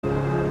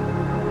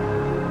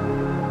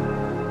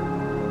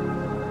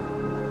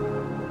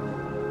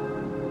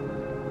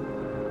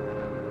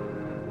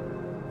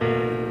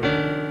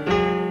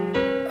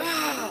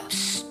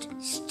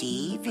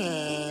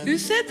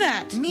said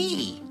that?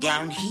 Me,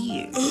 down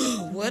here.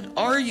 What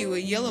are you, a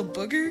yellow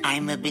booger?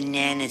 I'm a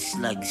banana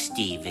slug,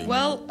 Steven.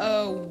 Well,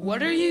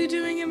 what are you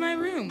doing in my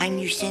room? I'm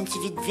your sense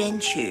of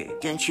adventure.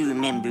 Don't you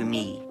remember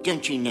me?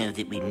 Don't you know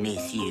that we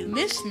miss you?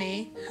 Miss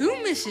me?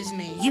 Who misses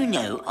me? You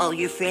know, all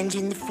your friends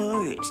in the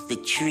forest. The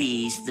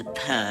trees, the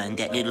pond,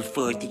 that little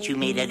fort that you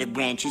made out of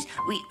branches.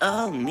 We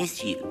all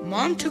miss you.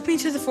 Mom took me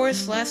to the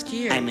forest last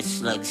year. I'm a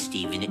slug,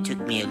 Steven. It took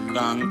me a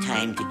long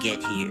time to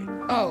get here.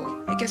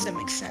 Oh, I guess that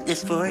makes sense. The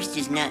forest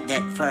is not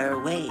that far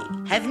away.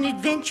 Have an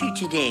adventure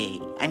today.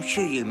 I'm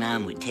sure your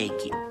mom would take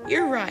you.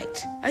 You're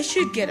right. I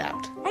should get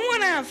out. I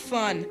want to have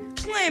fun.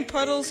 Play in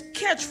puddles,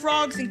 catch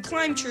frogs, and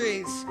climb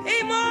trees.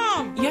 Hey,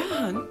 Mom! Yeah,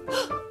 hon?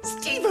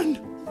 Steven,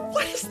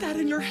 what is that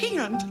in your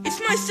hand? It's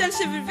my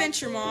sense of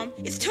adventure, Mom.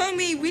 It's telling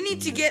me we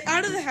need to get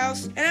out of the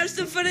house and have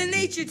some fun in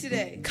nature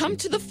today. Come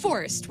to the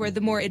forest where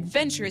the more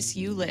adventurous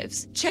you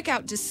lives. Check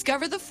out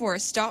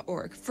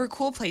discovertheforest.org for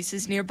cool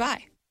places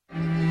nearby.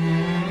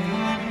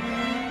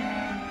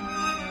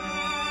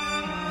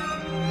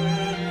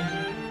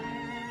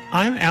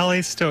 I'm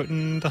Allie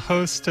Stoughton, the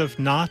host of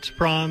Not,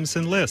 Brahms,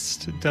 and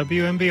Liszt,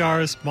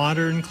 WMBR's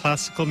modern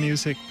classical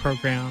music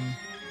program.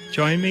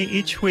 Join me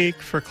each week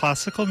for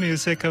classical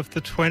music of the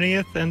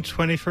 20th and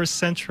 21st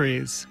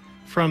centuries,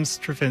 from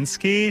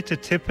Stravinsky to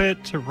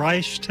Tippett to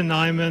Reich to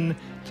Nyman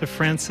to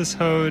Francis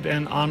Hode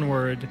and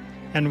onward,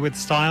 and with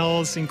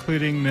styles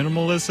including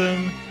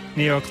minimalism,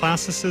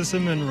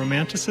 neoclassicism and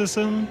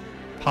romanticism,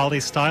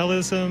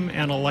 polystylism,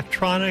 and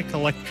electronic,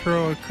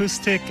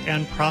 electroacoustic,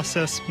 and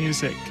process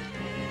music.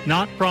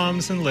 Not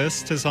Brahms and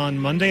Liszt is on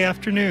Monday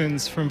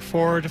afternoons from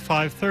 4 to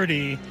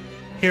 5:30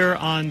 here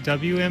on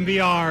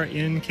WMBR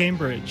in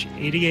Cambridge,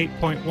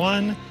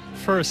 88.1,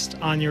 first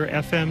on your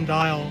FM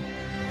dial.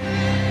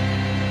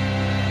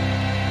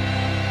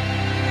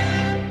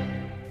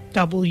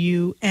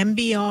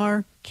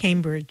 WMBR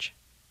Cambridge.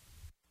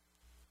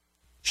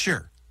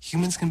 Sure,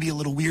 humans can be a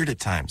little weird at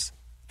times,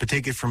 but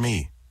take it from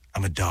me,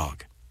 I'm a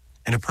dog.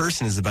 And a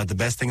person is about the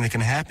best thing that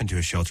can happen to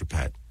a shelter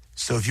pet.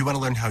 So if you want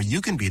to learn how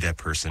you can be that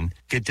person,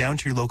 get down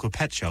to your local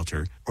pet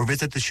shelter or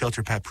visit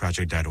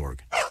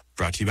theshelterpetproject.org.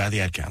 Brought to you by the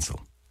Ad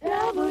Council.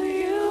 WMBR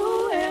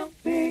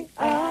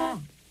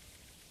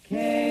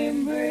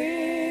Cambridge.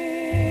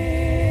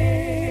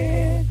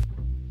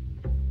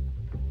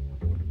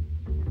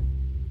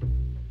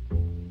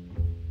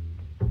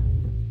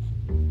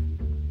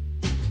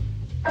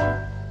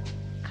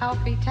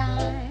 Coffee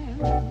time,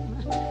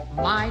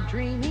 my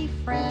dreamy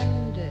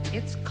friend,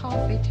 it's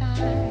coffee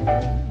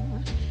time.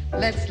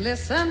 Let's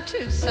listen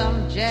to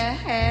some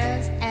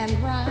jazz and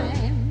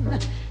rhyme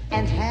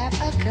and have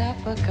a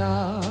cup of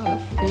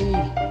coffee.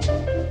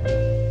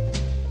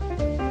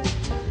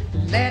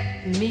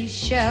 Let me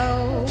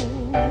show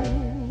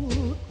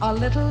a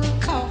little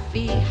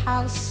coffee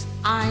house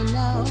I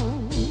know,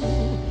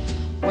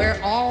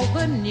 where all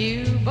the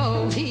new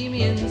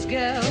bohemians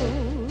go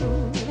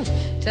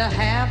to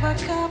have a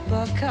cup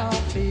of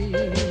coffee.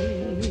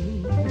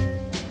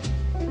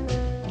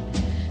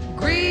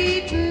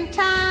 Greeting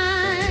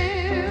time,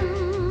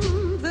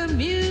 the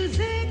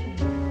music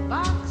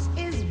box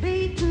is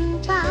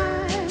beating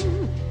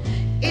time.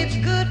 It's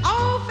good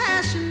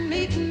old-fashioned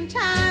meeting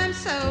time,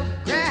 so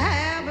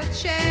grab a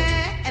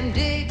chair and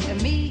dig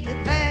me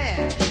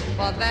there,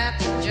 for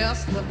that's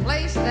just the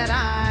place that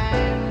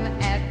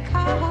I'm at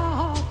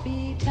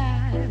coffee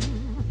time.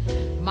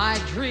 My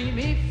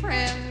dreamy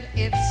friend,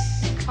 it's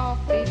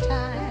coffee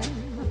time.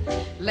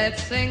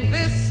 Let's sing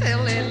this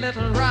silly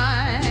little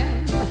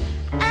rhyme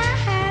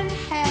and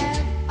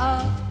have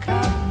a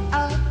cup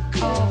of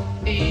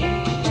coffee.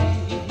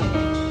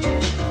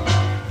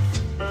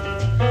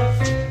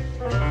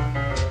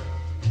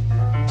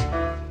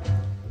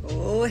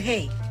 Oh,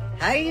 hey.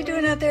 How are you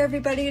doing out there,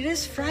 everybody? It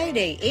is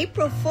Friday,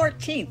 April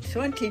 14th,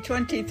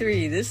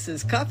 2023. This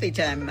is Coffee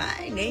Time.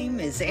 My name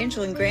is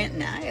Angeline Grant,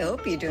 and I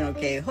hope you're doing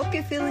okay. Hope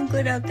you're feeling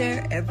good out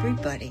there,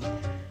 everybody.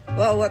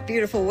 Well, what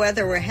beautiful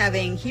weather we're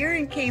having here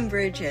in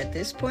Cambridge at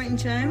this point in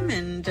time,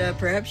 and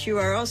perhaps you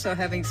are also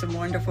having some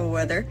wonderful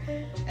weather.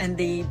 And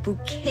the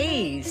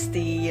bouquets,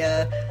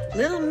 the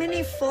little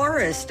mini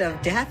forest of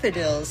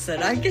daffodils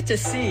that I get to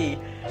see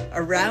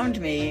around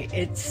me,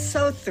 it's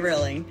so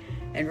thrilling.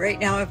 And right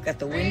now I've got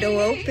the window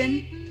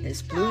open,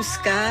 there's blue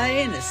sky,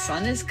 and the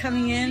sun is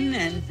coming in,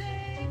 and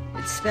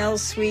it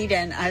smells sweet,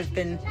 and I've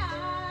been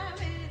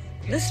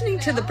listening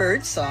to the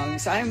bird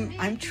songs.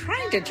 I'm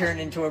trying to turn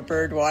into a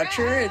bird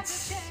watcher.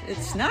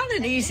 It's not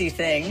an easy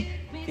thing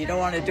if you don't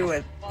want to do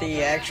it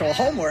the actual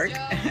homework.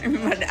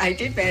 But I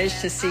did manage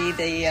to see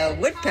the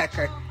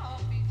woodpecker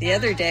the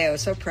other day. I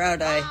was so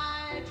proud I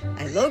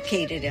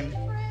located him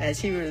as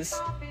he was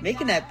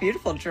making that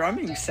beautiful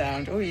drumming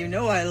sound. Oh, you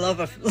know I love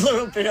a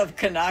little bit of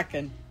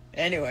Kanaka.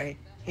 Anyway,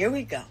 here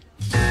we go.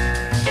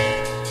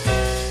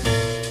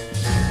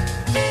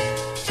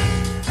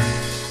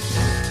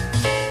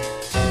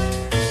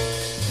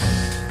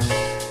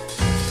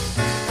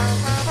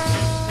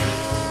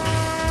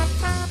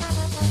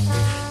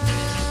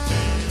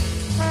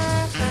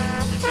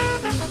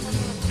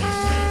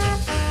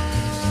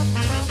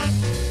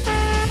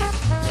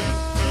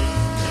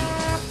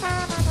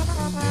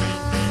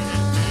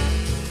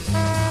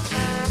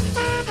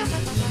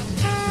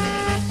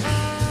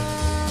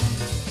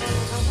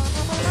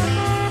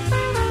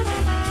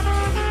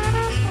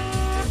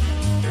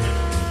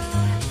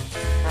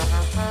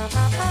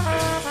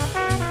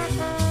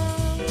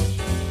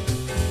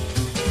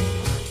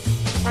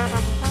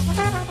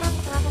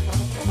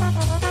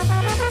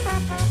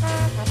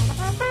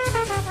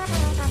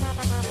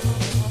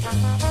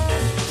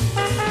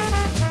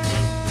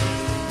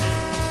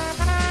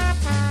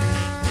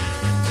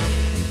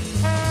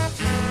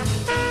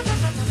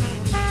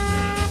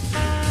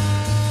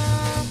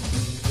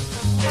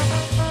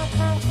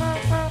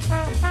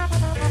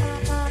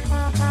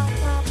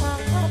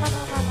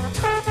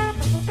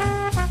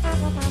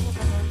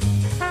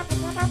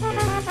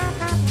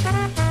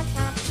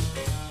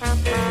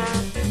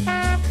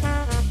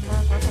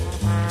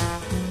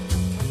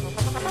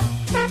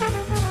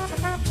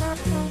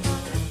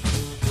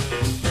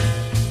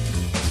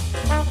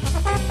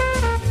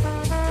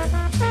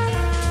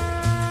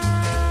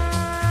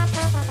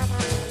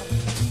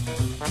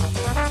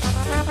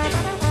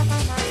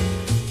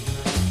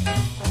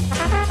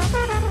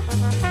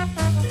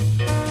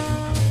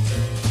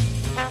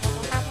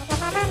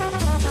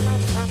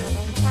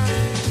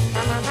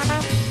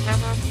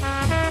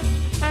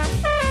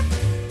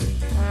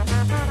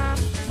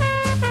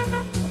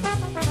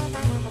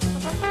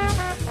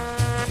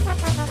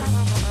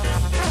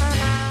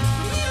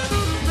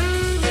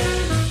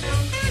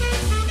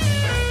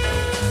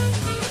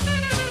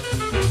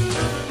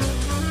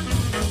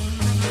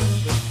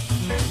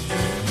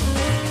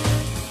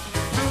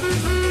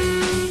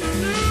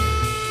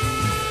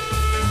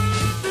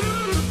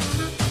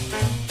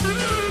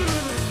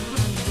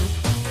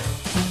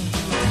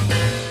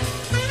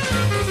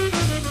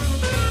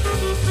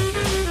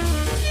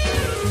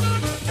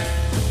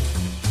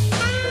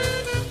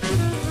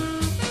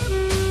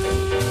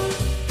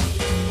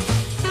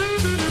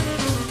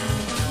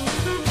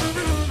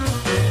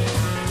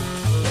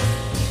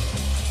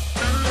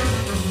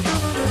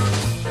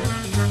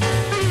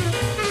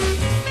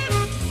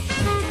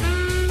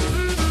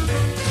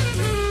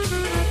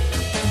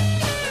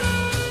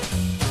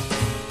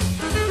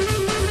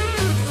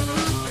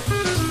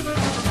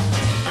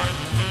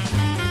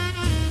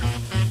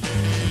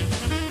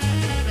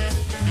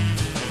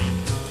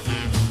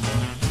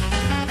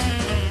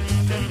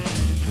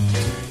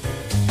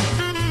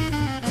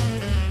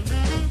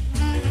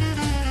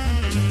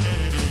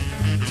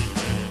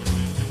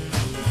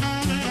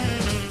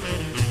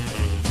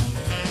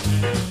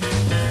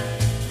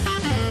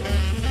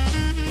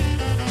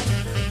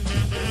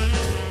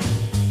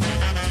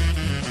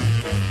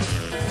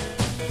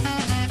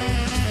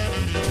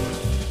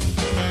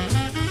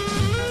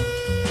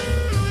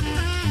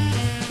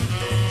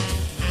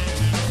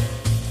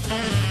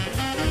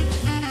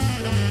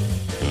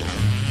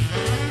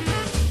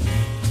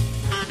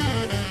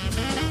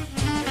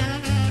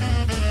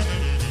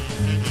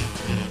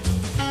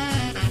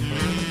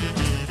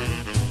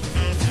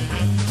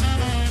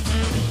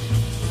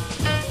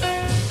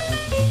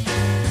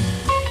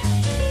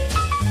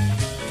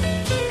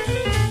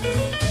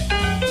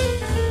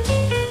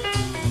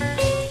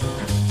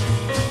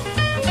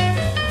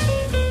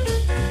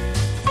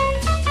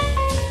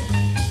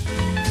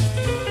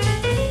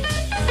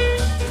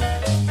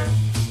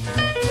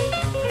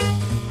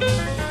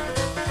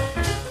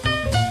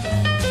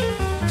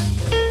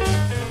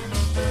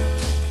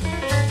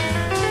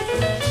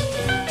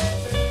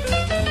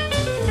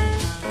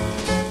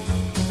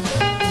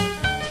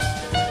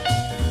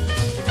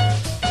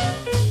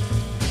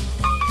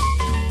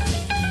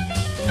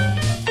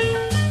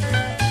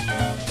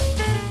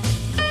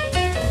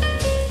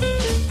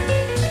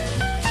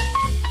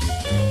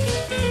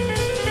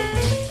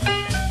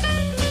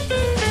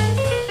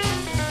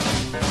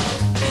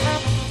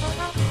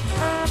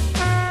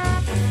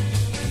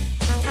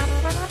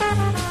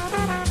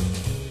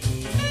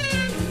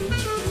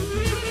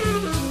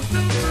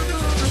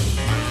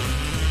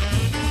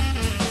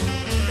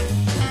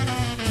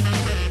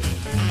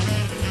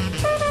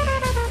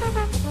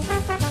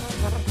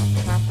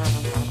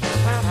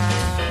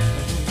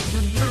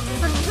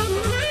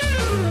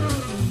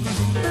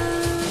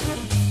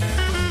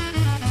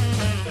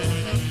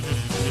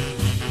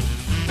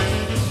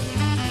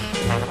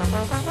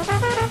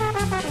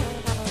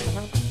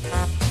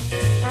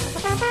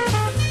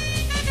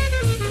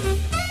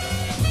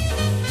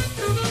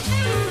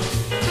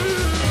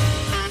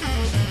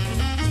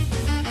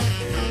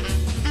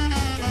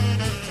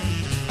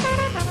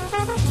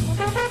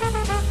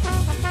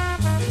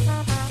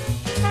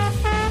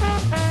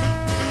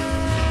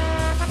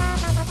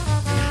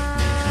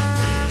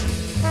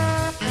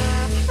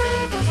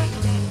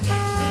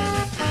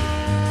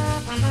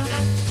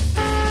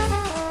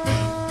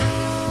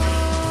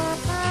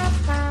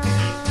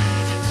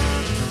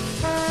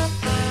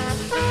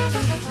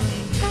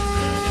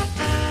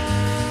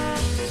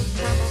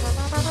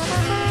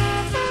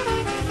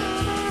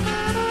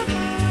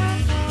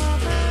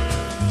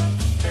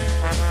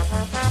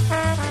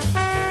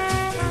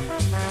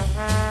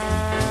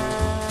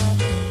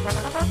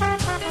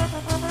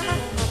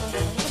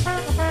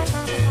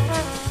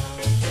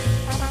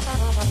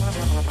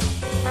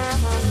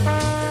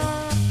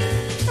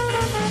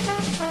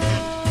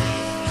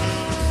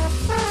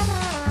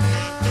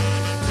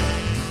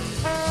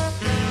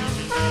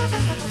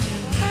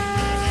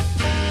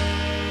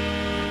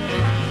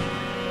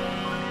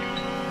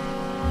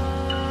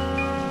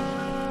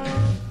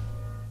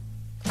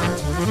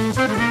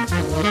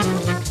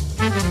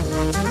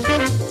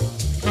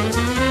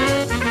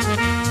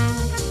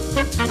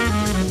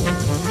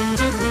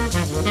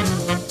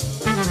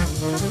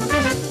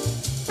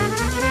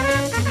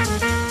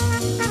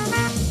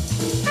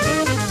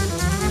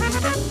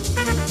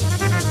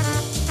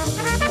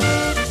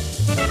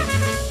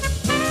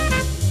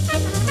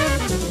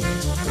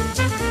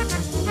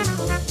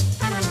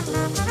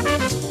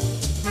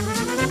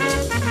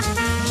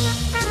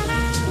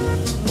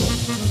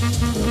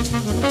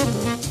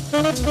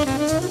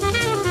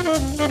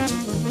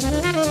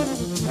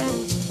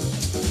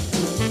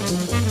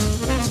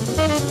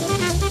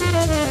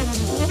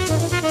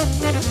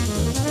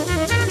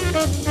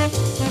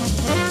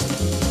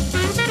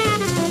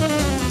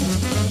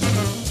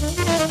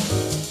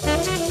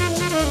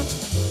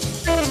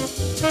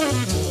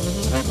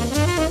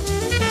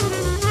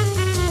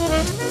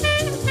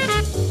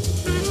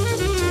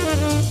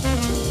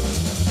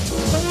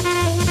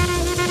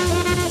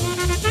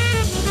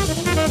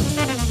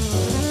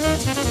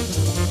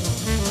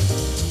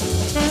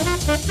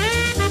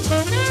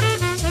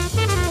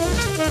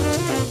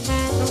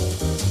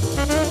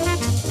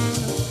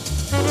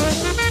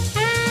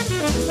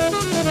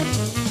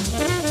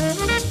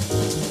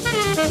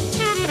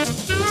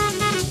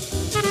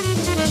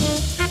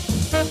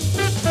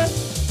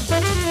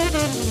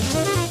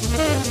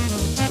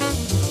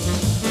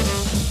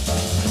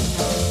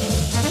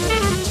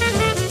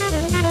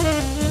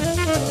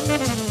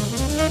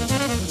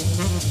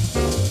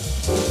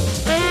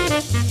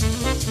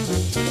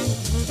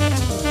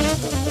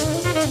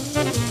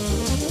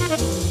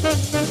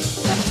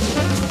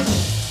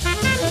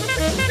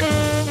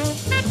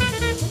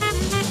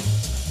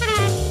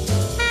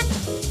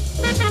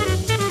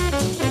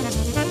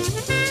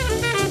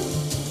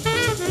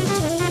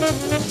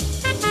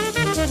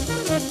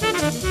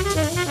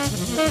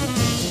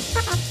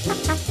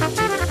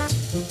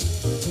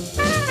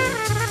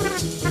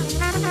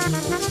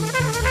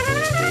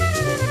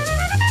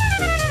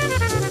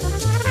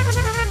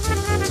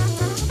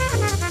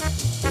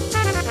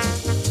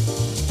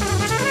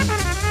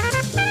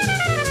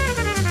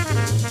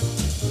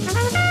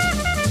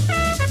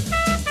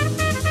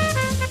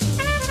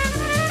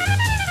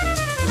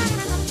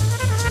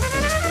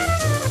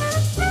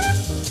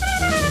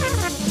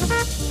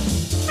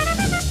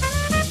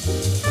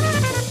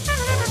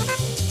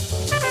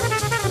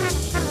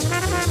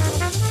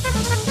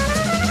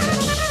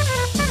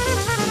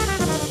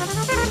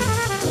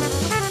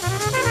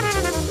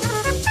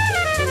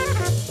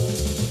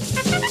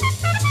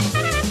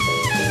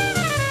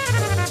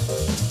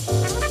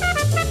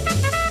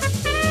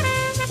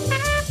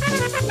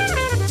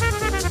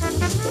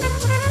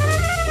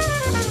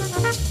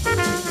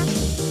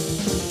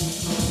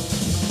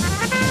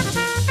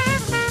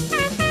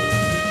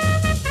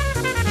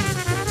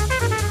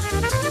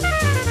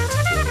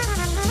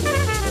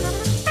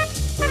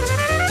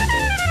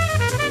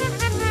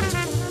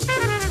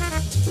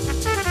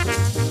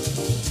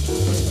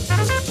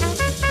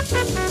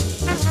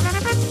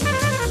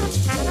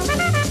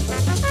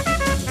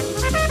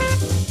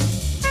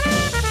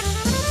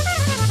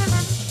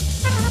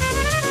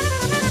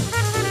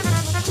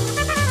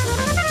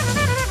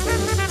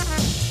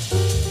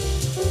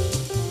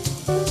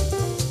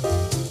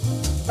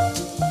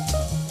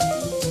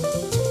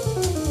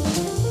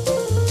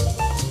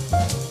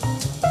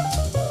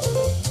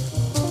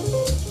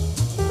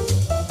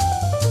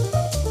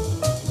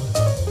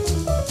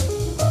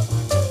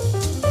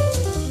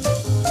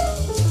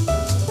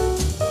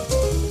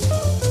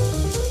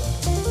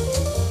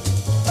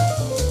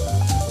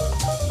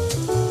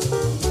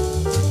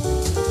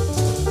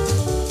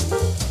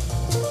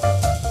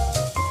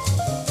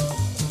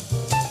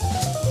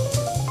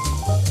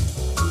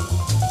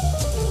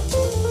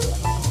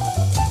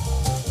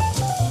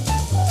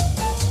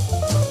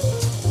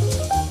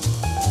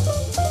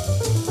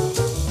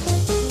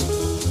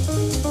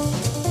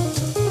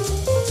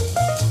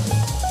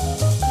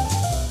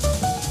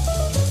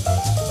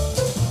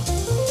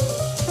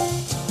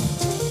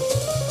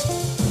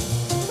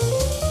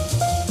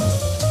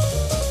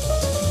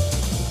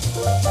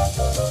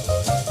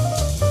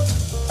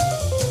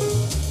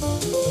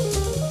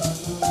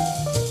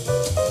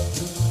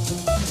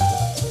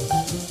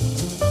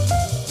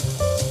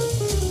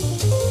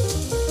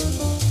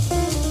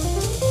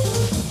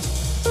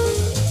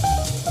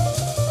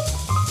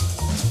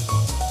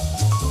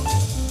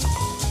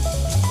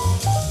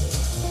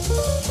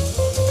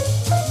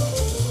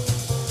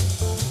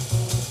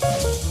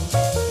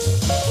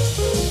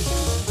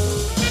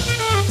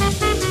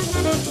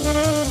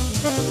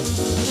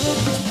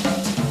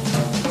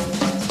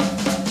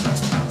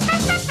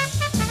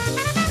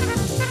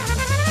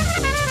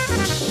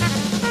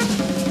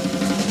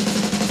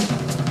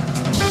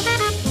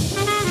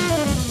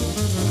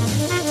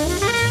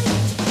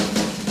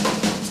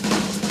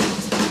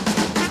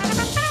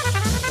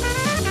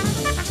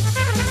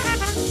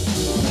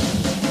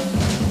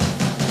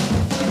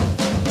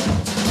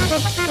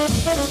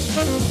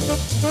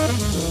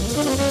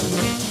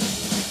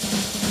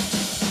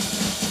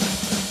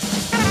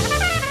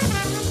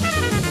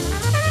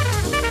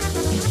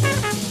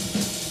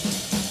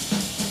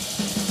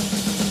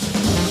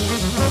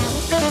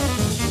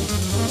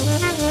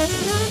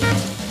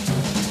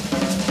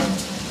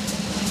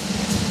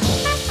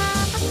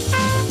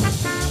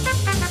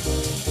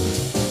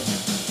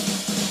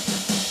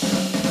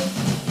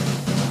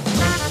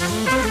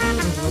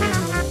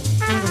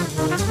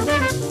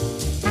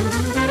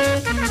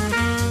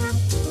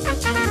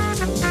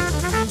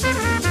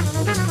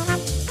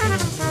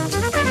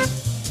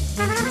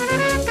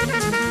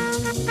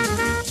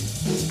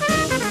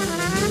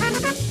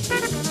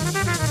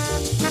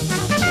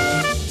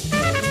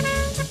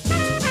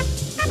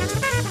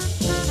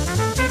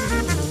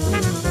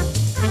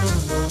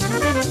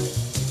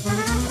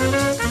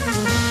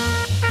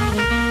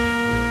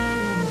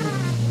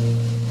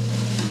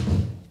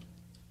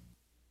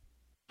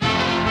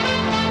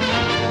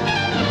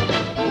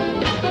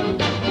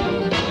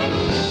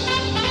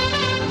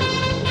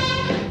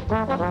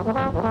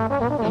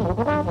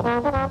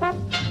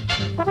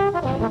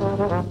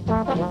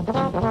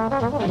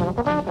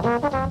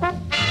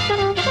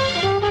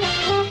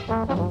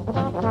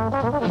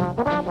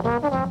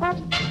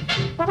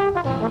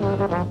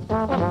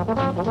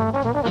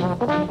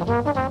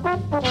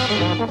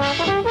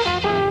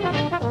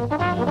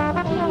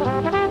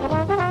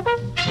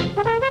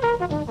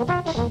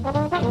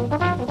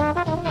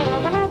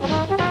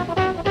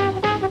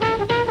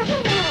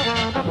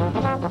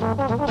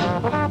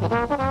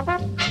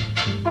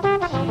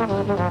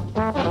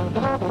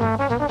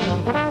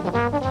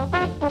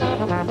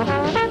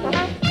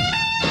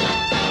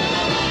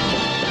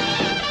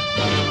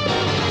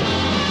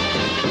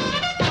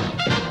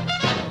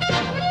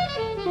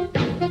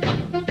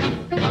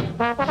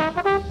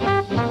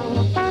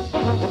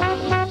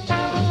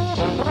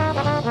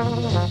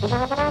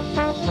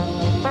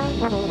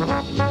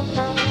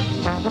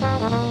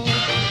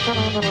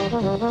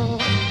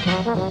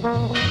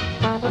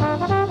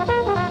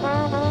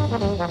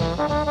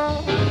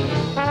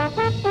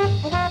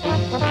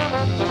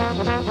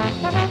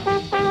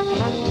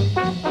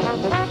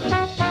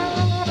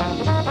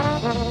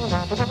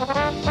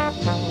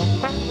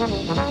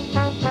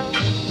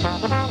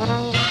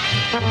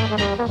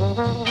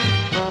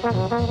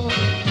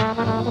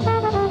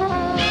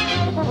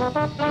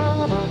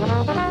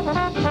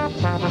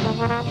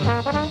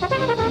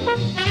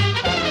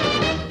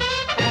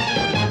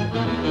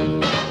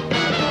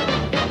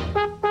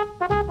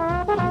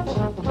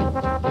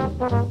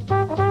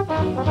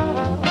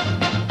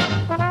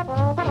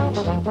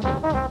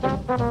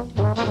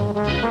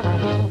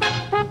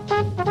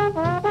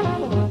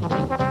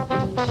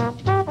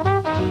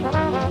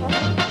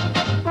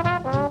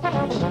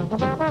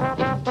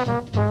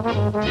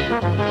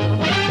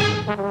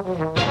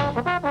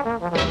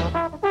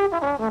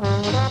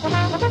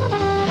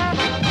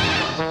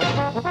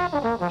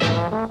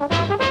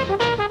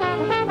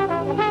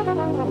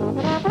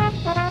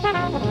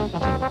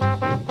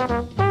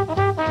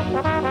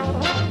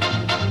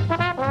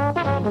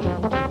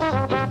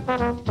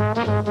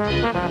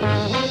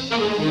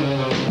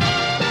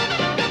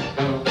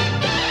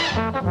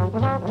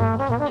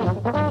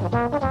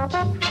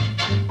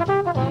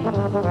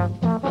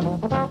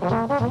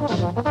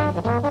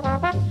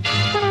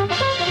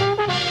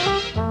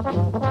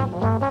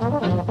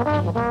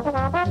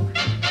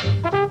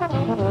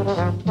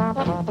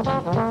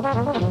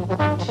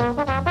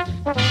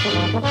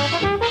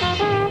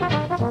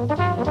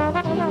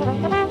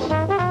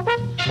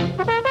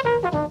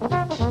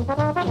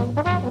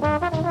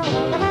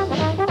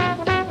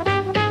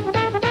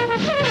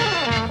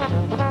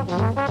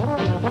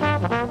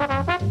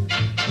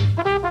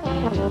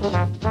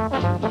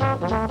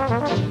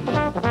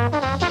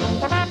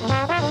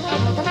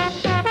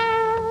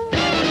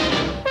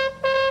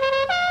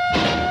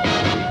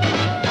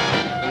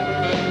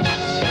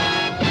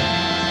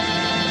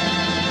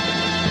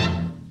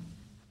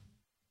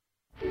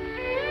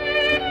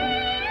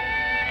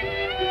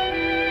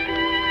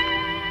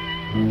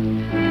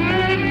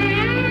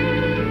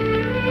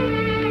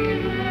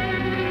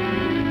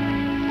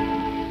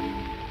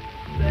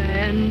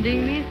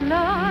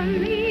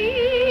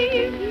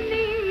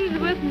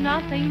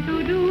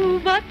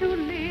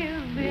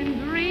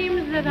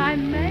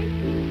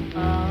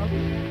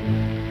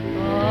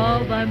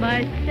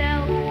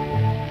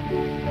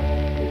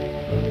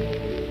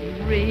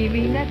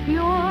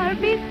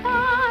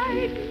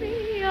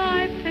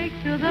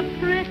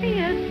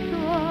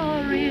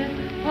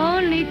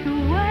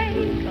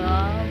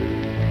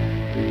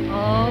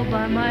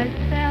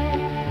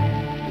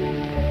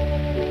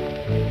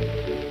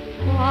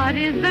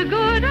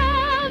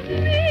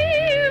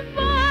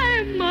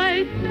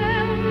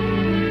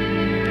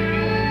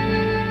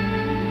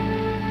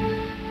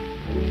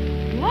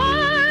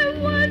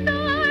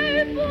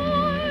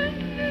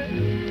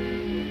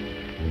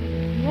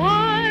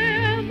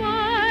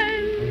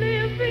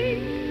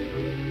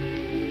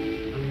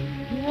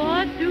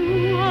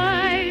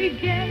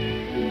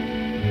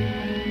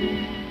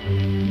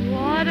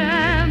 What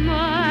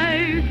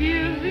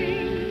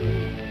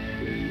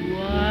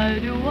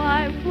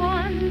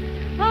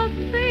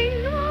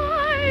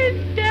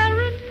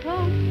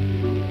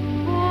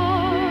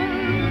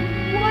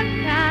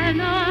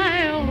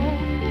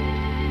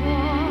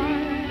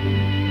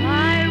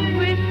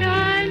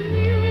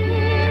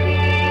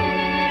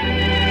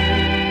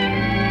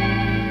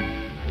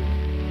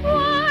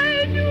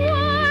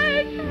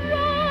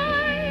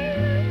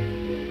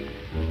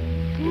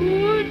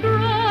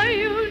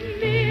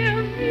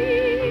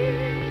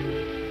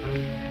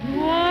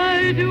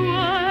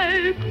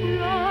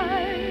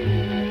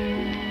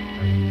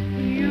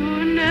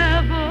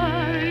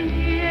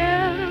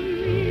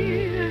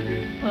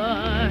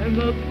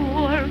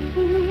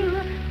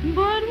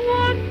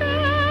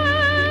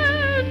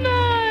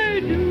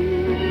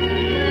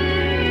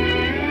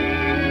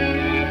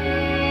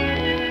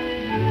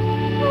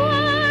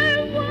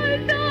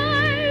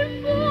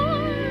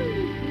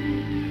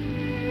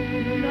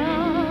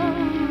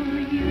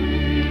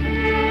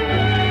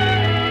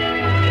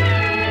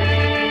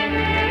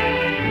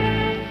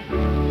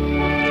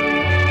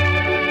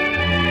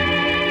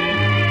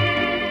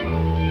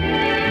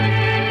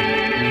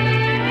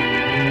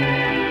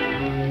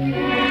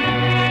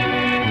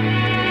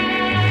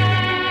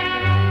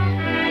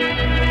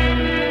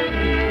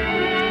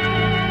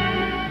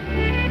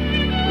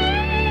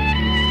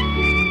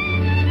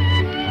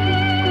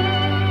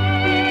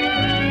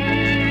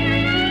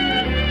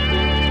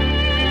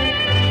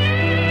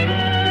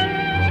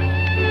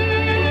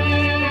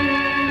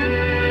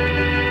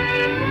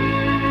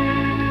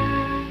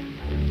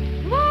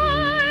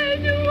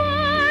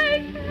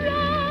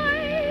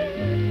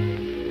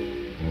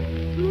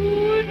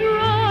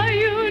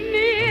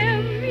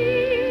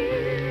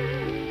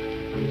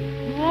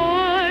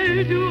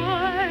why do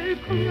I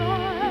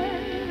cry?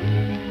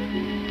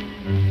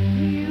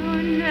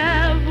 You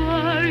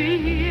never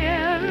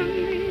hear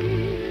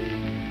me.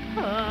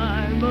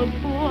 I'm a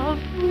poor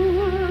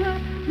fool,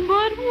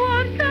 but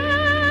what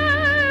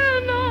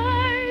can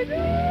I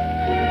do?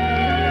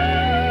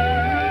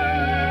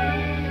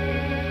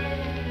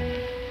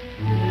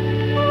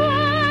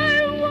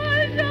 Why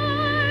was I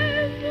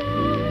born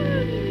to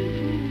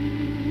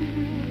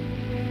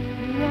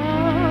love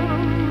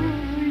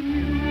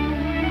you?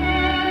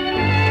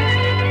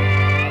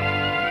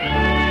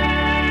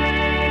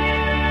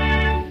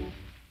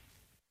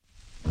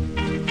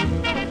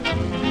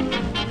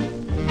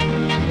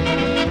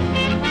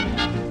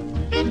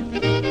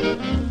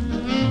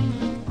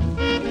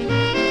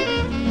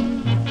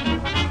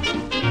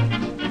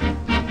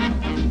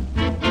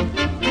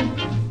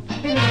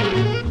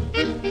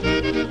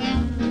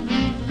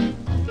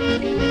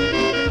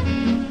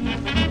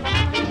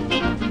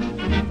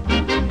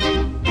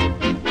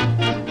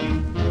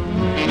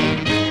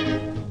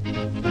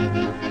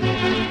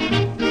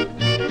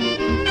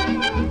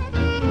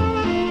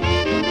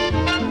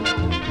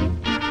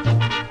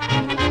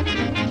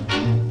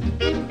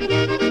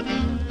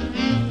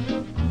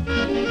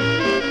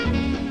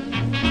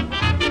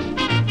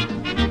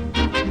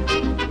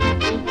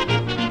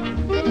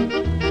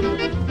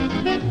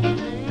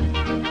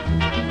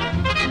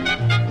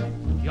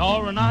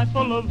 You're an eye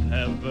full of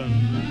heaven,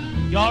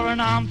 you're an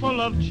arm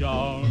full of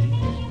charms,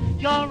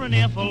 you're an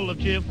ear full of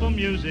cheerful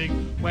music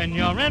when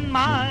you're in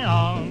my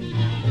arms.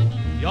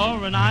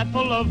 You're an eye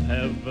full of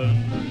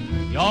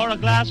heaven, you're a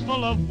glass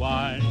full of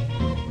wine,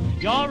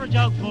 you're a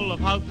jug full of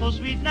healthful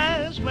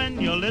sweetness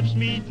when your lips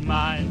meet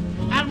mine.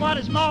 And what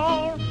is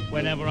more,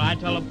 whenever I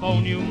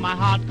telephone you, my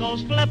heart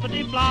goes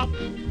flippity-flop.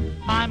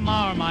 My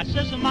ma, my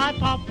sis, and my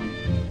pop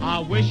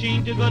are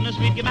wishing to goodness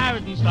we'd get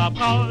married and stop,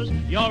 'cause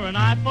you're an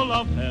eye full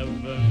of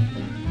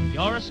heaven,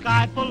 you're a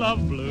sky full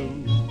of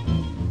blue,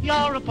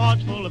 you're a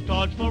porch full of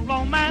torchful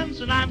romance,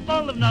 and I'm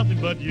full of nothing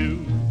but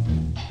you.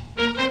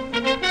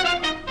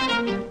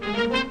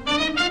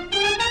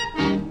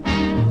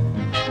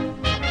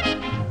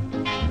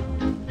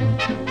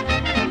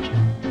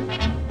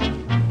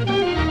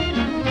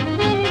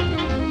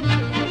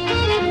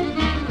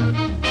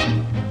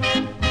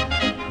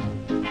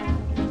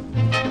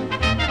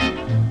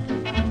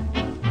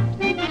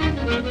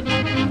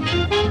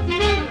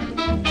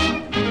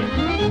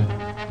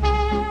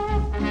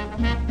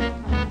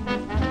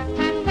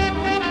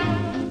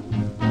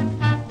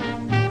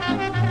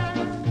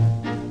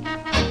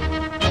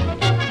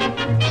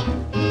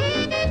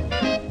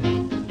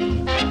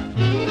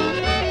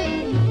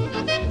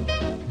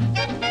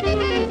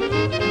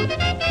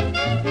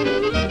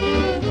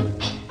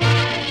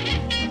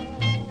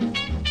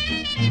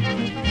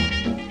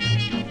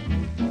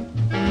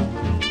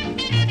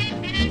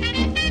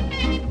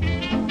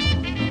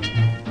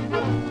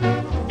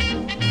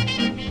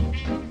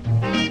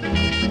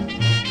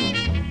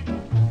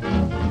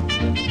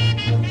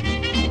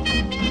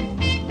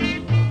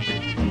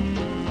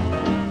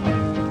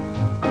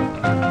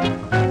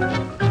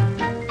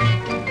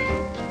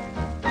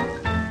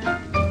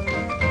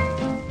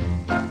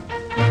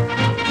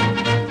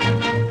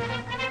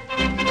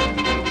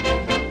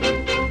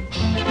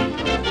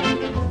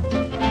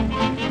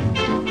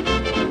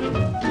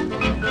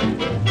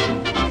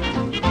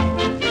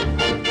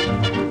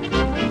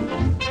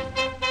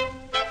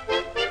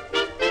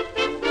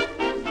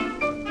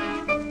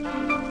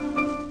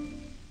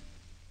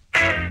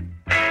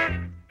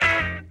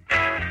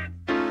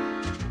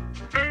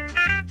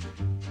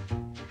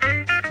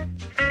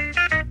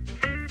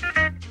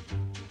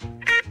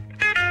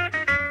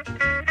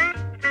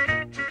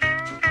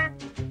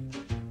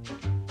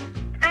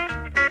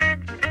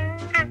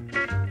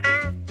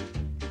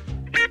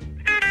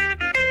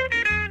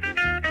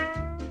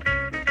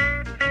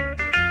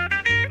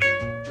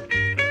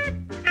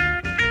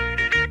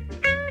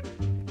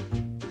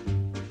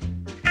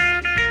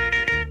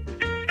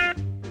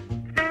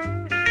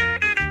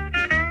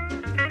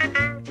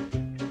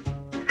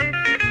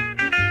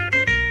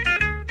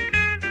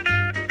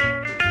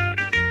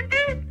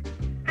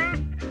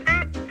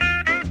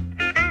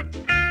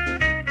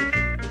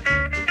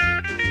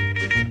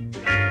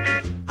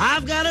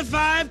 I've got a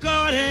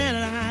 5-chord hand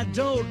and I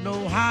don't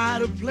know how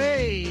to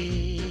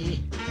play.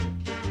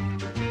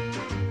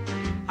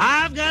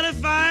 I've got a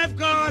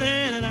 5-chord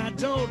hand and I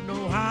don't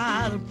know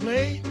how to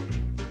play.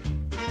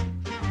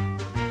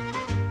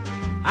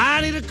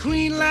 I need a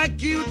queen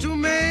like you to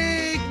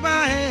make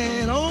my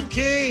hand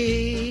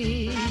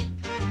okay.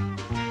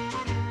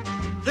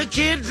 The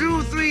kid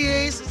drew 3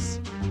 aces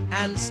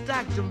and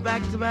stacked them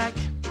back to back.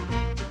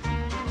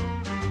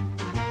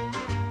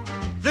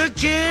 The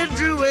kid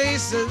drew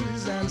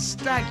aces and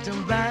stacked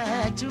them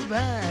back to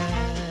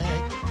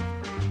back.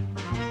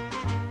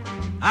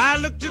 I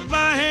looked at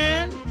my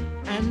hand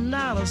and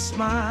not a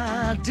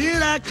smile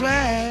did I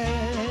crack.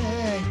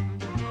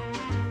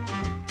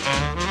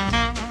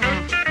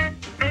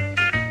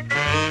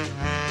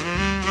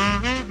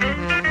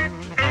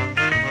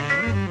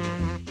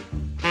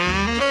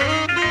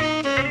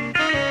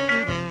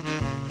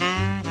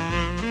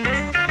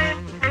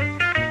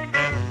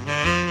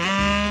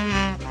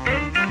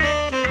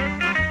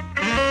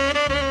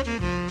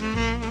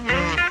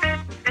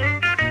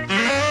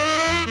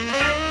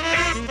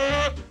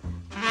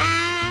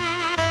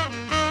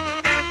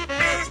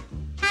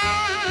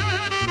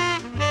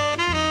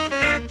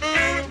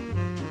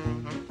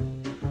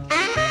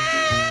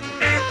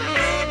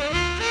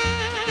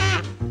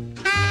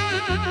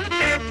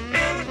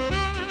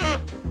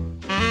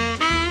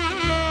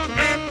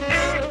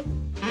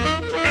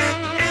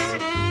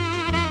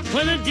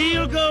 When the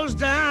deal goes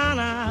down,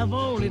 I've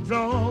only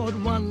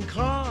drawn one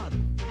card.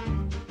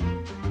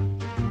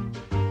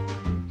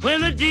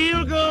 When the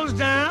deal goes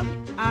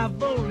down,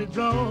 I've only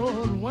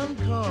drawn one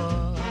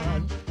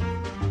card.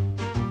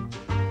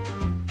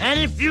 And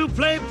if you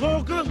play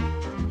poker,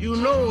 you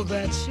know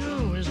that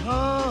sure is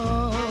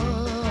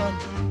hard.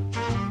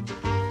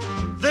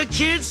 The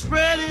kid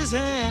spread his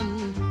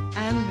hand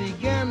and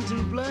began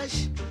to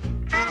blush.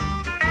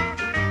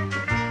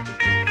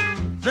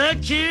 The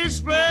kid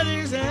spread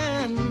his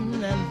hand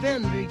and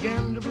then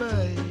began to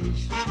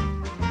blush.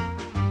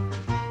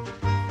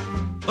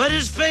 But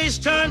his face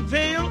turned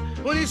pale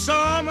when he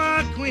saw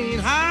my queen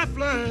high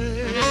flush.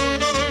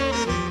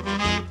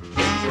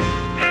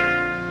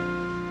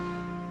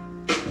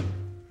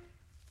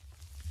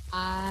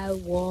 I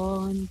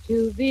want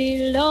to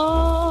be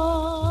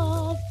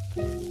loved,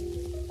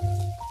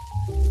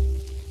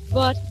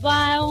 but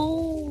by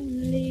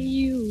only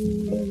you.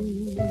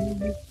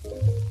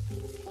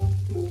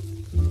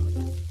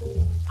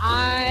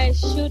 I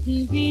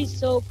shouldn't be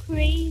so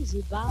crazy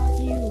about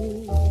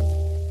you,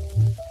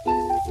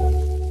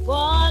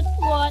 but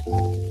what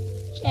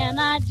can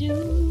I do?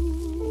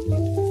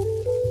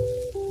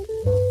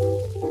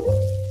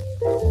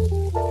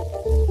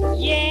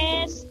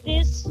 Yes,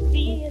 this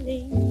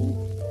feeling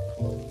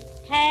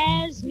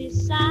has me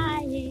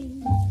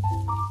sighing.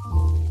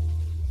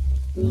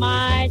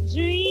 My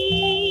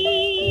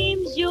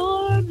dreams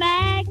you're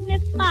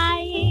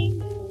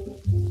magnifying,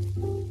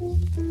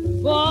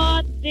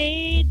 but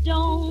they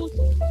don't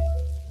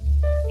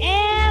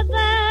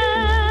ever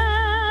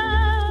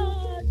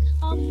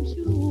come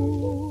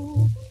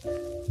true.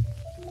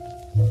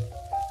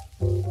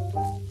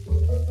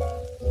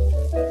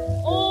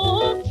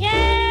 Oh,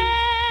 can't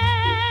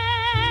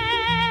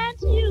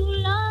you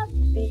love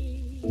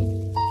me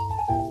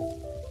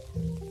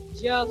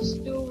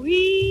just a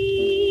wee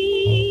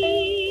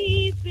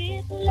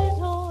bit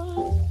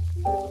little?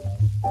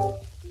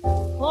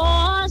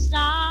 'Cause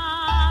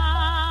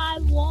I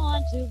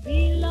want to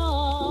be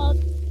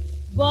loved,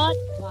 but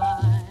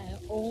by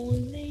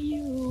only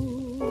you.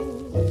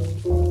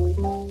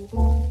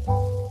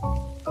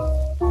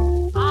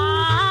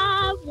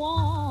 I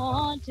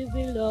want to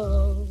be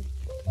loved,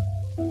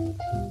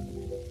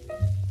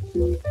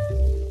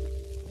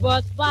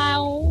 but by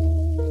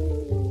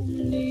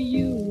only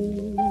you.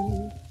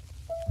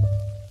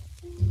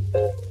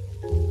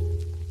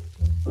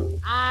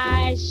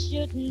 I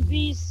shouldn't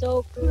be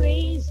so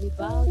crazy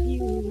about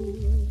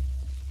you,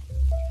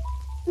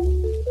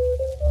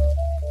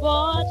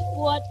 but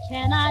what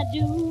can I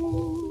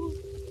do?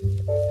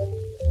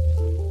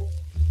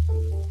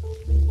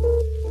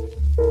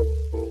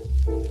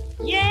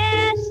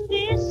 Yes,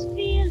 this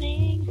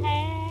feeling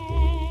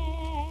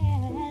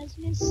has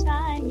me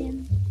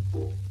sighing.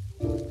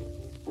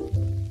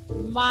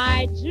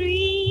 My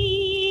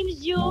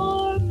dreams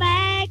you're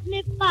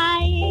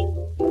magnifying,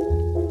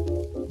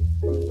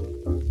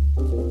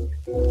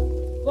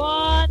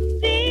 but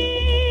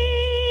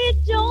they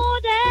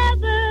don't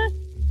ever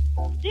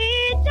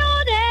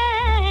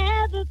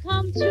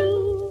come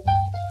true.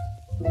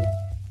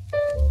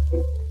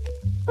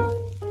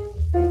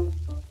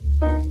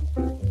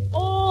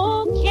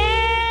 Oh,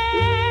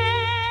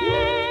 can't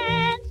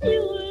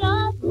you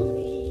love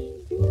me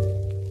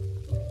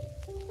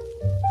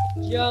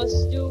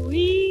just a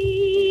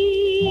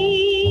wee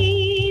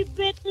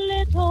bit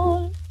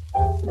little?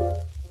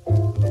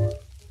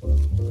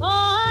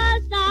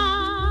 'Cause I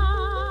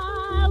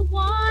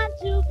want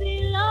to be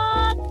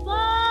loved,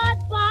 but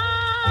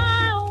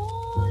by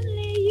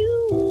only you.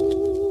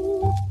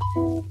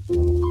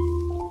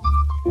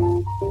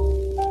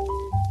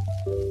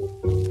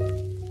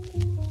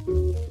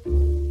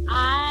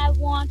 I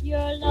want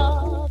your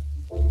love,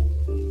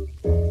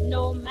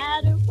 no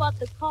matter what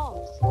the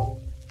cost.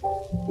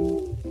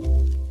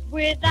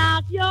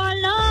 Without your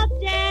love,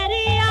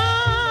 Daddy,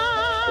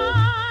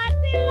 I'd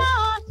be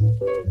lost.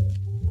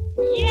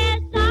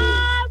 Yes, I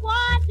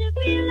want to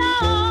be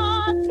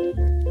loved,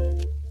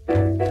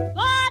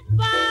 but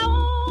by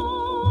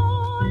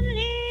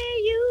only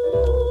you.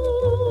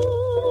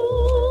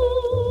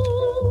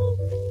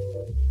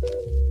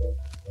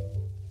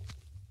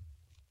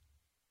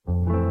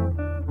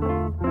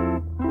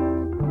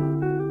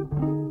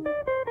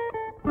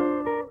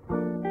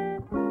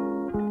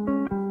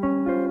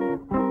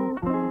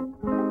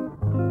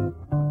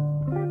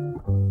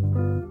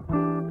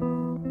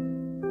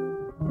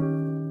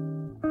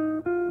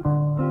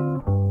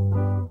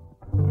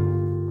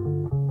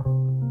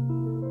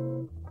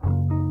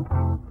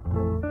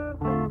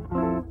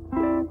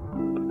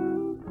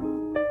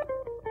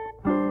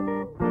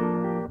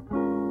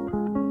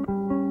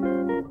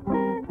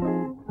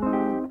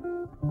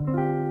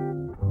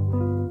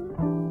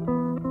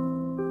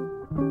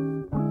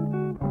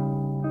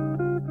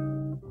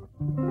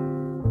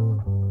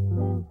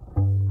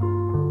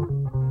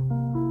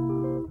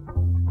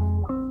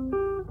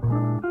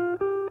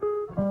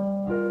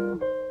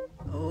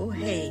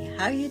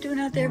 How you doing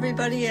out there,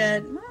 everybody?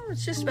 At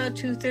it's just about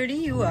 2:30.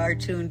 You are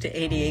tuned to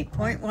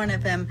 88.1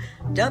 FM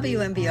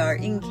WMBR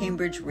in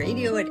Cambridge,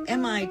 radio at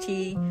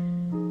MIT.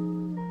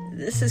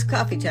 This is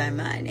Coffee Time.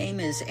 My name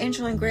is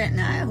Angela Grant,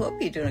 and I hope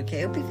you're doing okay.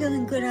 I hope you're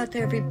feeling good out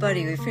there,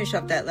 everybody. We finished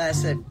up that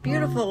last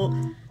beautiful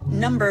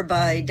number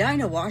by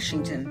Dinah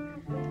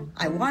Washington,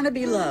 I Want to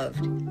Be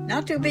Loved.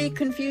 Not to be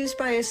confused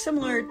by a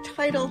similar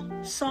title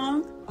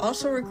song,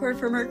 also recorded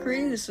for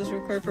Mercury. This was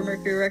recorded for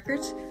Mercury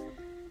Records.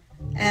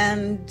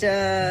 And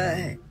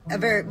a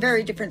very,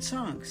 very different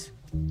songs.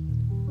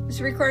 It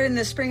was recorded in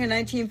the spring of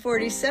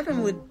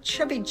 1947 with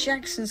Chubby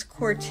Jackson's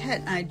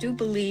quartet. I do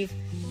believe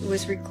it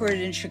was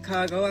recorded in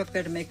Chicago. I've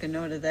got to make a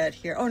note of that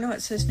here. Oh, no,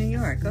 it says New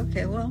York.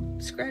 Okay, well,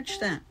 scratch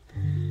that.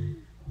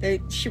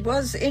 She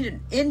was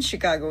in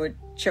Chicago with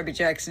Chubby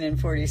Jackson in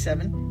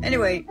 47.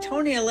 Anyway,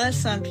 Tony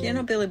Aless on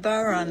piano, Billy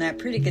Bauer on that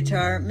pretty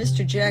guitar,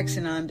 Mr.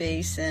 Jackson on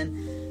bass,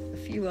 and a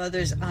few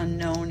others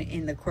unknown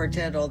in the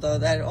quartet, although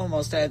that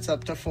almost adds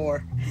up to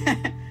 4.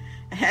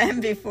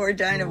 And before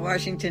Dinah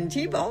Washington,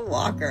 T-Bone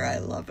Walker, I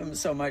love him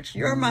so much.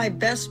 You're My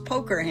Best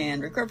Poker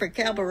Hand, recorded for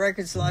Capitol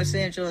Records, Los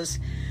Angeles,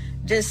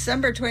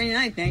 December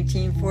 29th,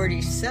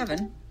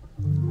 1947.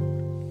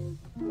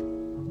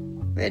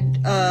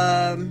 With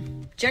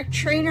Jack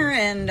Traynor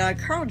and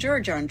Carl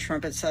George on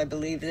trumpets, I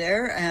believe,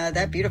 there.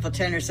 That beautiful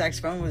tenor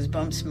saxophone was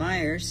Bumps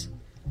Myers.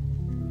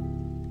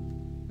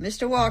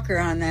 Mr. Walker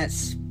on that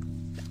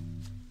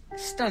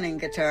stunning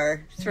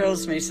guitar.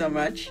 Thrills me so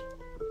much.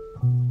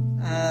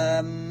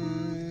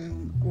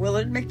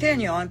 Willard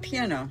McDaniel on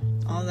piano.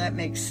 All that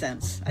makes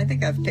sense. I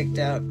think I've picked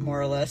out more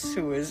or less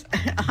who was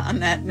on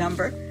that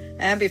number.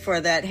 And before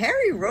that,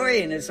 Harry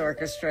Roy and his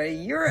orchestra,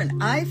 You're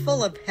an Eye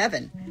Full of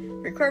Heaven.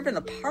 Recorded on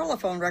the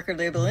Parlophone record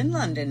label in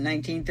London,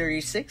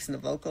 1936, and the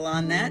vocal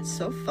on that,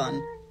 so fun,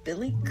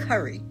 Billy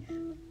Currie.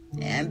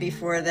 And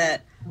before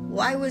that,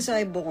 Why Was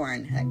I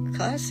Born? That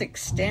classic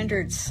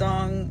standard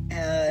song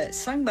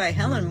sung by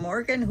Helen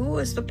Morgan, who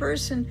was the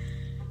person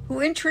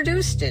who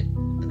introduced it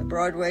on the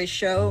Broadway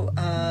show,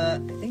 I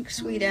think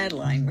Sweet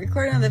Adeline.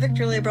 Recorded on the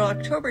Victor label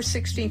October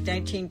 16,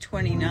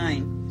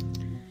 1929.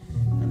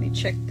 Let me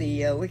check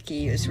the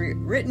wiki. It was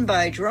written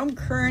by Jerome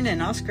Kern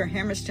and Oscar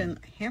Hammerstein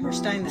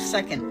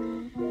II.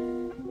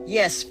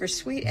 Yes, for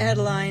Sweet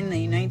Adeline,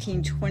 the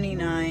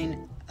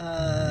 1929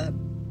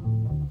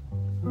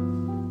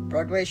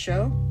 Broadway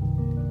show.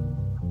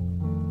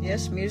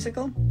 Yes,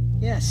 musical.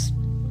 Yes.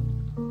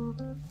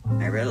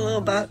 I read a little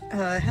about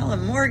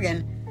Helen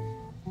Morgan.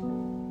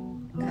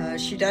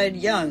 She died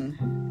young,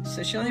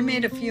 so she only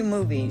made a few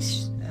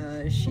movies.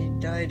 She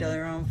died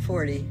around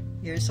 40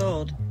 years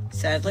old,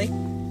 sadly.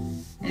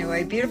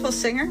 Anyway, beautiful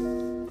singer.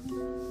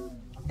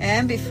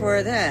 And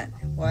before that,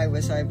 Why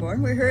Was I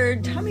Born? We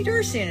heard Tommy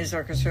Dorsey and his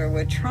orchestra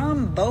with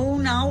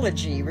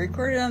Trombonology,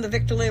 recorded on the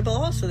Victor label,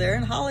 also there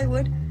in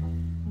Hollywood,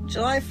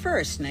 July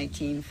 1st,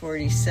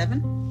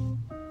 1947.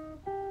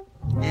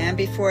 And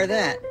before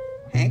that,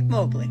 Hank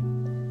Mobley,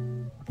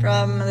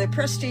 from the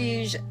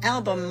Prestige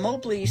album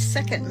Mobley's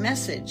Second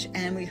Message,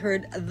 and we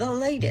heard The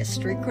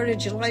Latest, recorded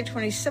July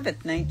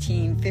 27th,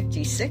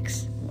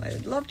 1956.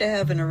 I'd love to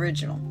have an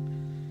original.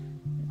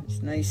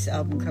 Nice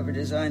album cover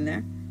design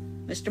there.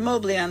 Mr.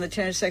 Mobley on the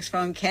tenor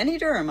saxophone, Kenny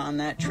Durham on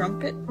that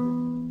trumpet,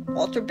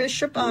 Walter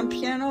Bishop on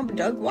piano,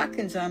 Doug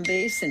Watkins on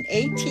bass, and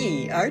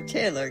A.T. Art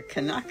Taylor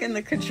knocking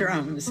the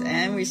drums.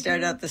 And we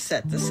start out the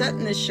set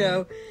in this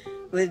show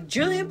with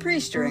Julian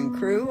Priester and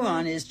crew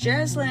on his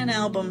Jazzland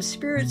album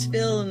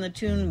Spiritsville and the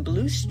tune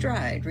Blue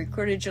Stride,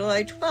 recorded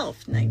July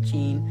 12th,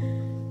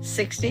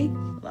 1960. A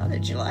lot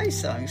of July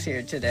songs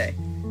here today.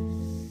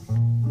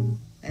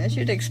 As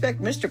you'd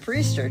expect, Mr.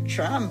 Priester,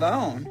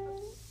 trombone.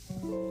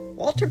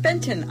 Walter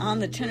Benton on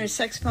the tenor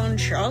saxophone,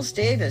 Charles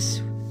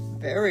Davis,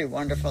 very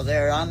wonderful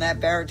there on that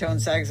baritone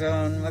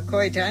saxophone,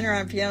 McCoy Tyner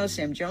on piano,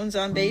 Sam Jones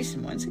on bass,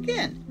 and once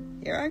again,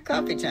 here on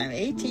Coffee Time,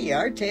 A.T.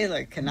 Art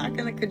Taylor,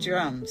 knocking the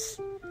drums.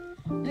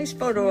 Nice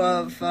photo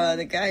of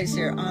the guys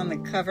here on the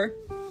cover.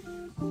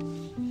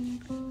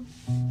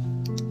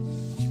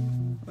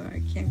 Well,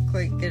 I can't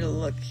quite get a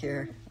look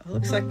here. It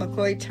looks like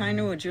McCoy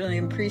Tyner with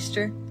Julian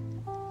Priester.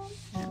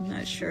 I'm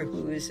not sure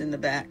who is in the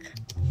back.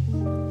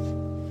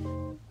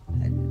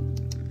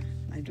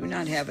 I do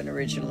not have an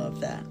original of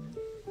that.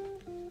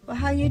 Well,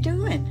 how you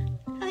doing?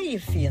 How you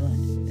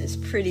feeling this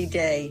pretty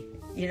day?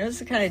 You know, it's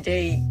the kind of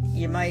day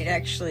you might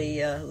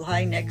actually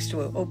lie next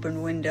to an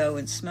open window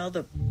and smell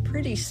the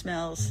pretty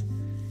smells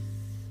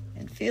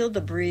and feel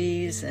the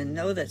breeze and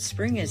know that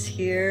spring is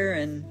here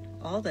and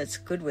all that's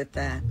good with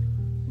that.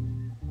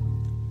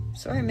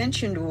 So I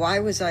mentioned Why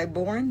Was I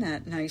Born,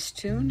 that nice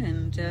tune,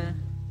 and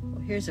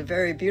well, here's a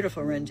very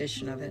beautiful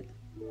rendition of it.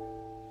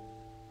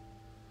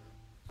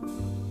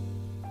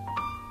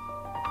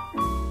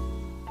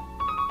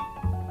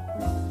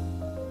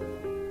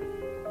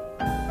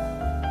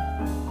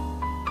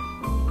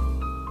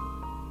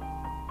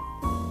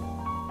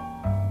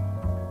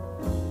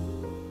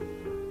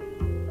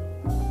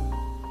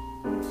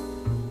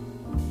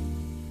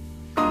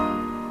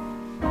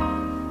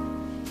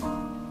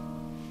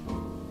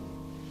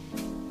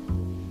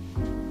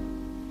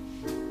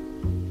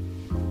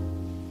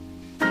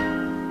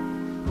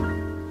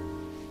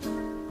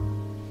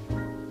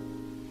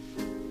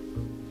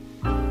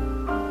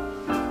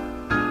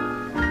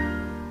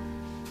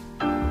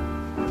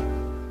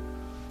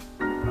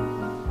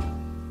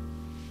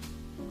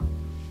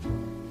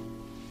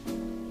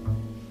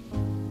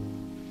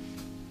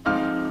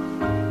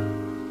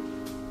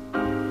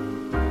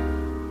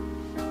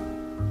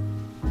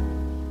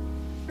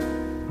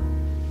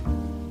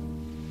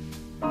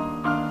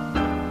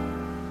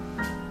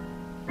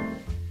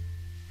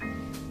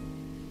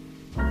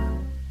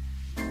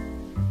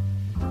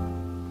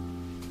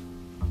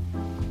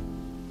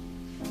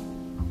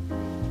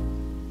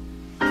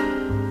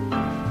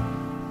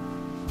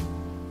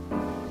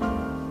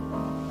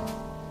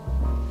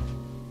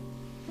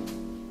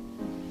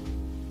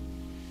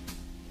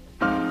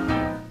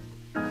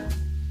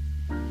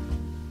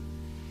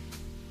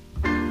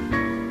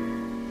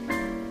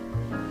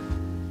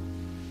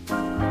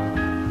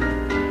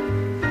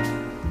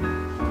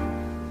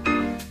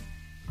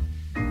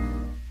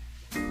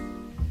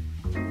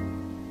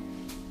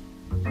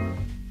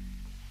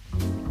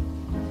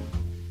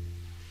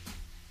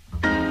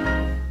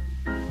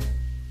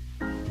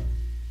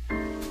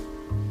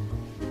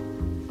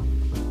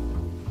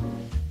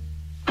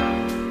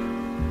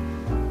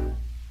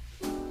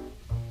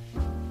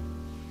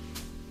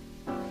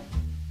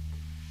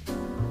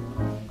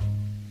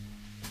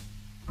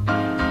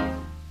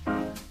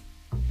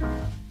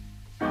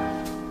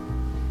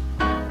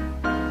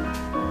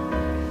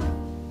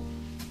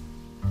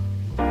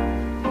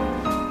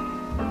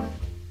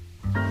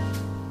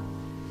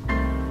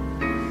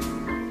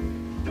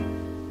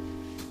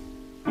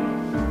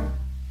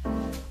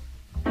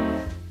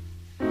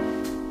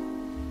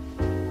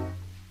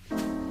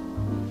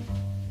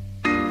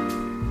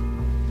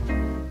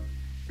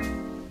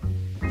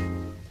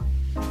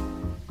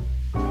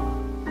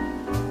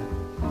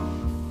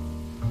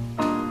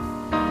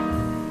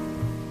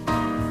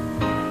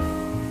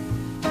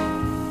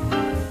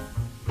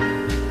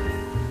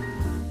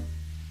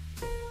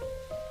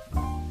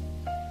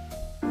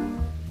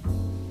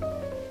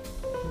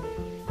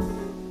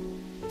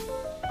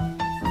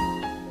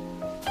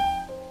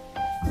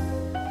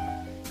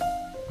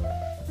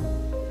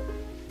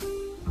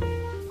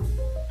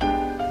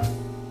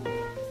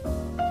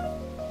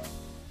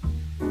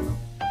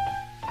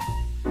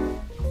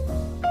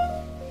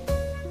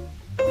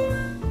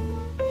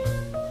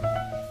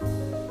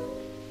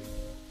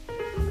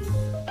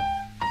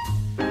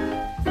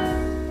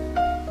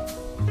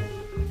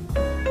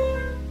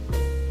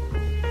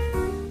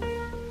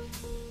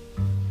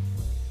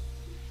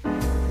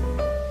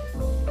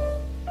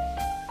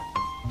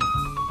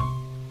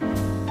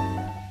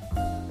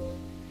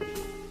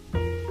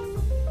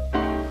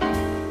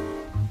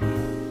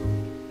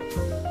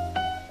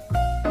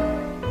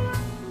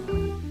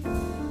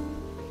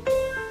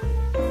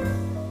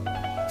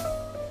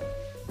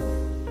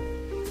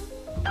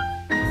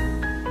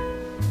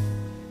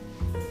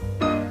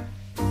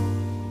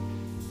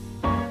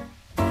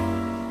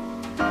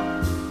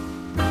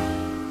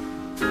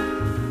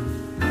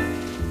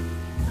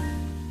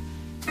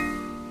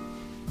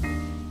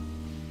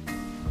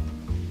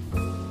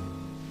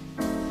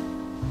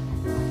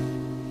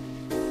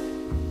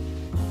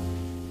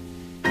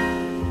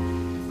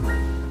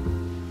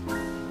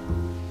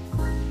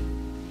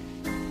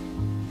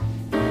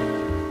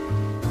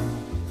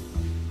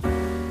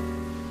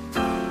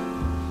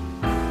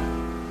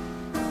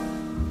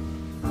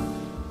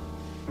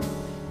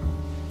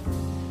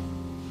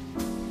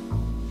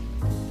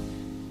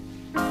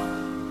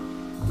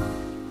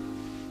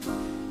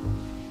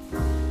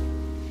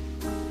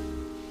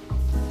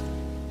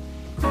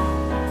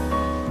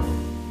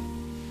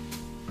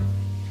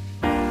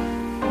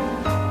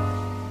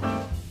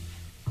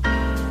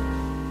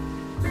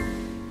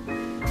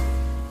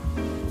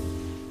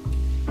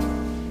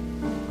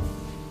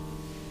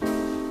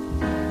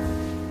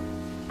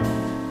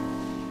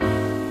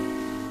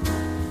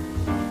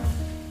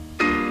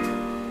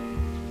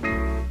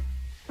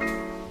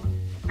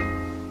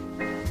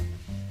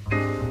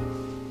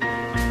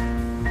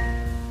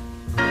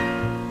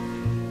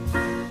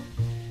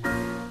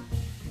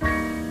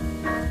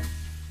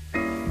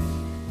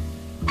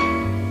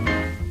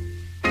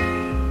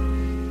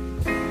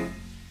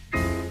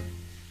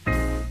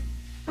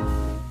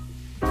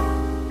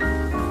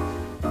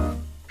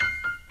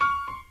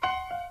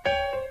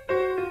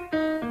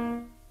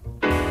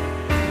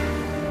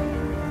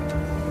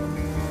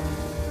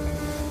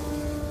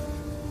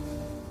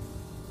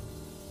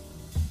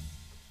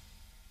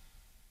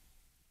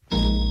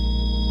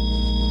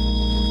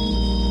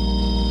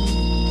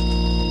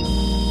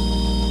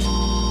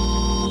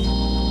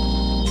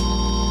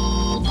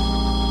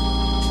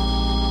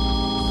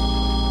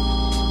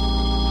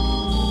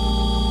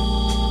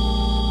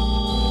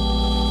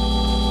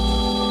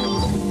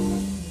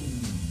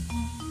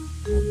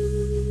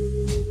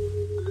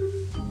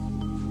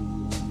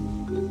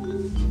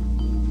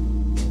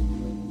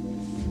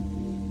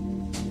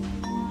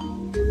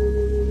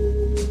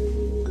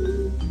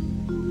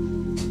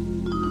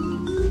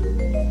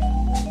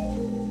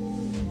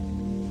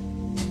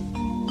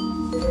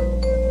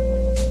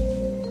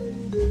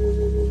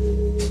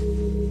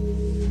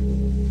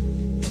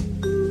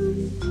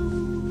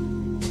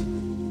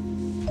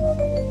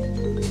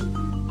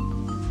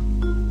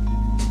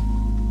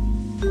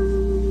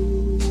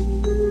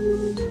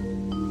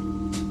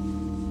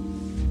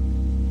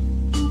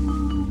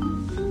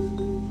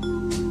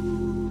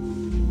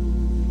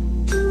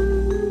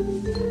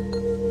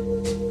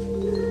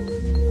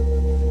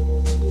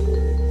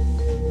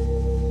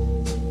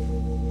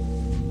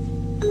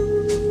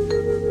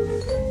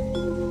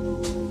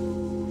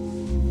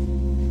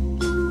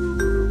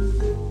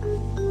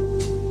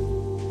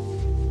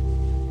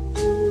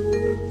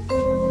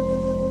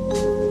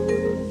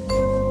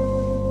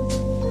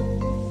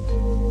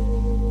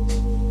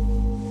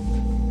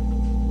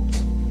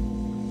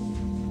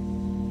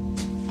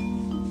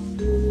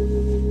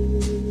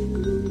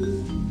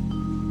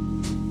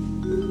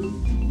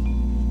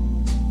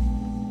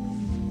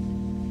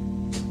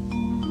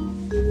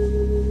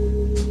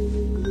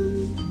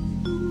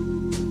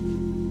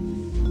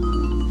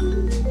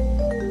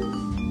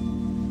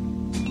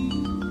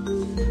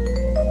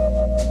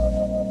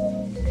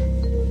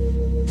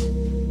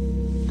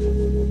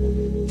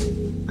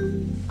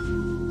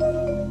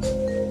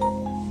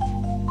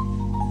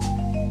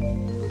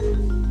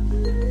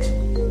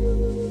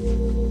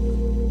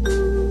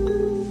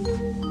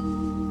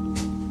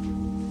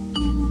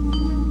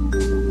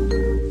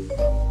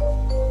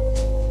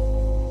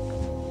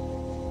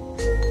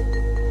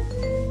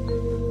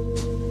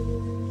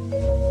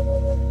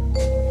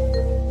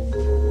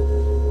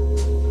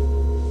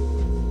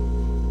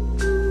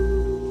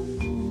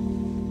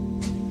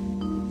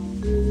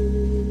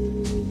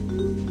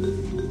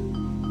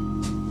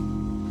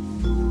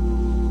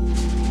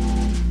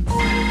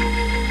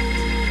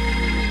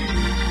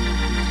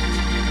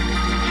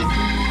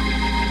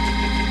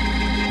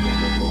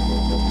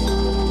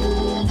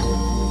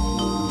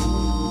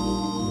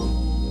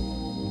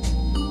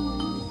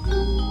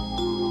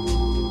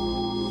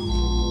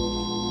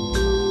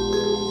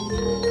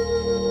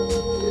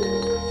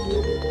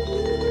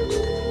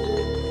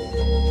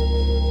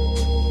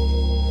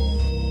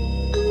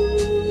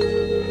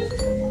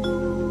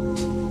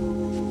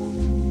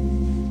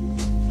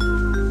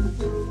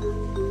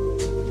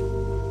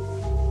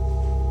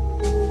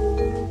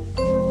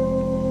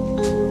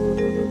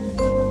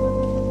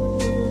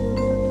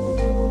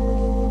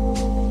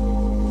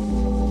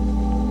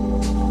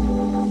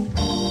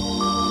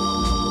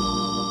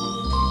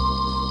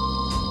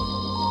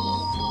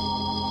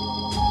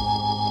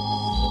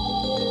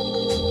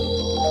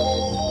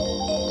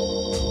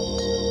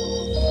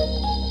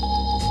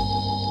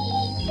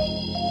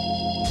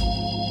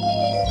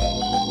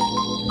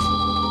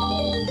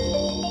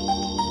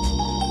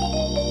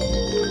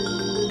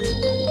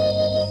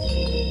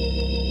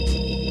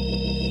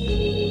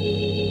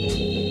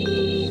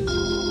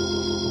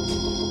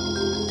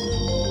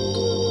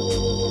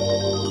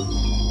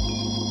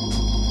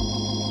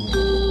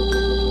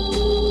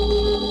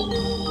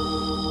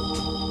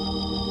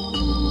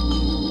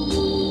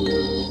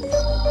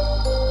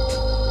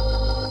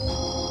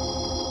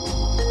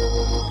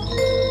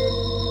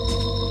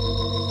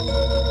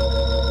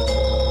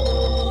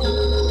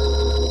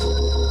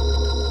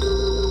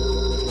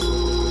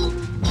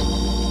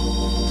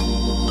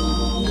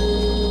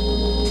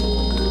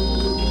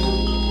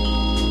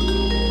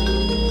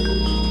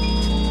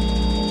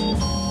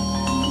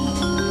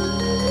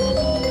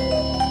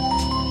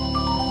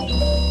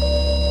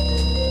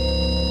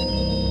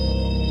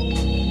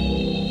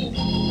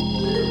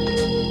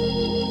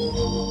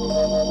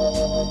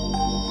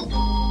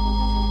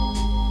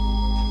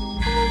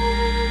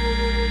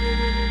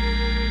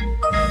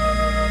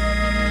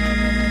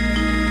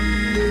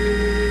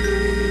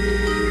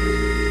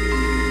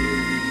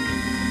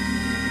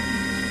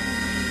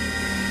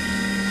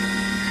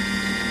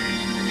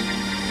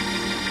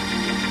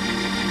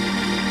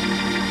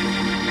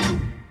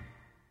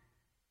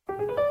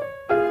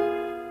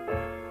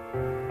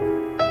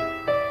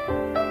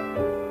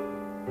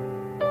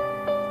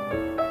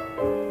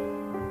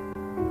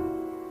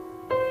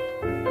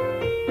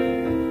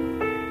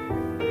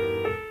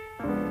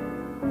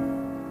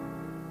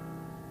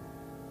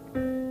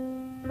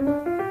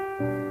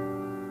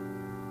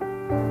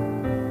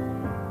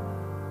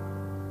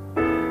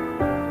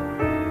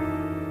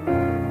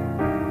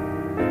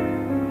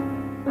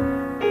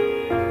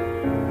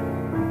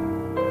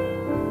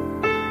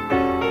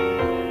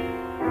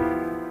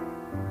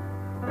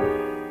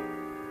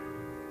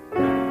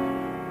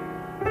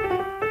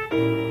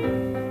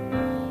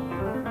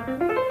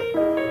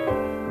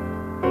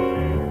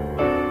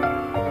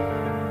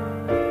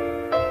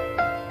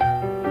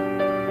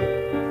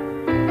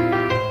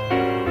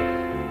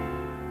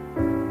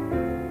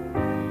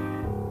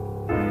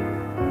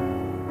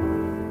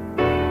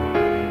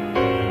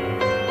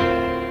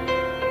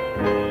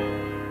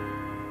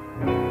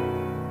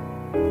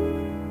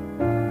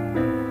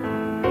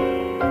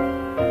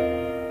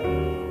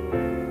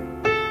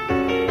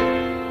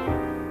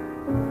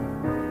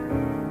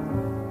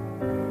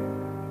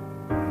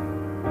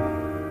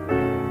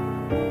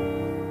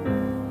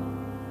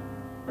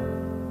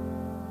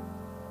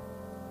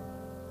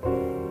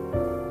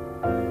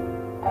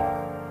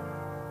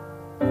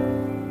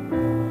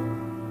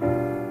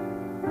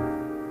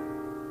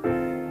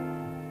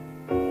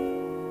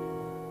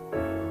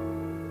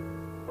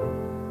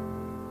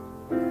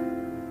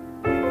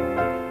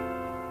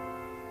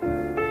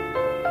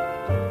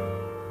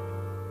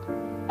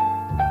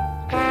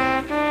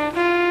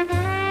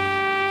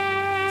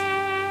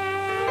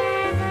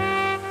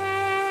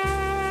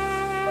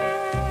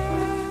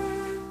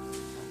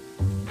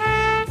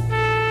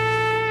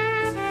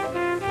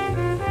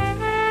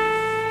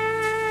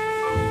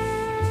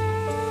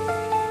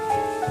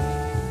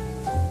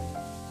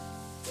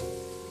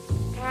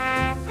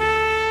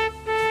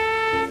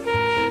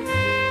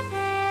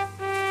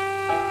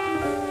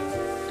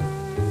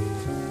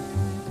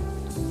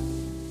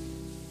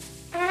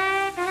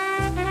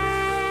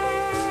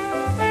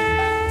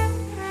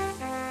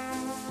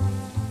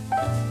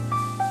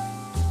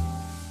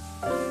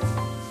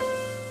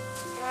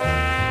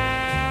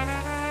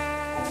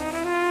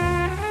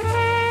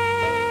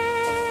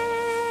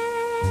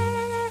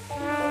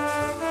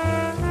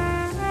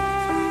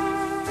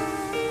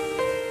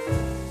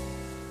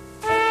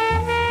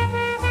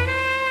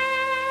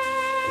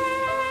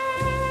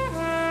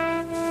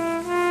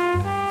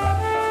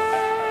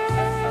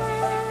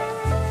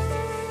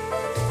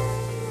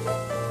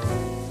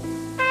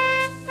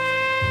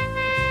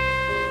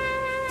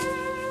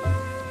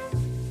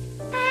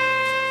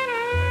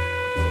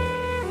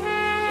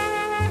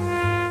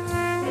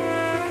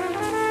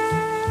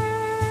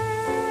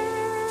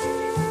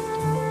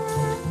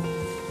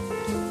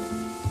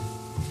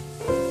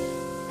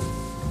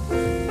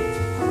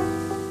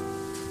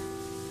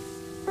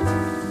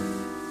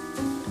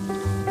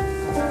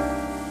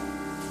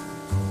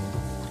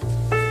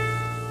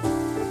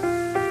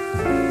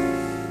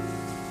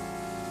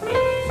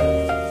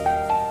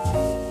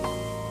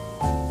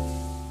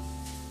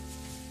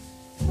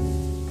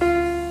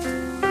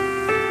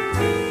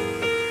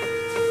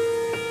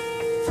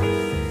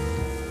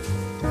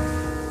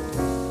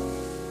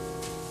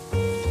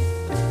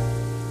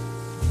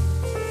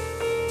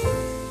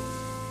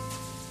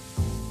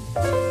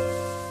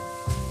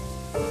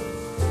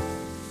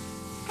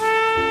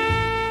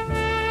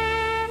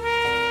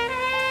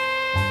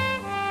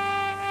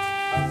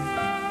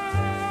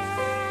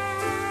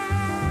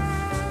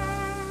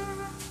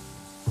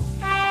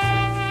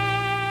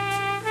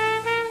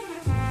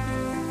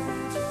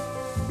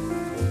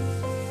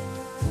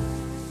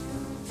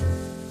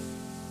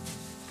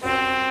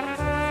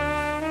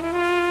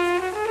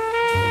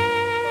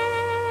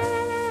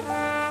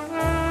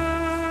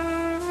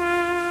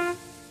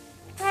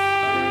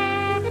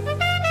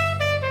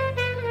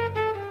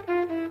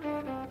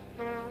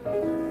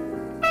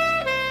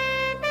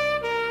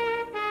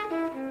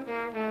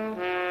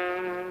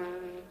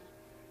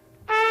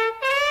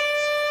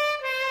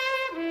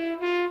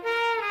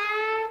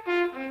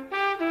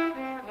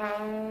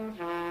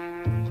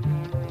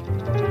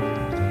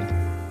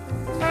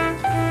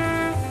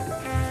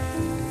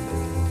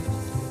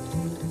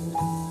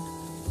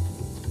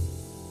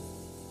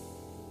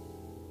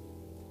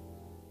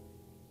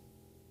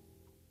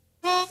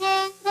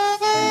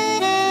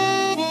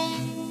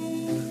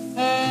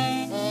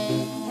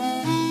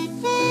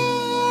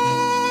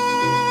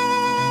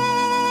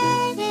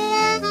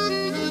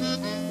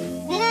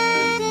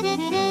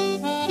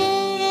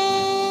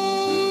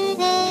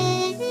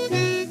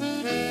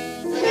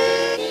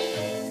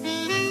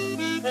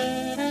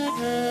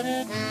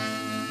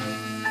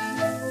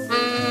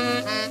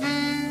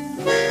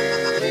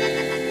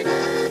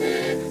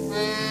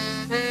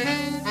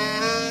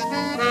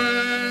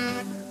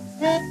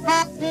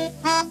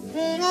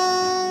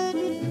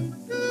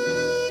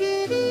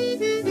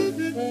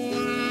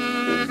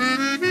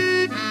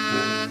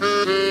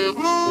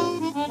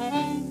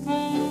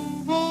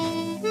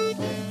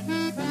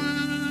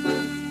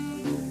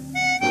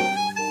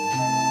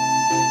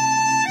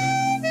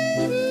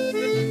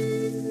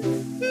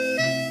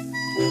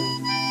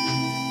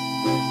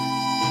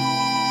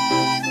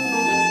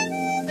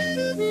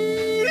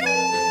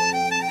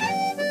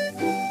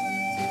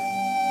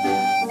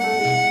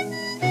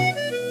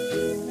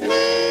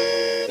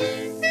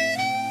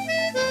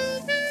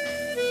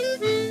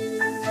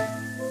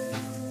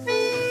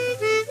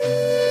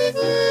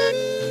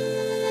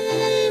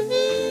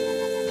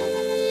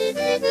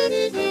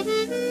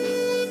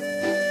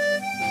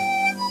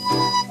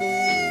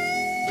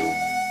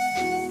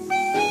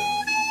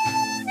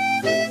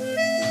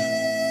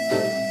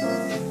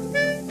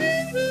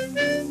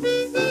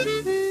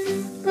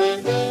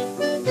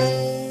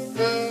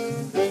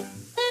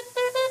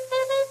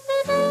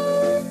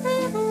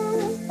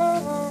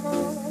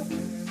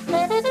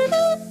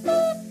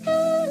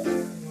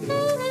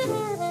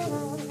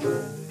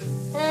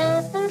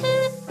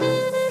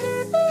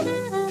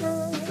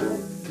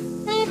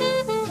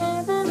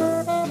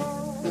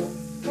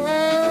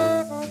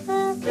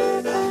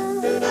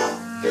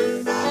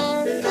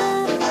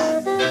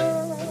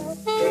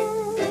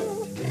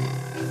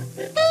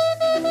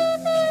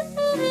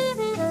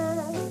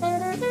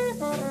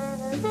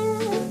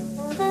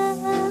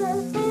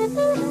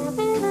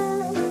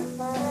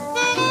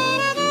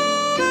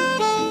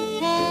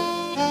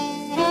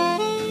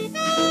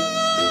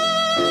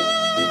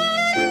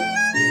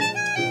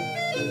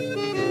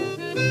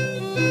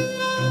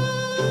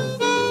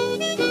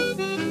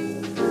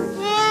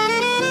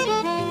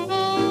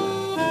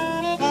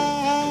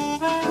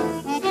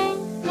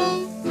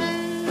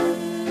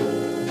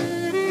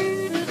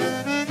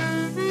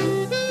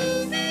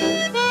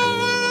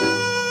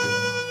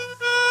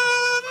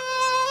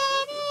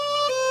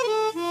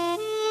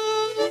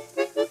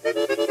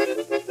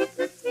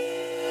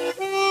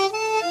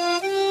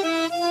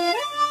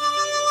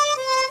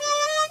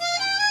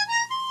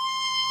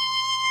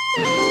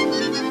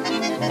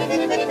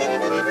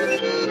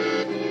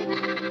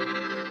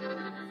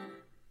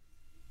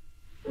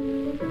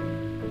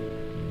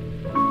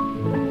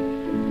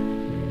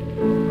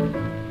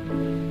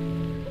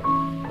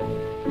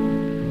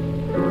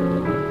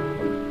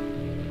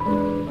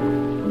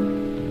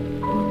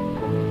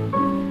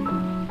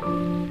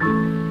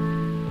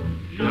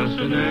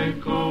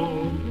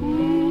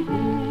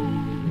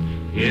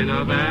 In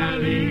a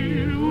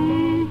valley,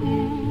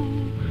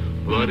 ooh,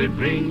 but it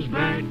brings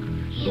back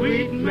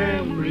sweet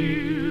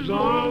memories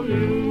of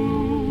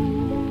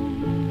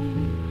you.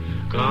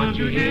 Can't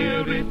you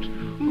hear it,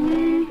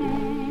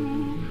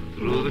 ooh,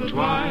 through the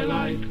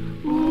twilight,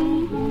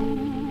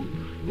 ooh,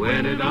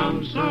 when it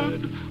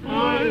answered,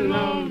 I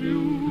love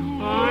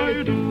you,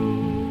 I do.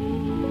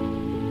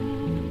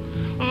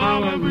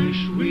 How I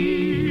wish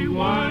we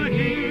were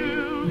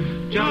here,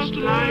 just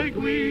like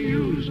we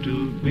used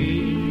to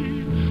be.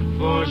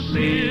 For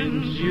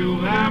since you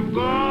have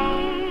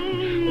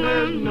gone,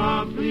 there's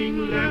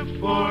nothing left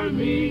for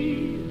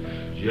me,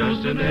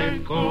 just an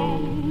echo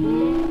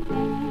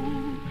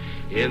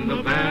in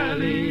the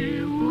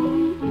valley,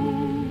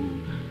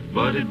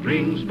 but it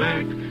brings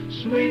back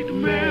sweet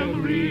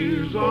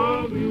memories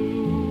of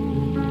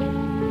you.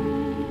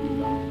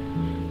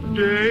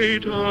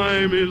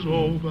 Daytime is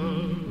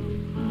over,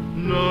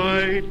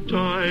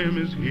 nighttime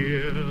is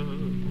here,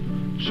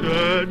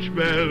 church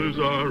bells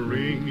are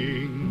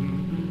ringing,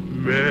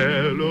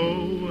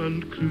 mellow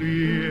and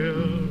clear.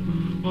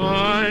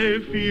 I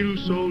feel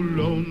so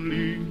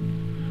lonely,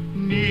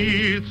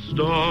 'neath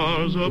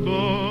stars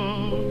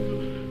above,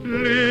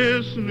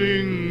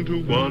 listening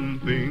to one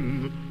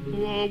thing,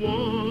 the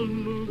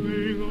one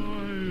thing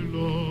I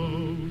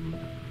love,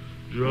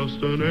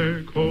 just an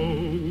echo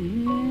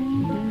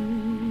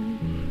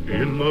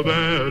in the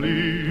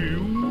valley,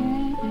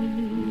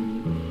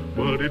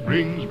 but it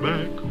brings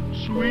back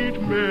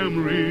sweet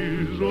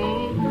memories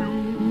of you.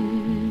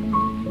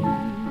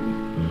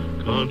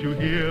 Can't you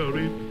hear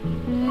it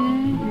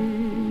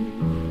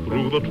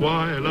through the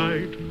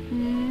twilight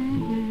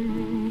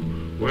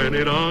when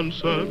it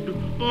answered,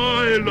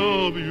 I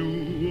love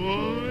you,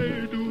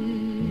 I do.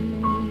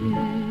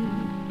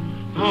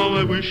 How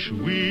I wish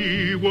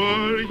we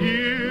were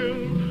here,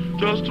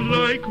 just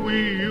like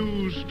we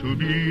used to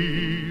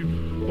be.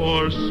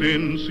 For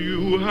since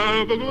you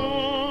have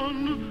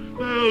gone,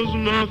 there's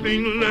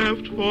nothing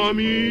left for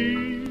me,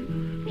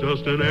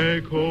 just an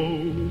echo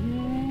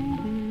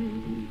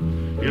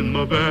in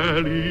the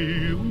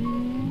valley,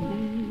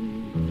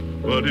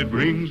 but it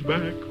brings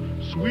back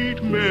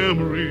sweet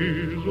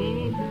memories of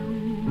you.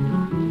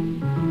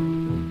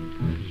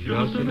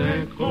 Just an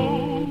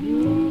echo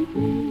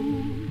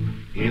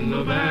in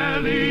the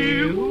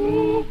valley,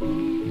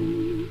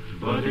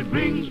 but it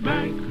brings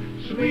back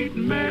sweet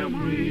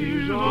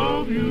memories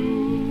of you.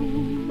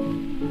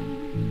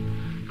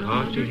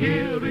 Can't you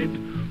hear it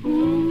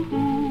through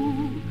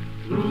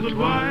the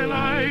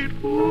twilight,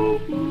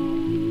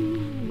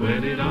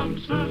 when it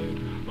answered,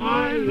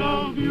 I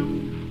love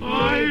you,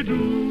 I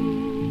do.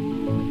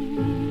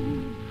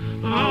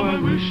 How I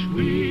wish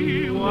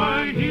we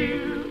were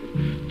here,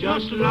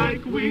 just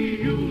like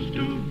we used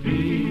to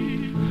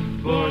be.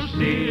 For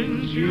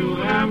since you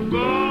have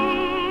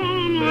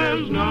gone,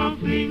 there's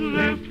nothing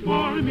left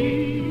for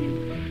me,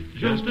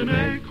 just an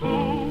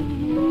echo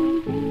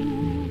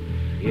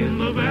in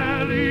the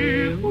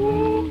valley,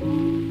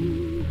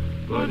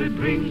 but it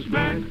brings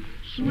back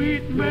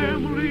sweet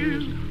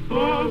memories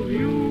of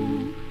you.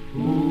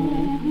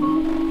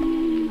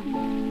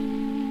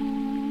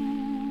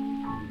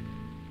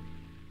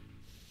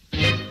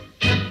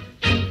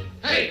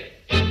 Hey!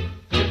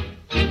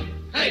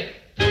 Hey!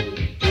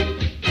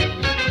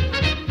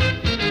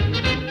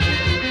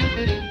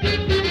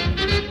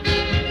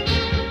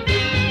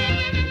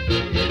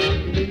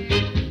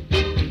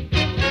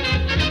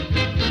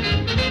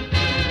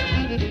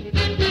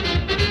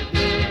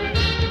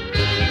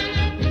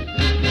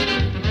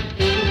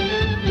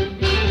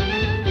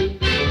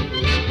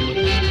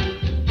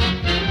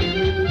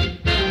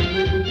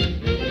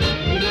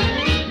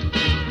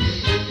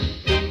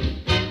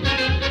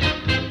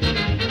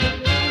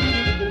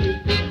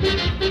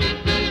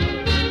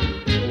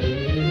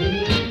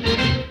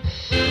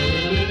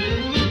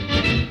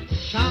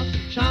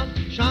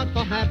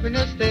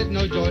 There's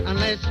no joy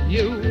unless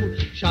you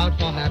shout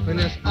for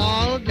happiness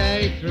all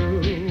day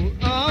through.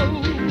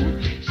 Oh,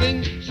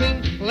 sing,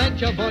 sing, let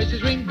your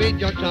voices ring,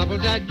 bid your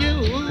troubles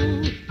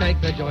adieu.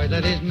 Take the joy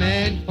that is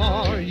meant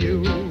for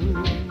you.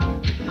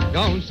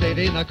 Don't sit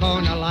in the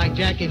corner like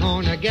Jackie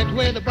Horner. Get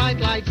where the bright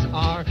lights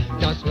are.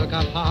 Just look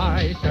up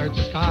high, search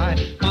the sky,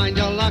 find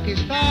your lucky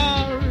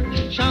star.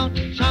 Shout,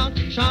 shout,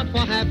 shout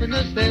for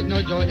happiness. There's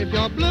no joy if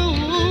you're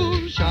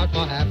blue. Shout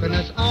for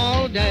happiness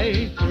all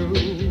day through.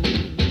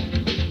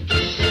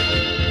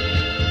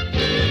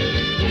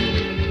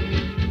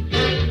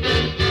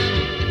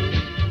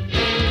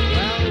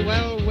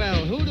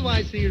 Well, who do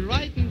I see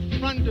right in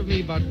front left of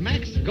me but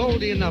Max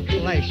Goldie in the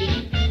flesh.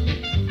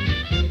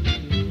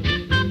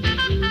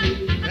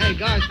 Hey,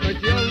 guys,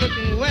 but you're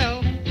looking well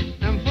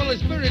and full of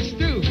spirits,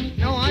 too.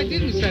 No, I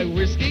didn't say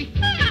whiskey.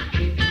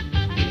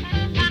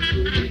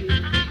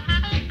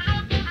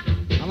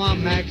 Come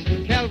on, Max.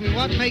 Tell me,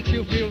 what makes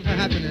you feel for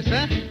happiness,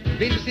 huh?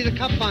 Been to see the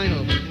Cup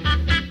final?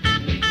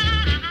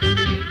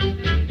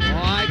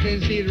 Oh, I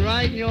can see it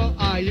right in your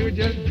eye. You're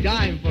just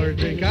dying for a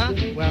drink, huh?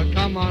 Well,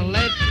 come on,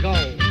 let's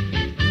go.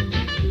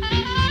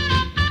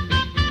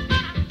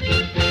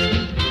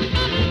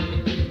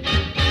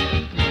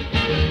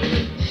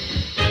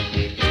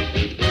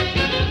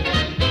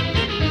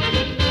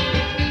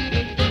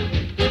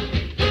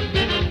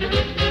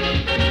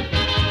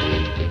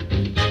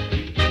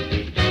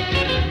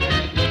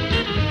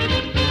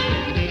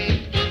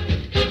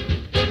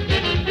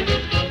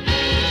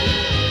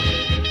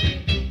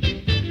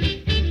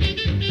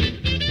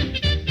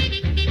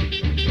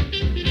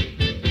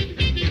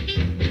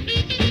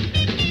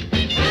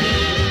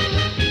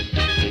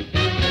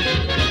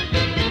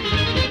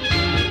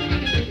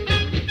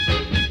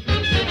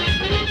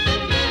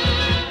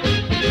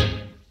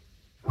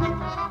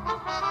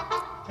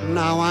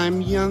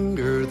 I'm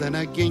younger than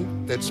a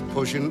gink that's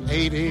pushing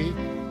 80,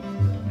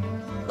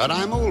 but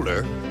I'm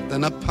older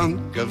than a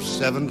punk of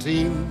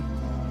 17.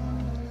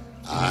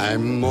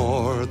 I'm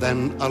more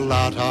than a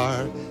lot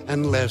are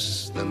and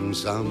less than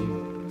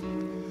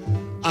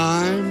some.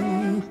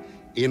 I'm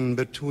in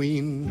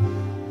between.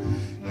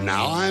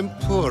 Now I'm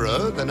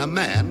poorer than a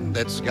man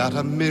that's got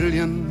 $1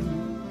 million,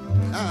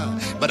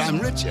 but I'm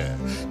richer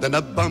than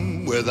a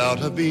bum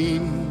without a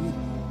bean.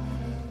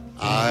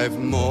 I've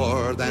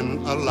more than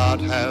a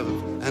lot have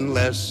and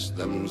less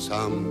than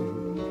some.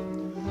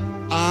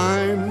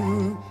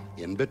 I'm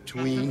in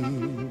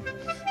between.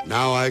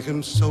 Now I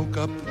can soak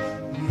up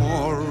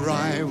more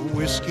rye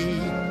whiskey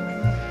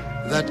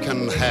that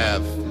can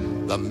have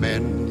the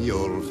men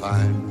you'll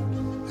find.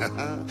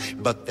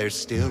 But there's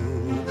still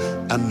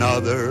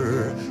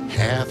another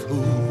half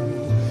who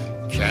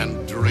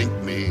can't drink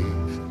me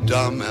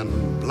dumb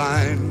and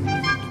blind.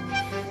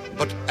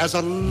 But as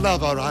a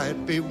lover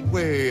I'd be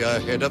way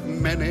ahead of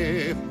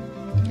many.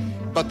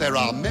 But there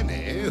are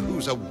many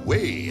who's a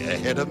way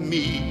ahead of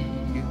me.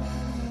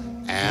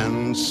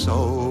 And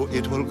so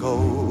it will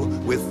go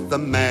with the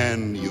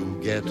man you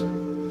get.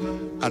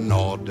 An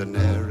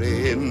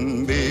ordinary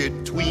in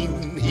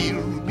between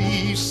he'll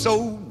be,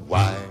 so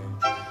why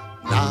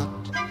not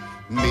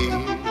me?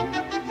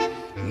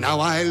 Now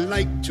I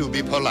like to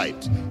be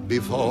polite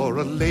before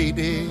a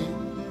lady,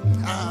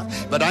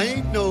 but I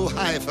ain't no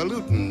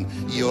highfalutin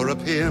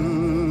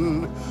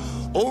European.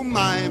 Oh,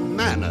 my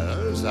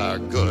manners are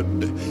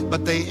good,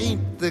 but they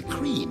ain't the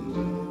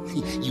cream.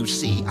 You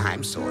see,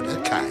 I'm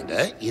sorta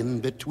kinda in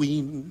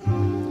between.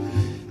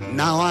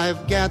 Now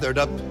I've gathered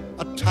up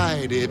a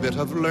tidy bit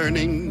of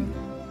learning,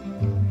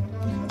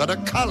 but a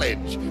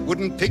college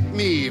wouldn't pick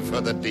me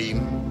for the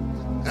dean.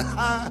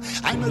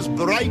 I'm as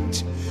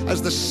bright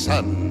as the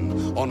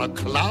sun on a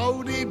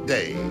cloudy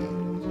day.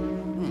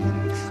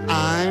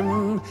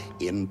 I'm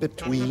in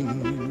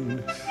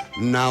between.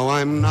 Now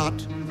I'm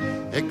not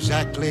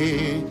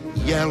exactly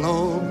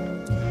yellow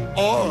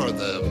or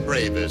the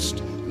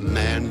bravest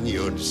man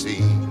you'd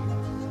see,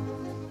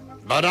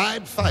 but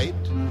I'd fight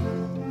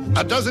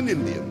a dozen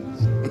Indians.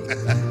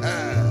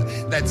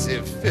 That's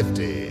if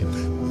 50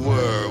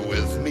 were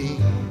with me.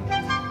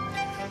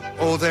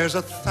 Oh, there's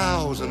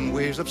 1,000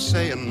 ways of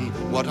saying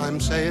what I'm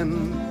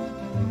saying,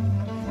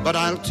 but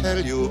I'll tell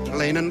you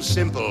plain and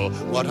simple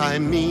what I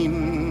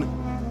mean.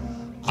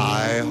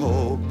 I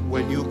hope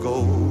when you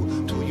go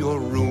to your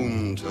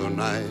room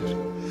tonight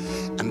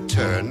and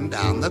turn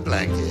down the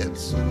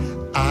blankets,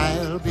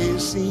 I'll be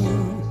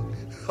seen.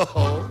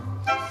 Oh,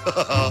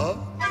 oh,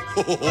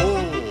 oh,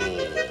 oh.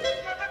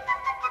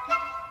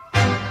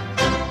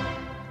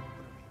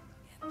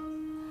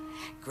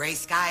 Gray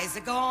skies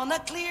are gonna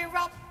clear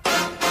up.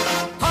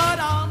 Put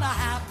on a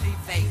happy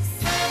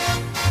face.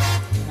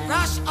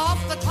 Brush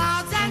off the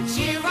clouds and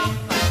cheer up.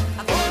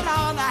 Put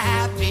on a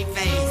happy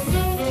face.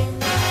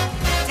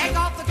 Take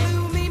off the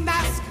gloomy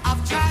mask of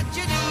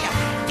tragedy.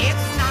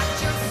 It's not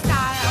your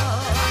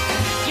style.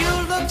 You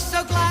look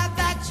so glad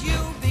that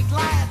you'll be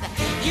glad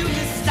you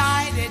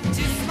decided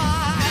to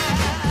smile.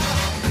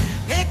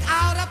 Pick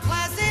out a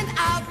pleasant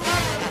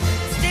outlook.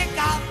 Stick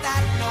out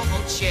that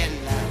noble chin.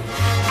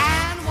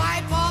 And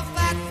wipe off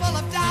that full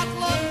of doubt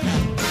look.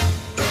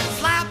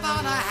 Slap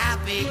on a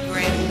happy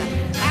grin.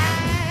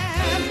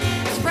 And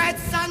spread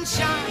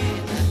sunshine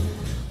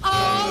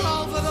all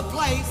over the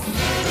place.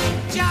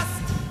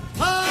 Just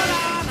put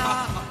on a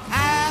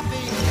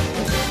happy,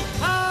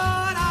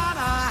 put on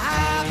a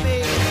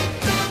happy,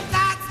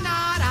 that's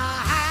not a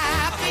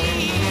happy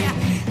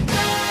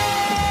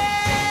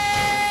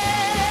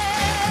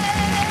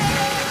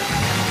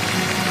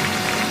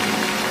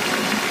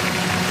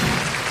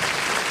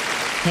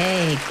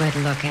Hey, good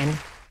looking.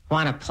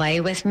 Want to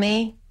play with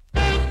me?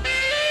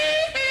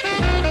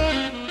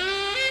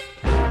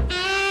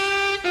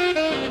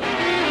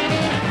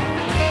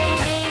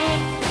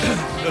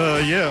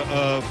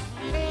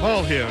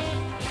 Paul here.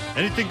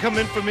 Anything come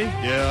in for me?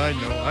 Yeah,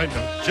 I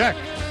know.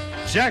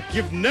 Jack,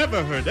 you've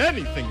never heard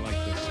anything like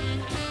this.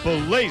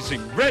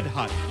 Blazing,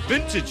 red-hot,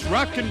 vintage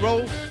rock and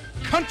roll,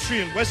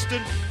 country and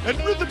western, and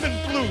rhythm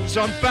and blues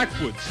on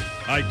Backwoods.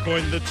 I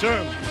coined the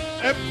term.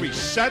 Every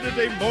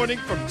Saturday morning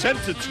from 10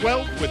 to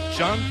 12 with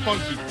John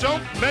Funky.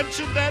 Don't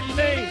mention that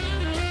name.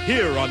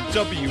 Here on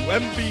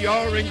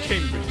WMBR in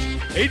Cambridge.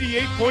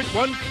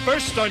 88.1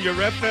 first on your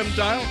FM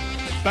dial.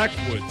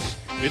 Backwoods.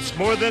 It's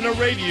more than a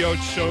radio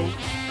show.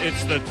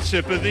 It's the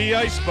tip of the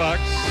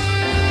icebox.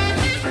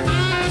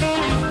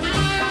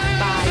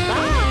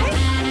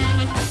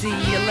 Bye-bye. See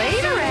you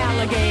later,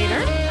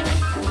 alligator.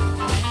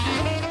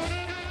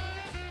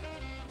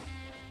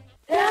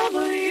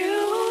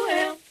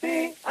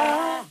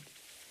 WMBR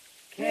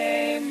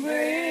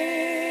Cambridge.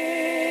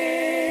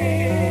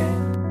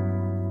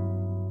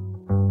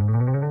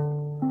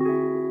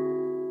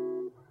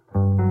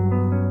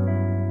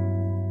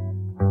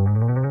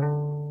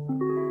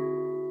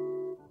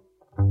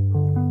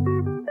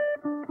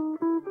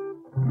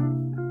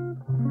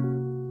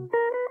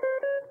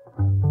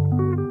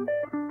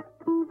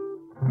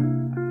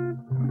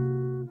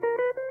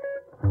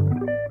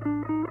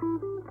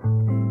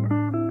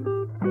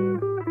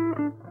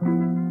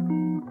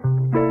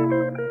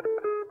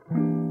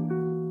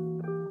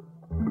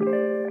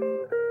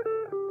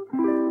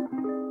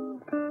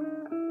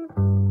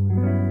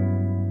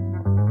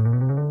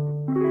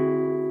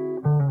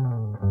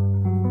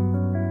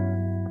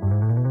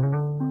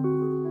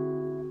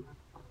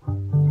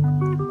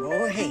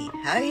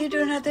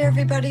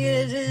 Everybody,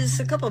 it is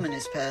a couple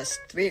minutes past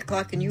 3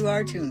 o'clock and you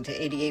are tuned to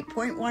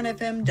 88.1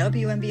 FM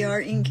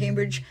WMBR in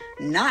Cambridge,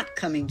 not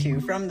coming to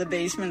you from the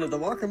basement of the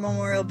Walker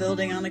Memorial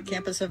Building on the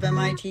campus of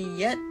MIT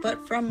yet,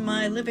 but from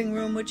my living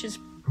room, which is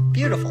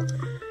beautiful.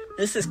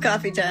 This is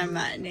Coffee Time.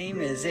 My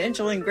name is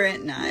Angeline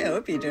Grant, and I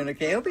hope you're doing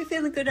okay. I hope you're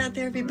feeling good out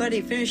there,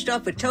 everybody. Finished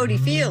off with Toady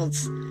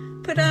Fields.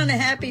 Put on a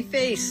happy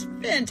face.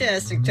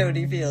 Fantastic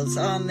Toady Fields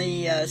on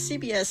the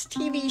CBS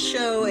TV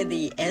show,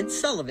 The Ed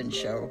Sullivan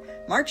Show,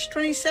 March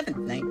 27th,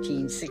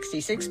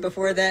 1966.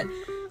 Before that,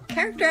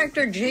 character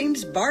actor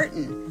James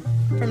Barton.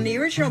 From the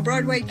original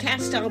Broadway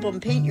cast album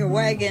Paint Your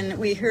Wagon,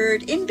 we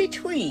heard In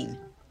Between.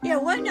 Yeah,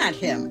 why not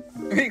him?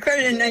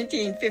 Recorded in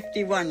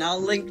 1951. I'll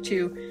link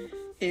to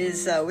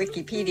his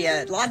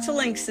Wikipedia. Lots of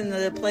links in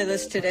the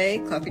playlist today,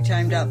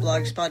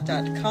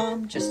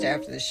 coffeetime.blogspot.com, just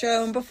after the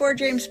show. And before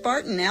James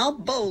Barton, Al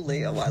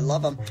Bowley, oh, I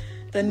love him.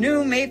 The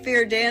New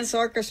Mayfair Dance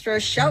Orchestra,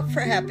 Shout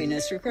for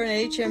Happiness, recorded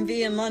at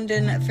HMV in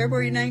London,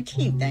 February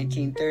 19th,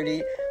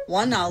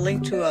 1931. I'll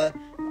link to a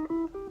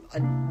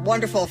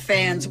wonderful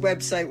fan's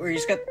website where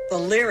he's got the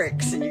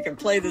lyrics and you can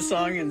play the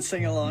song and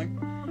sing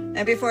along.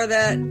 And before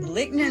that,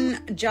 Leighton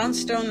and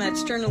Johnstone,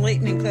 that's Turner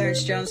Leighton and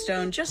Clarence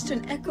Johnstone, Just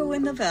an Echo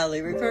in the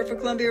Valley, recorded for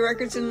Columbia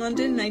Records in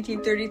London,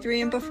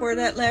 1933. And before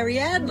that, Larry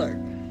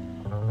Adler.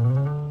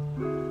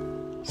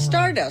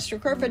 Stardust,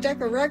 recorded for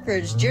Decca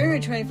Records, January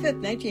 25th,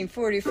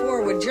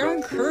 1944, with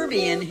John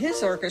Kirby and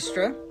his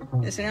orchestra.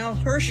 There's an Al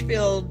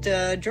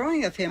Hirschfeld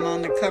drawing of him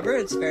on the cover.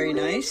 It's very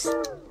nice.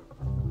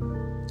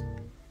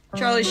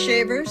 Charlie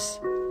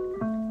Shavers,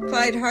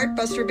 Clyde Hart,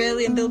 Buster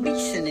Bailey, and Bill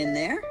Beeson in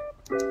there.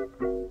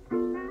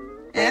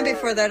 And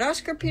before that,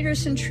 Oscar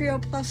Peterson Trio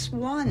Plus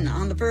One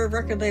on the Verve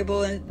record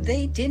label, and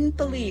They Didn't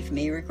Believe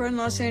Me, recorded in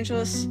Los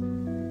Angeles,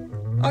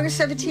 August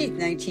 17th,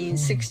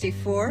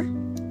 1964.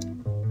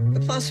 The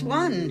Plus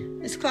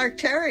One is Clark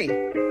Terry.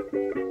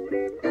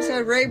 There's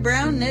Ray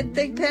Brown, Ned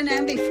Thigpen,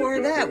 and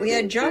before that, we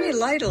had Johnny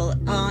Lytle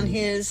on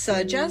his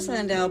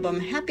Jazzland album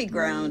Happy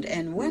Ground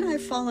and When I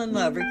Fall in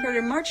Love,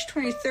 recorded March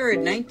 23rd,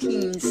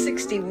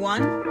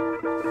 1961.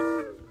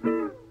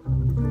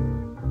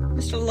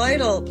 Mr.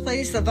 Lytle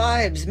plays the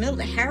vibes.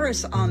 Milt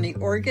Harris on the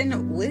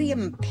organ.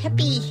 William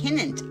Peppy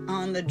Hinnant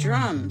on the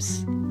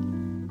drums.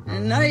 A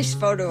nice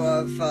photo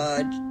of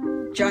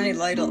Johnny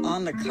Lytle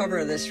on the cover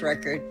of this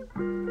record.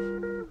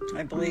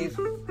 I believe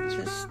is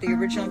this the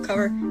original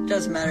cover?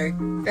 Doesn't matter.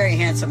 Very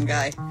handsome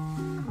guy.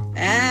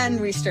 And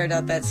we start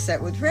out that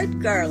set with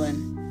Red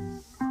Garland.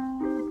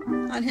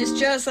 On his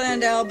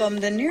Jazzland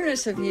album, The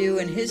Nearness of You,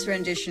 and his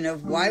rendition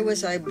of Why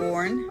Was I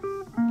Born?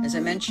 As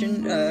I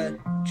mentioned,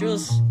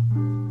 Jules...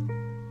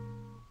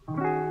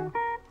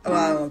 Oh,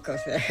 I won't go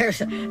there.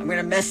 I'm going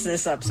to mess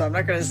this up, so I'm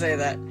not going to say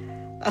that.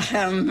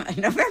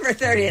 November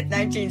 30th,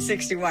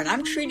 1961.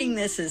 I'm treating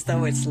this as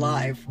though it's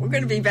live. We're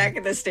going to be back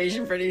at the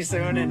station pretty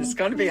soon, and it's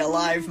going to be a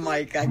live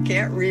mic. I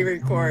can't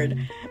re-record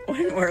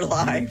when we're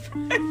live.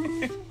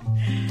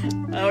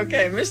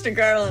 Okay, Mr.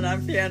 Garland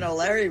on piano,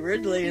 Larry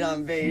Ridley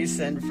on bass,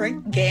 and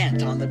Frank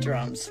Gant on the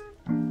drums.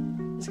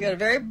 He's got a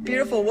very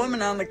beautiful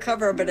woman on the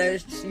cover, but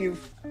as you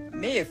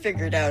may have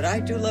figured out, I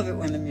do love it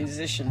when the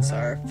musicians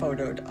are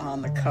photoed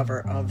on the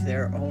cover of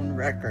their own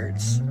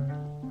records.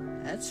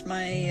 That's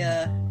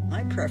my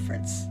my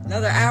preference.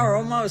 Another hour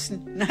almost,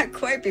 not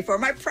quite before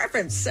my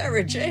preference.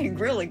 Sarah Jane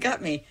really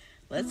got me.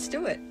 Let's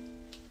do it.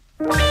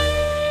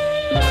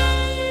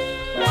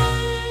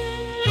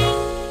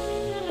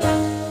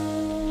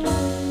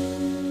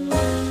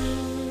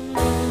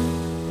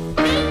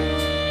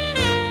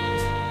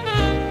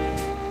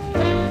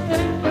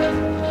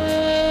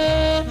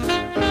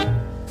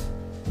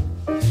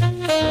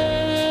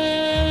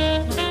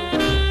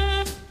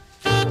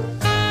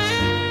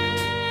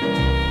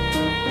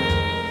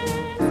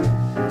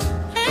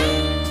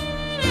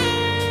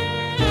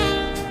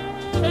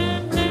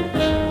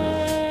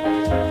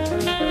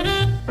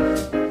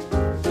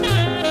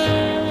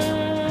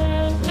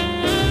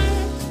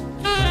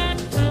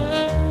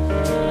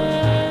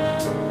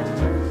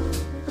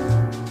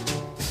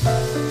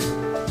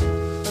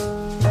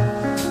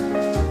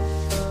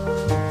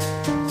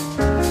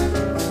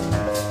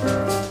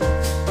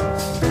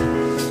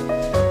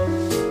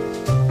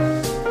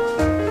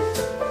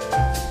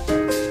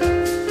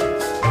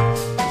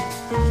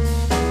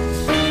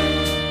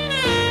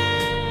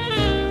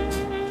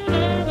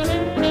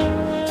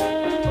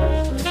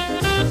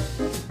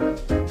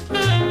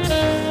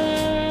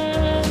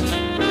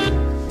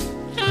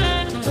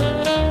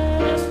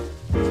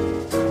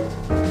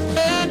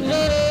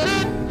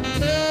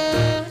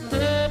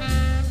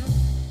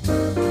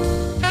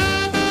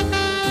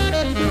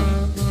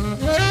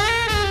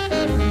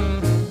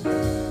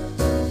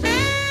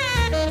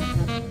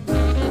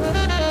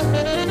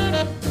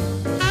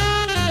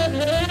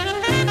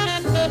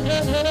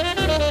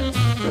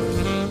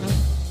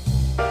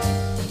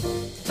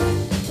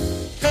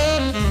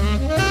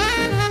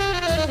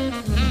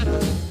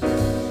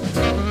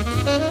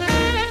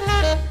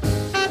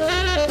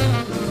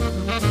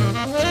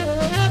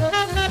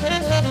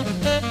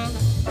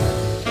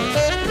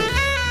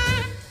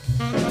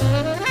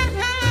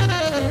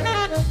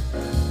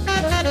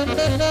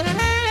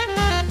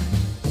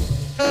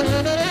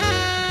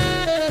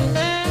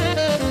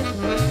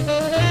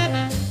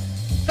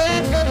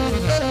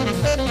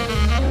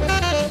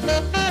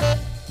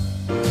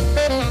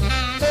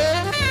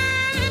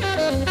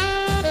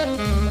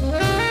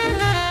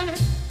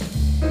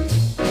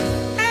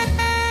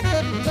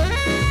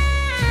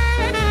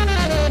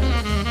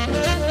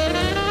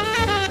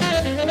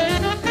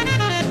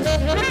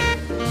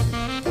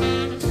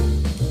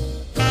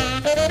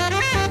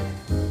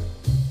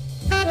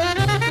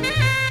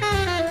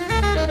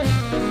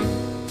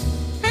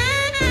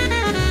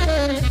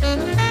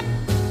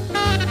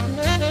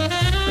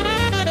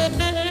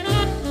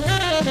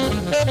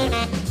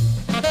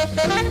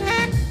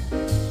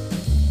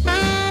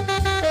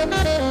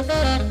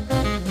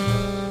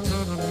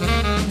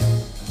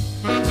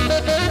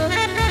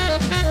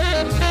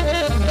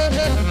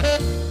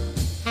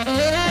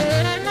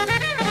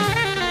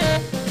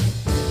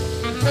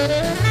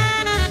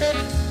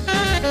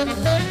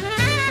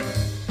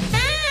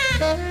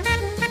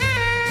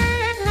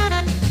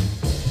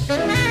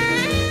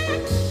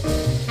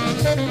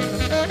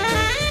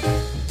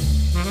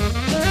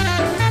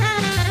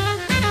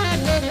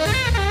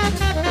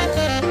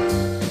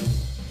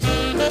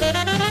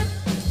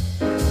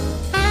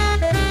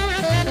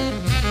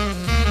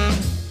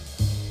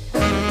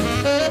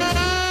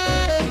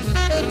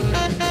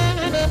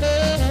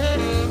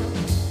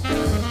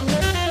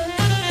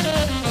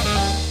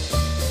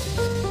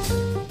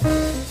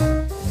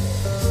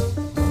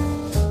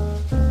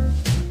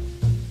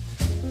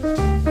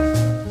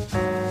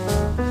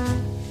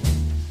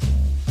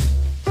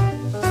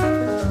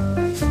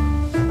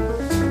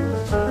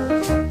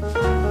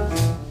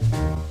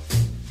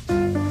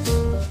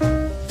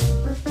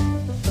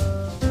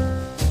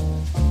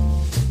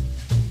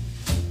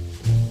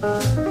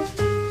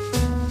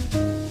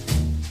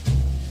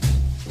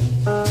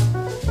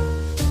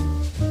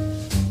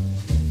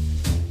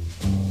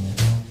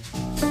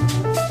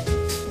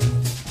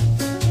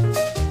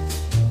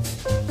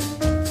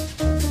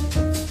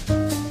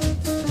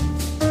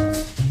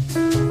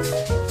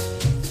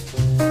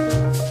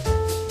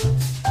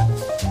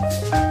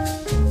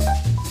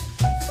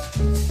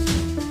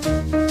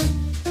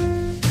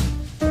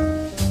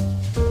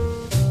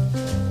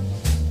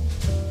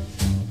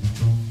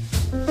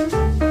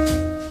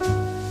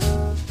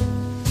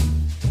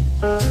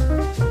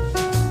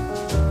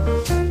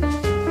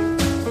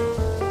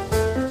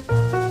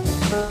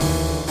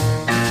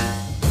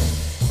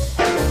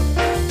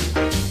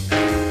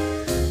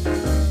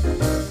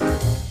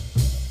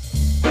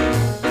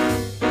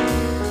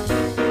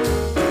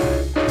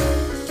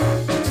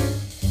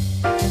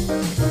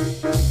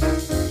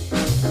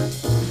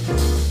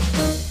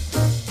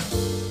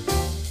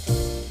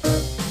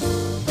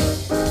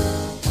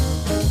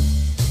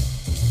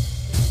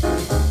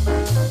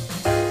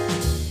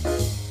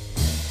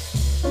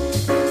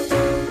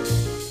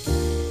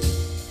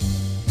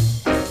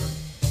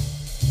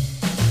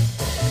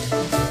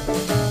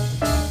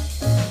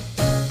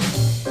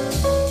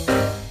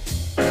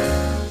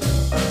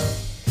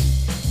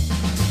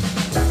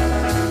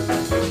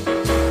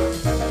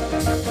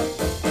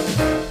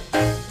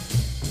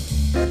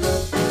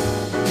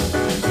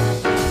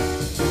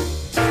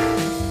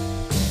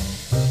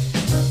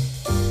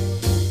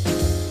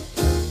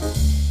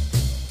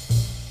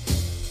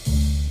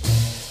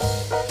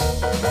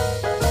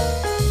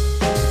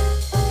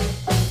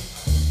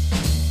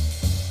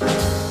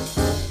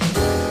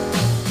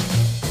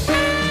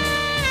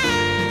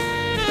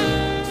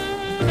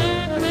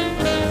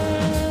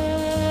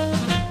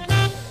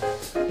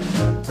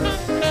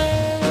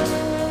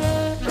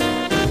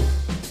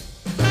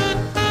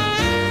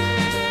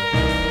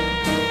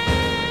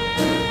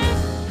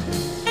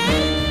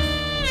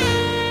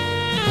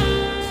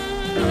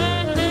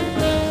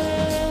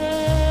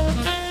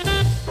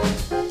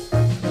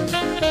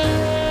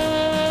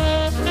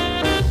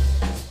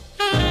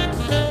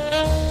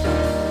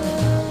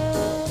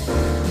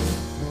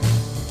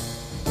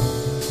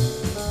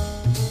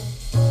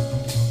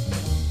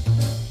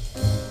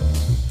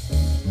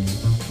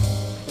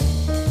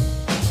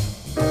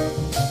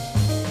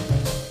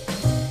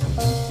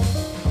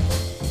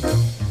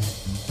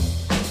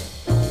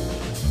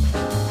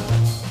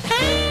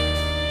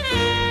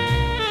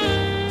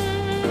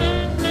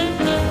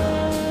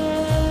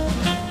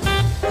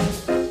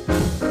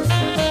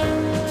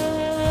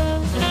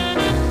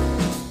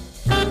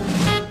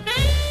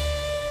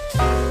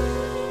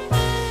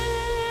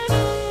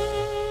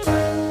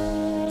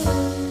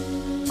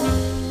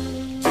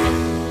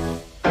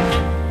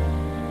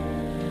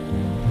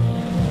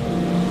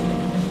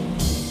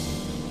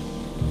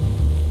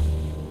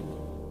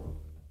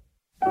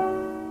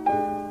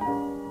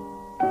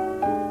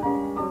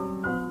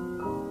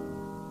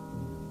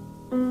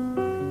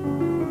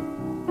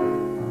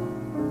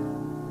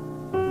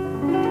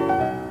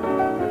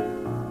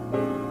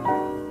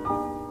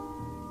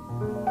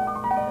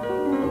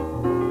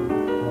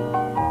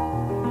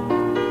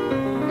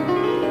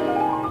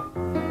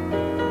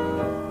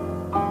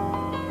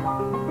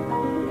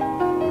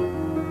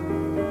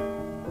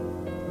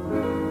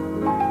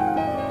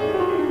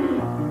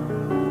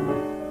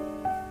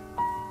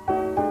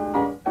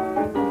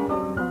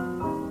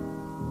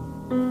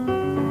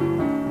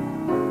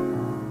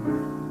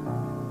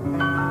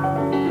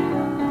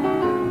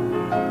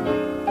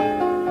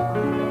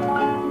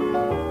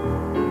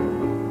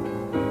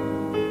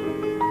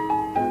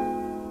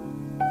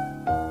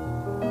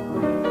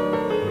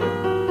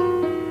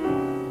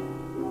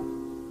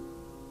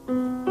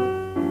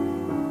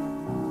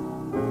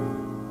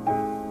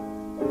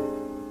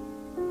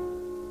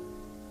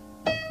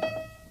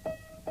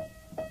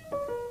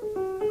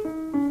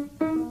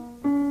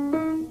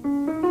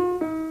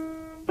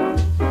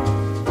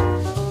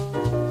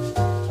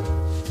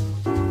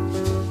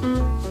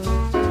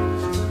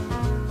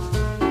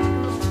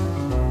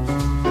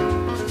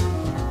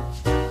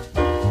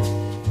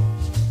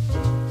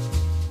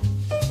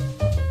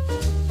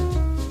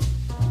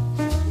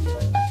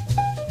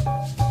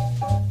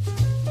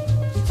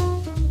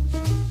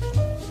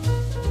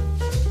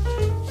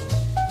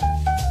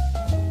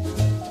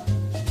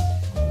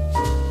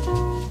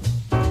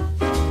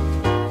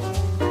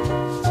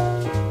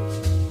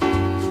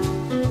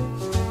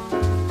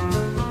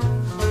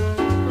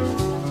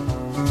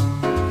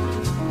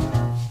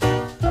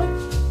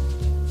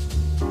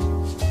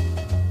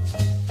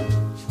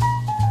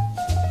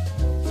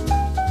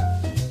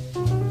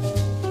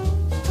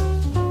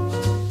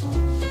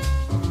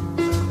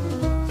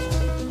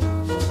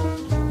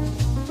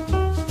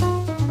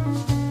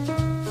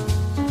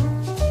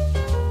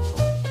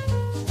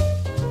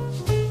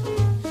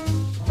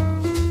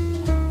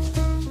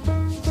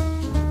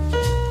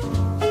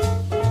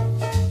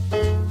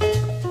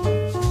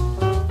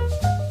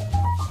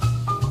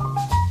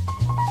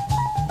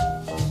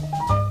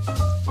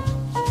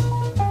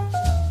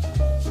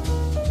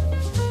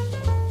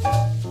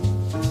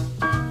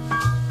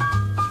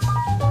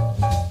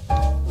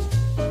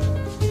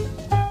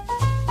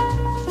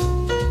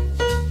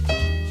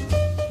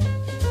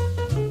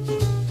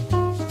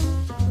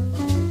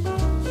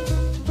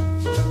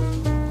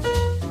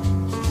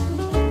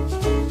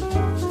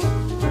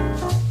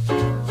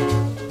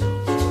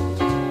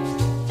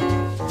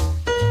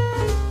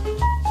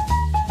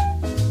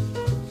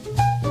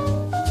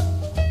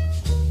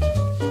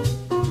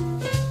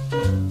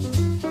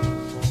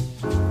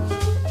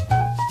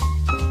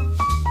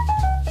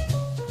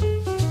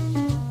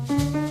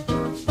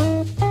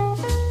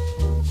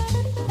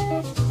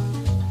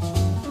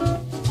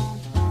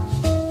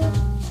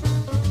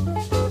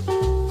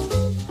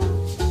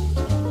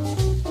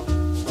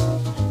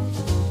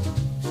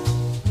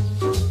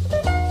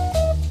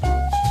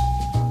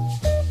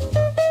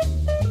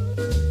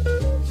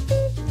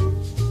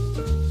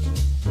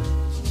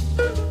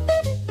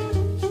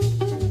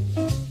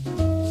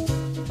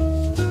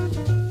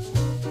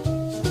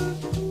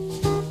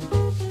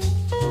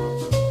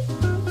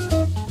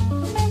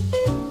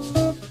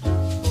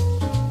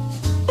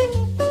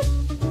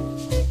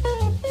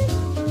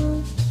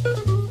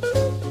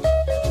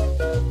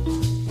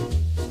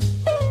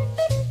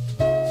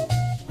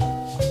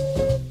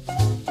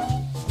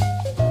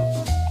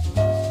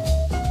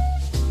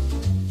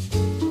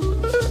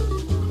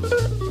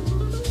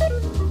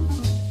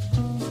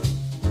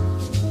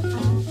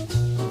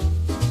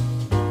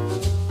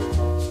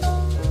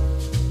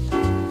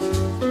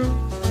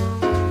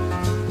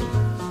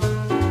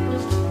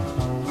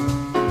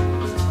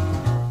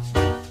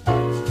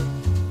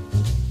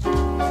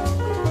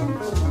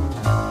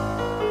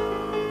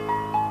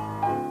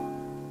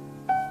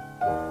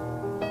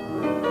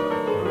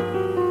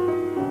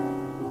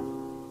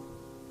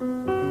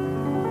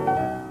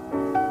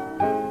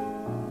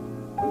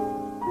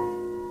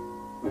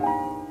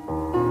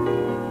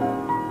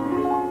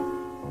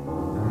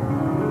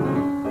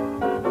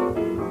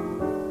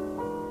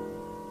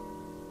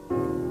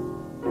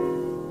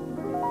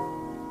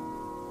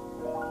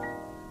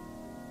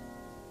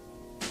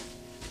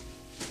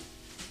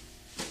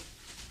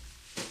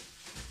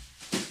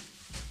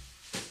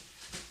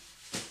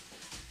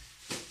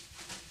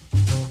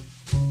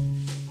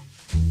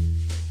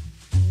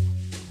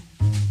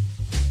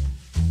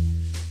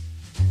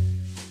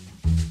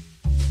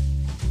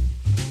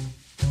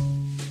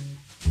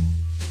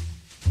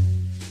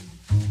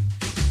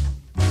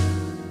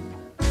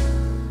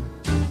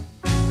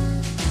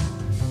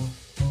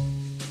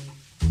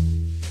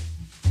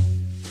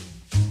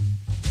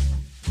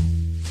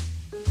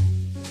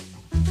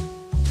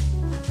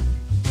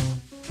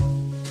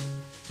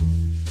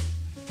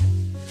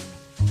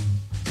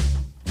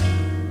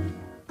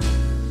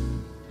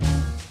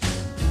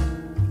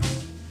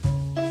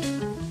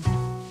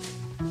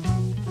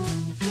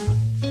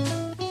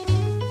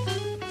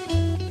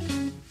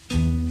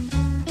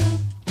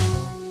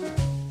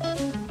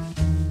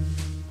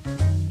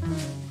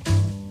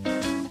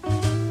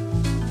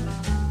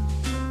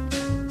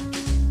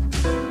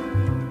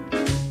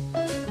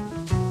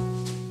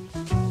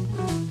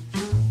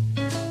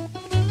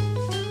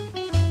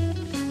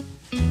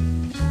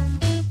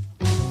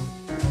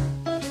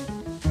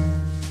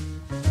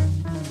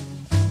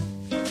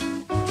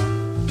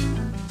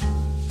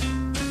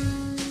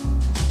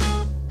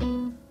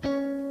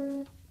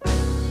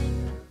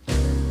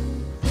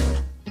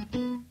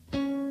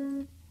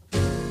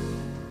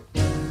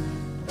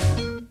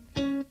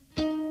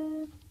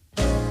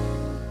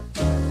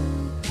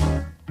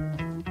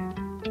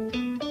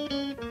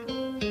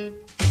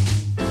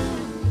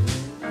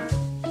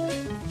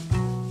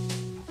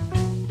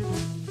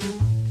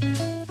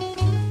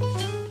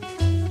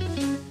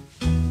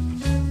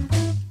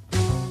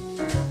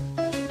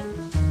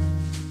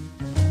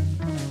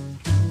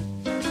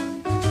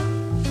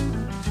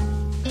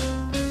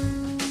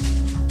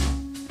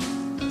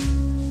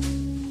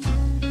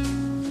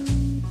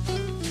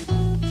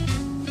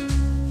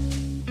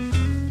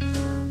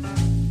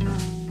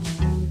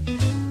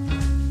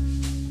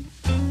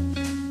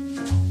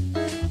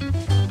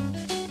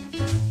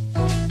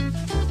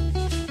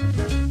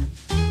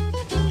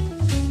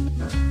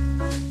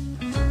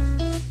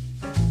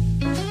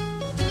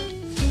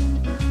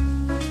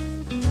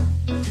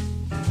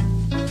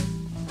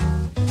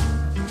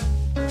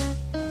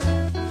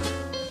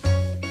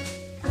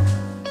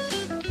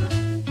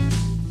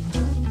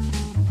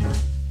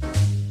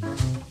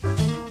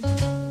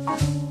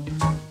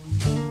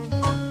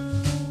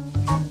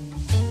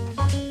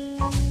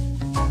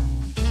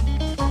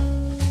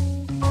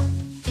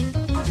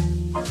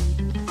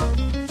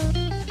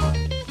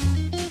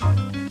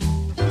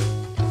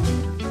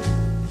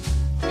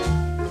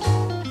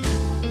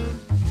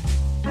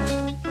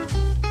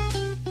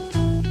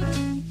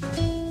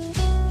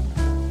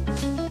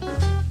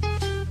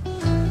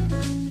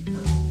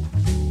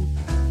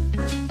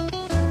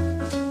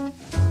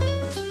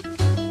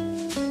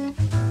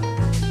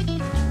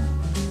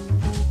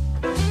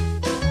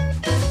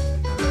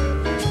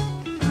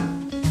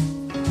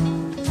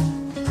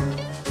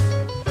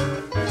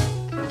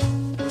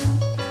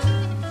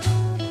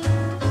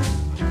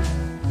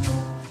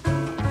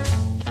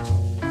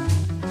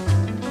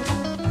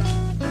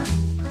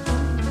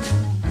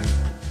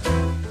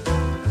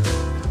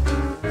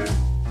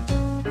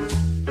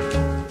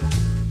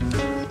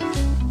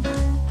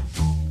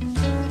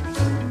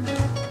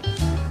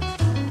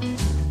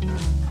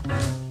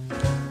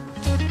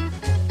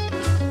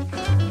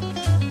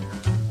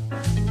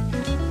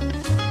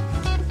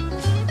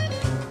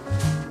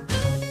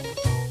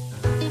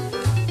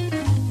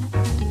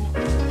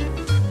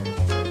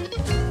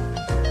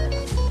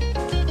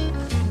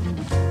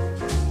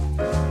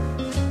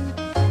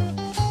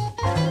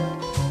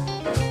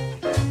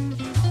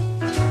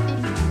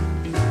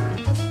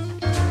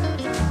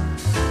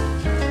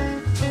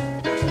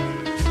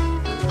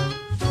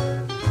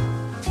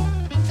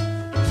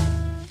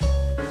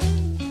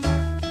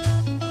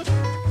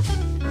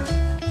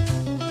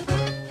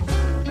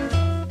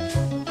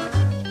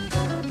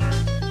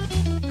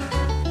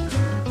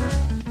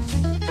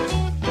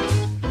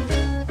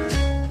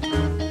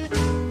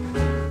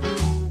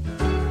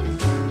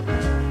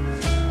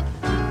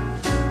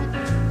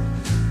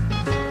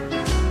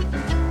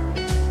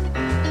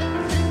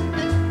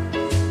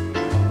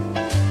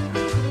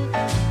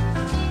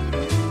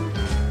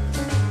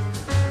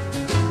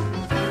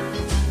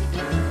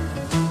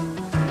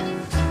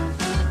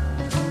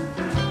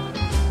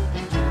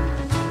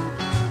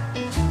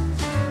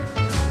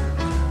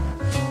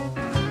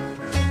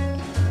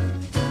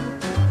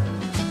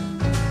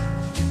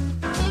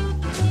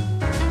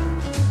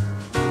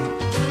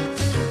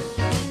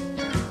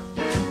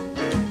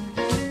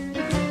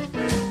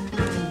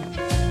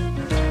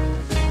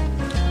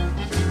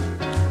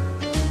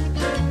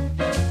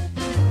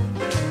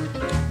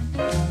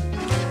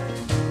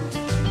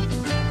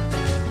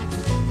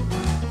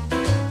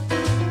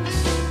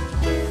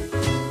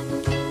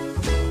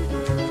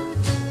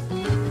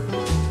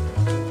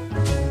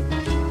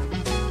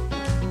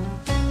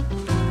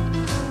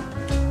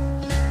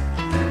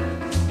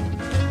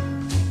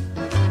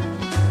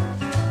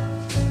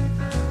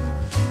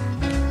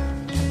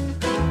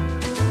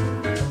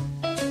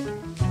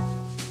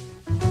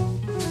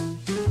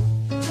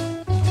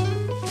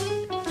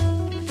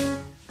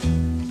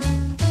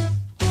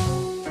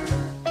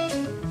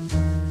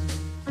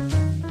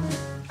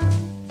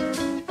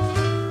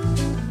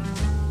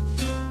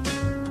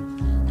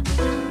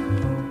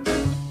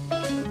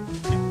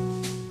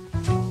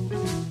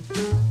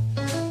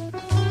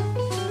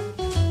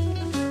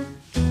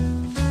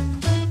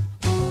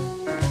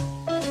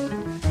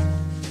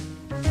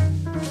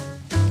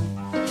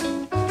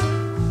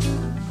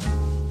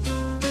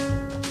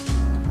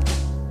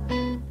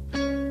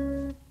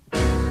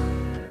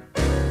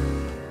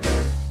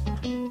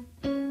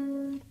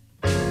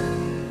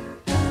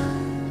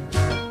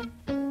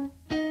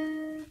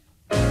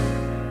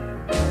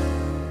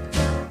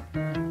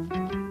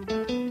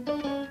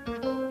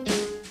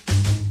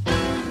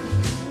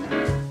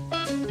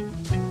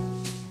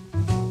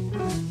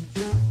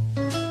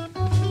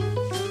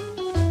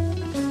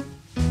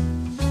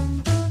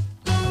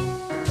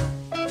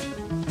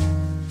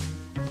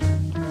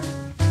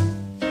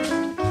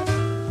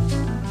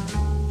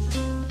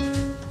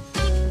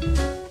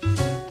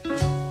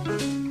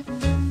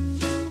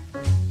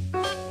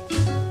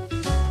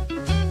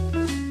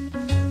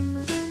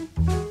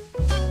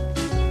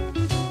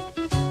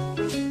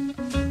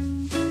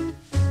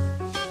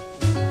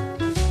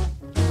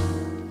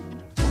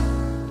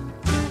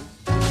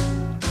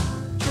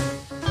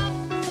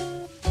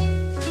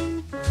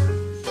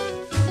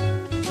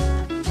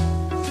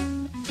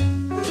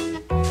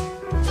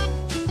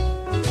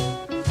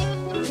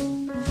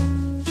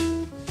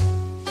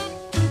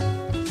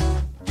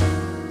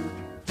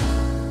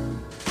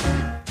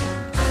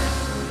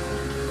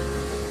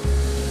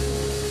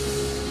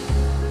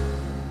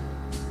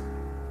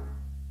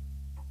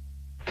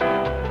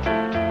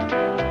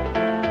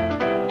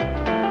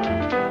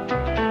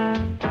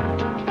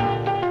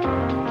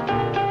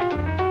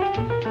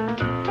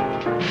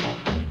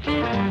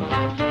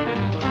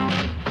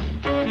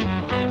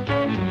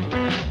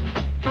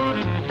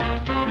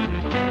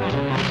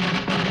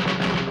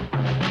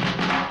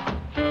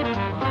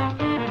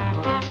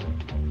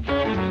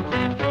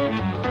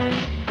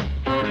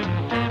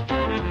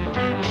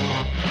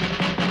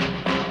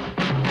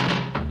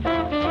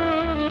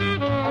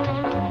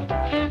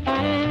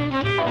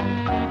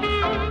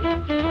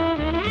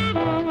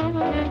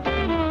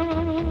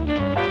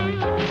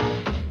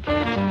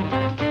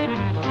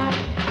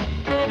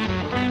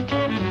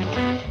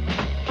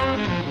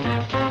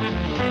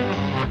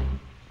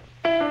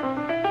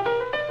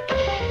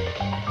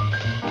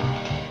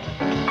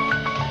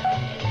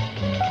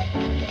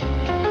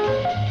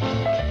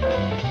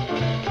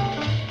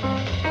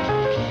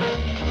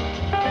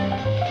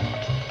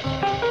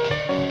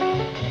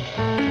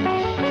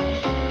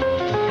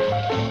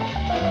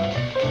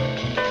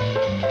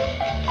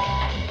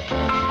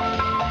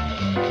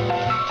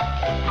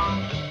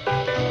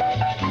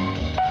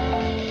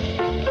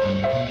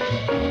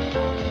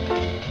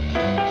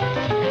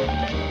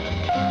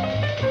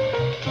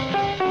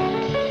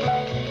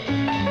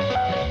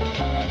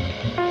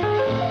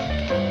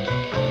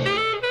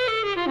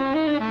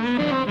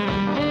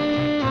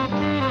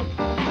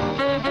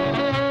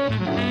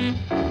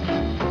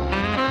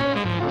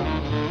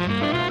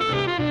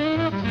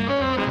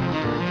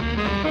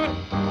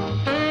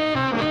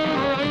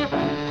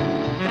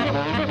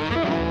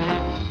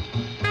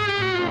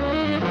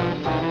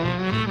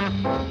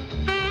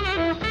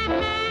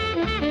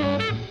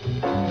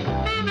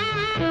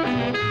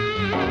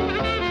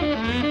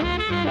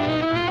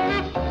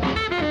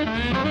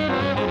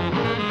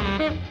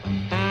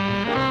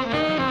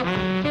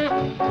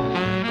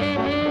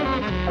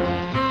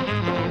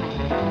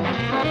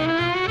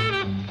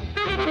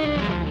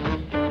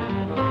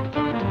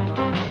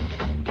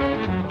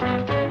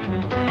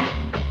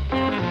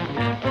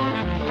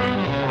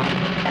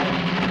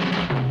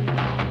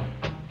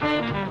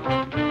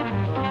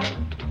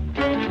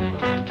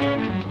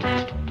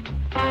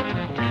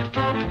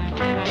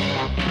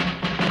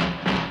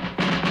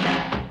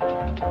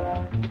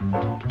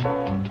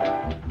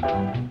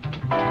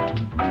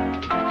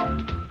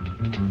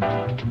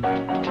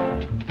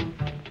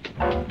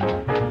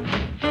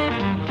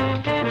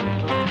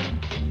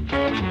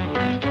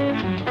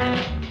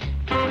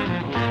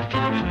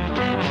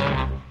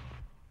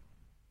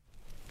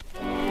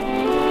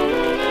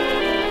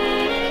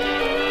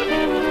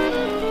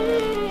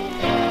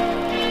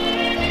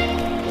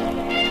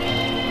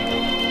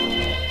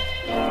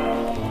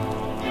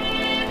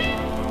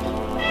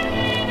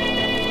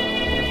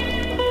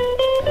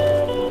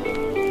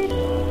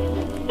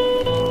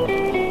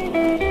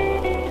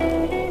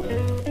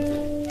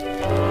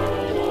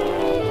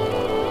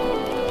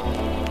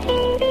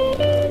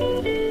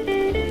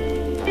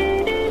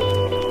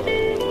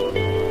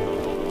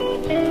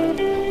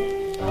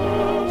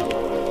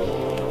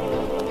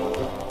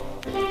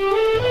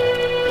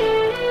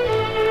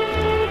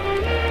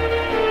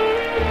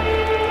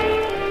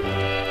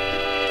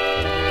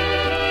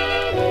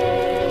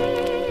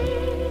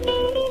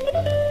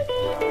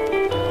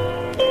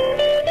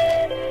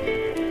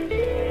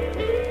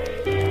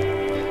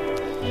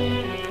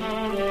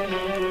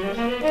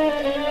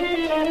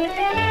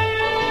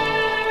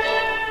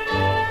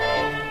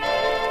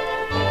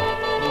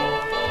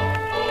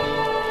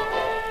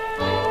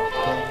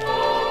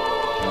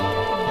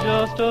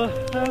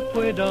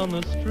 Halfway down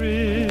the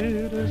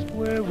street is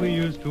where we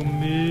used to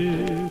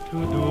meet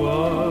to do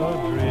our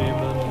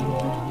dreaming.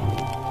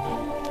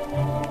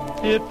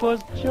 It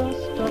was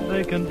just a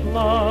vacant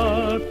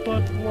lot,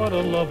 but what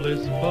a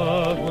lovely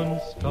spot when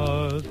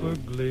stars were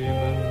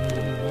gleaming.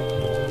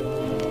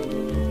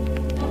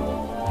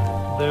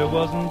 There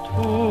wasn't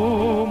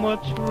too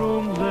much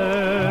room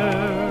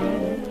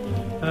there,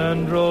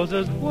 and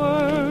roses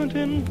weren't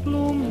in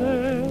bloom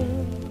there,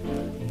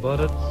 but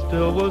it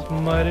still was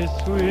mighty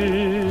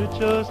sweet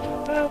just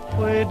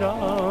halfway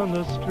down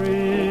the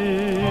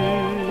street.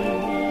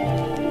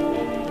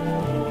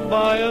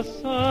 By a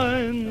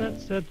sign that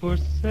said for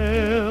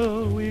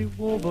sale, we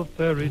wove a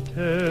fairy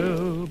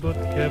tale but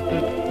kept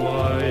it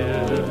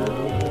quiet.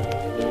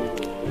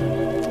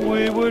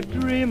 We were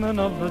dreaming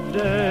of the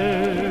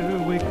day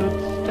we could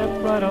step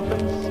right up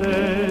and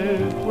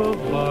say we'll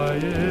buy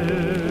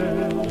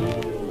it.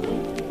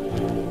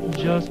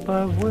 Just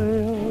by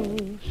way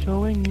of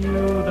showing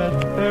you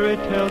that fairy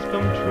tales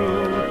come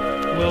true,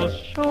 we'll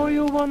show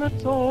you one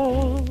that's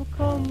all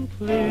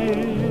complete.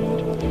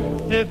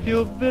 If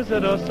you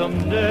visit us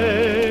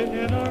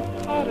someday in our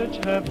cottage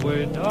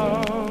halfway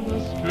down the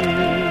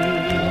street.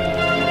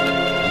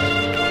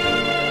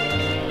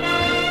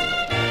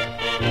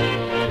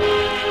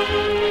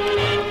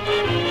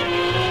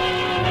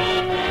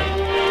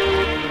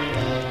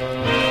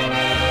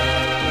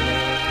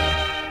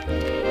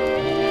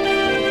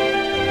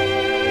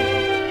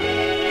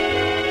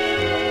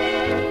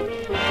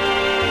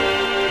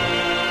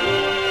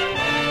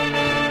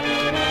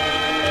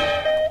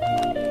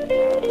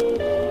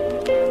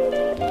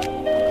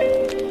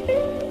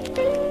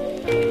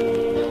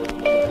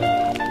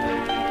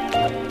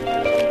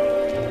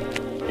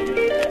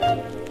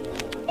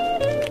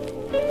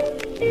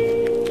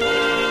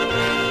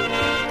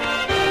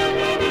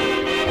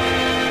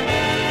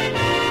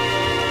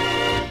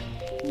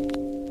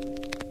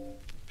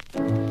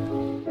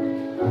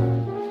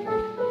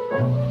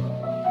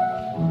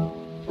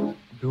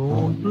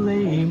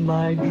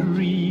 My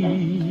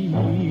dream,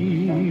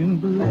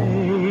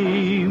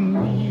 blame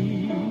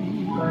me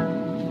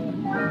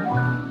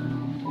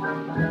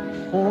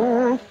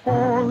for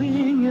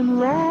falling in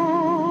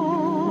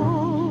love.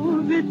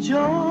 It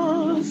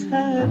just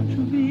had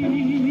to be.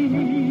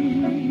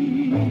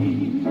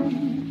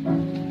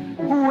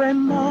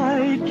 When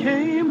night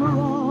came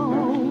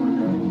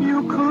around,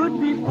 you could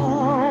be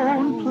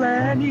found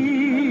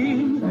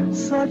planning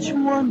such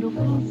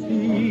wonderful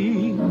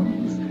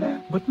things,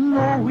 but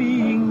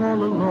knowing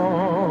all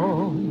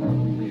along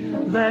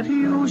that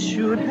you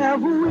should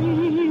have wings.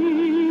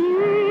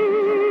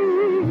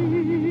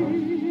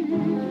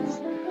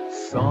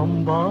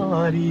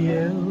 Somebody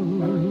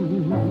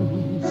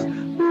else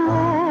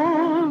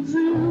loves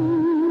you.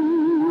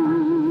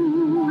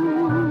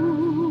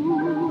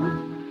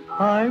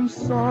 I'm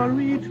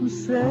sorry to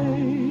say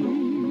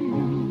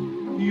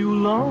you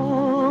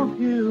love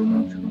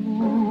him too.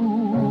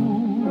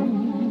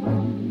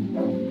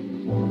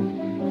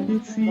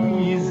 It's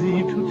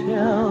easy to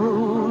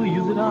tell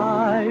you that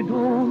I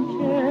don't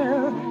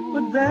care,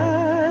 but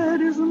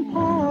that isn't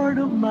part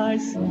of my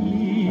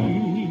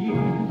scheme.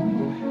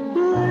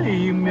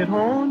 Blame it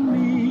on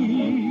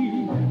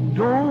me,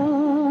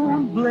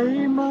 don't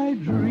blame my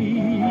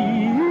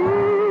dream.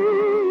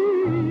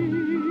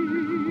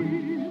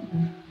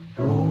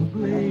 Don't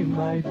blame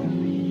my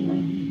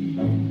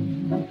dream,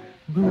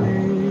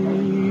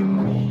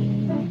 blame me.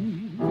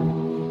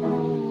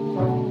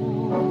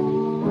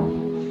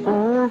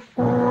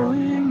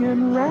 Falling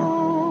in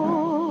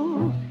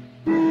love,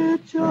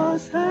 it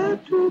just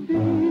had to be.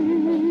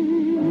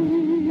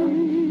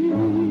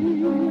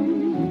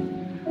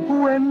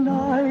 When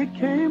night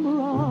came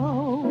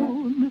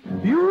around,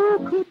 you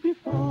could be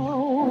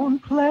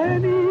found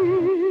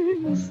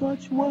planning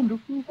such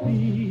wonderful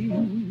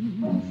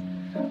things,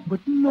 but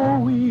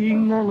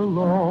knowing all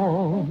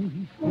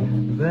along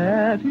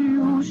that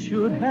you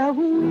should have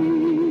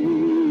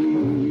wings.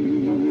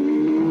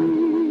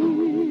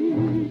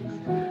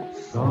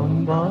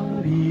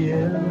 Somebody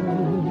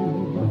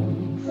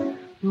else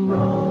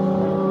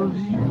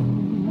loves you.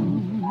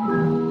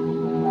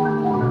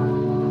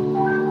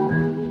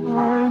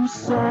 I'm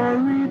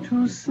sorry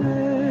to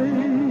say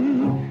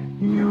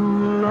you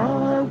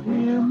love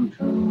him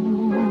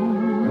too.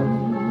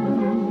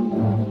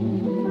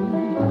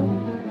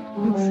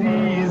 It's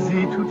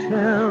easy to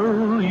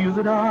tell you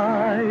that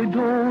I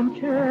don't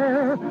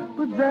care,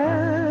 but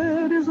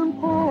that isn't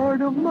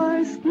part of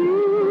my scheme.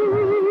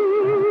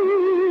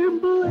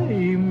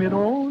 Blame it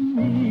on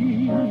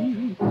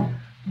me.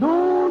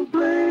 Don't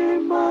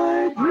blame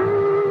my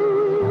dream.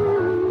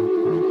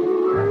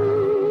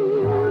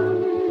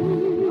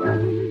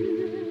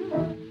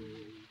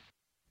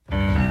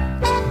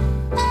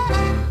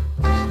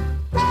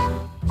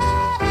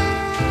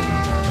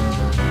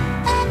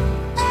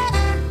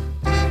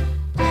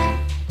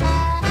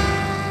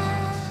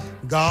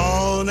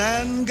 Gone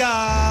and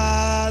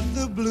got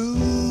the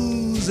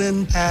blues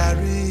in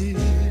Paris.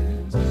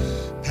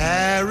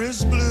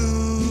 Paris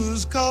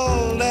blues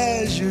cold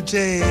as you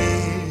take.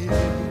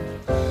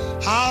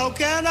 How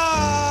can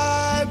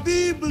I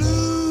be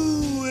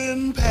blue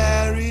in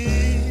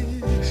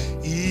Paris?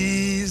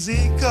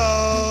 Easy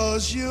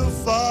 'cause you're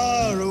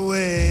far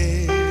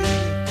away.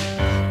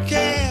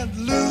 Can't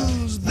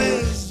lose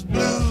this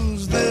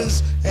blues,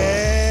 this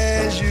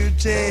as you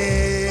take.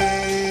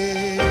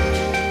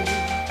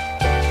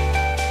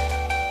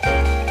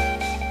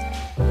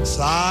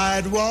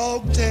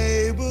 Sidewalk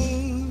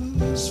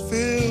tables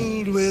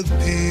filled with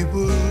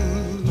people,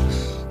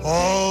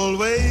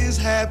 always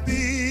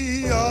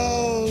happy,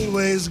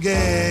 always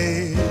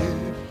gay.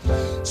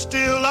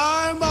 Still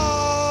I'm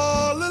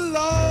all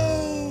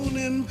alone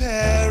in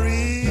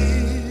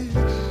Paris,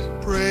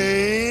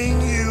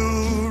 praying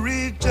you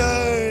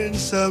return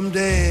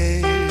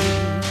someday.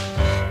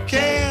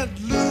 Can't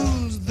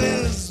lose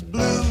this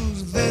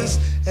blues, this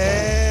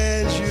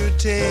as you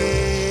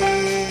take.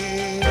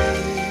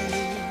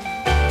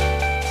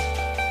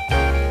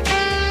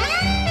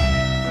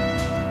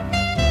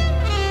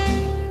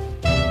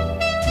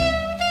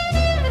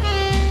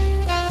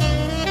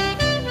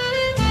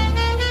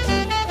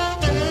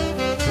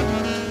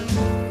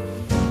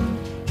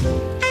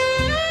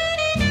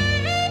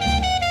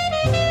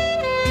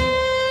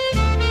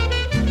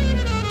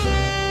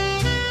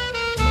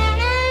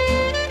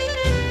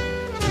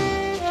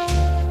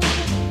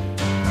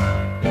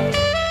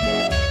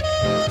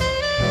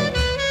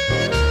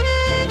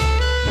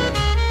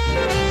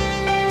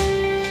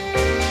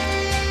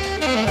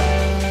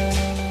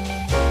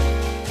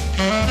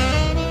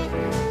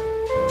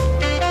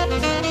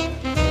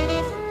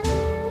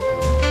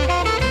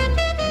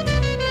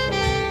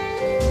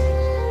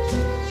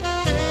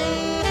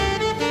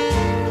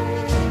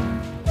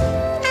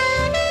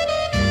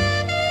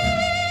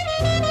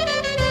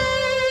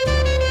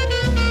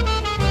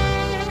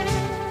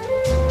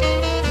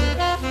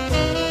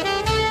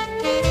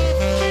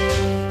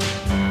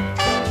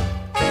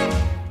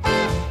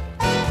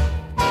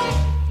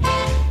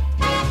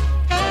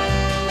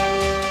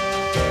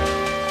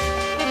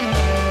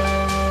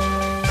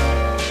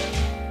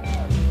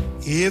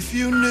 If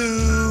you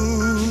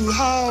knew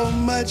how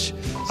much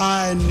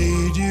I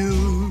need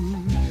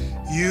you,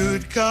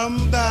 you'd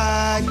come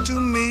back to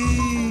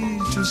me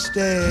to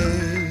stay.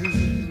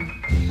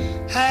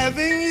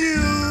 Having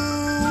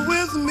you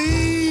with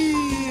me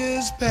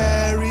is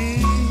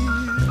Paris,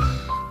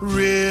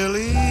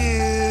 really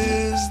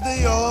is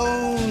the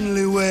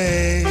only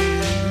way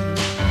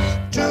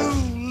to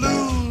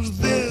lose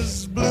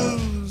this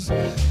blues,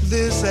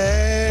 this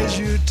as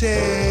you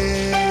take.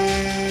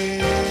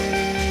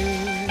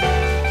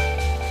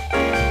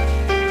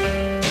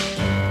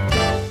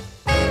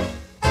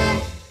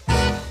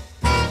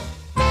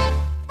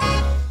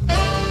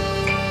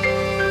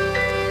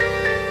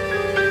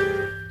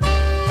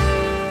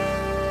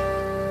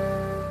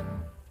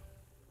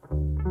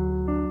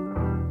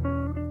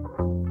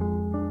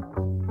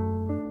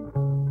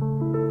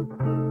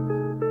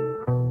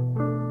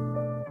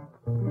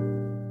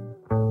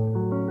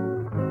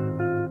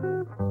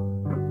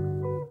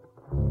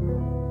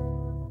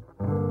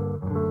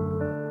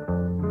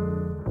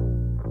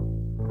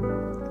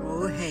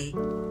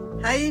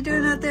 How you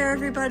doing out there,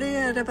 everybody?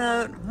 At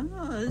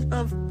it's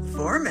about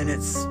 4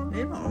 minutes,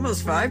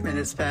 almost 5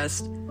 minutes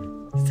past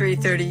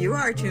 3:30. You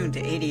are tuned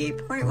to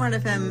 88.1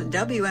 FM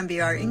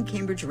WMBR in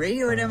Cambridge,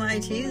 radio at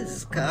MIT. This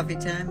is Coffee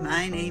Time.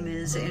 My name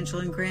is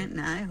Angela Grant,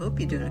 and I hope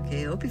you're doing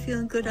okay. I hope you're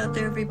feeling good out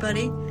there,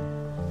 everybody.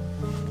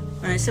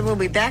 When I said we'll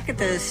be back at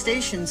the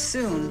station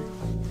soon,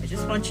 I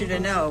just want you to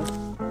know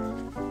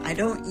I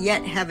don't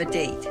yet have a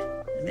date.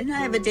 The minute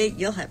I have a date,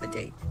 you'll have a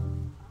date.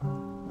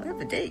 I'll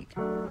have a date.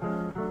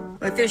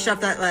 I finished off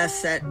that last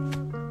set.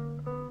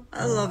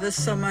 I love this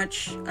so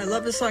much. I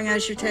love the song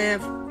As You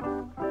Have.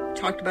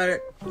 Talked about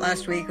it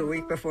last week, a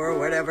week before, or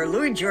whatever.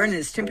 Louis Jordan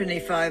is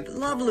Timpani 5.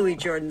 Love Louis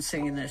Jordan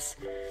singing this.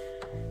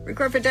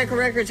 Recorded for Decca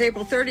Records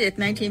April 30th,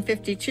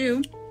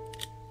 1952.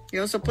 He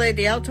also played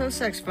the alto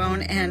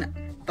saxophone and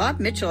Bob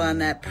Mitchell on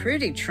that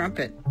pretty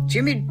trumpet.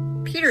 Jimmy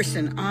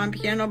Peterson on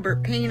piano,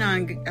 Bert Payne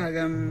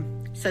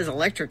on, says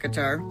electric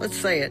guitar. Let's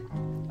say it.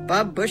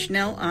 Bob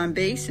Bushnell on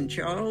bass and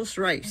Charles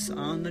Rice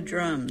on the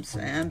drums.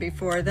 And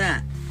before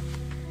that,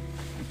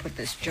 I'll put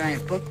this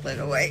giant booklet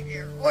away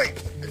here.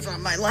 Wait, it's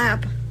on my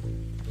lap.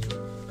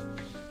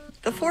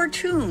 The Four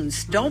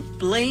Tunes, Don't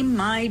Blame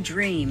My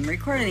Dream,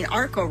 recorded on the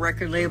Arco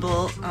record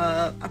label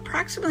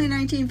approximately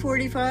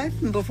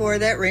 1945. And before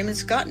that, Raymond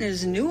Scott and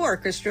his new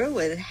orchestra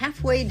with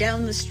Halfway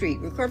Down the Street,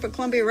 recorded for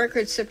Columbia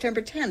Records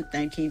September 10th,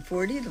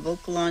 1940. The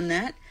vocal on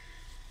that,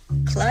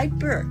 Clyde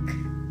Burke,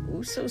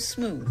 Oh So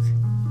Smooth.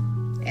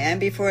 And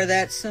before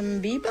that,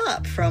 some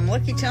bebop from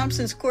Lucky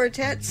Thompson's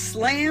quartet,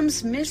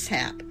 Slam's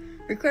Mishap,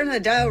 recorded on the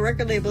Dial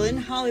record label in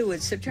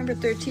Hollywood September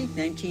 13th,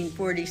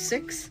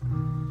 1946.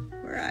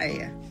 Where are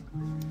you?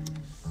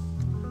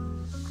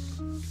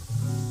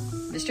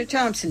 Mr.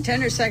 Thompson,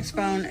 tenor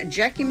saxophone,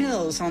 Jackie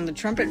Mills on the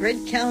trumpet, Red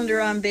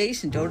Callender on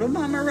bass, and Dodo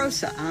Mama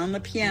Rosa on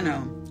the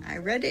piano. I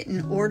read it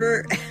in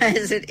order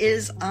as it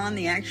is on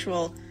the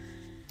actual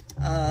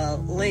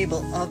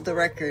label of the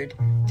record.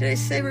 Did I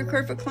say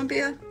record for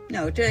Columbia?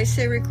 No, did I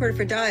say record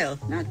for Dial?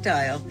 Not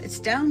Dial, it's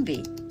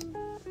Downbeat.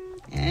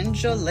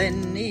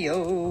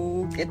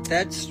 Angelino, get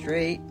that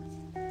straight.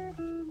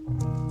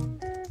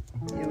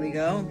 Here we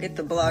go, get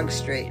the blog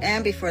straight.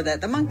 And before that,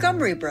 the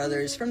Montgomery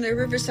Brothers from their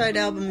Riverside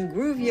album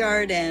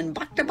Grooveyard and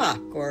Bach to Bach,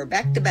 or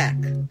Back to Back.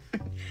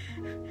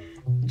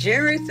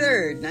 January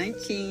 3rd,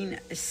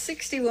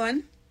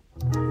 1961.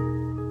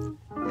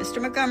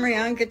 Mr. Montgomery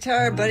on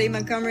guitar, Buddy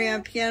Montgomery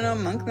on piano,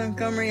 Monk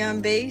Montgomery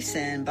on bass,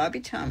 and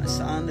Bobby Thomas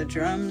on the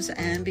drums.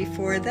 And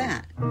before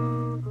that,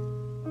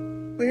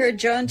 we heard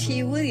John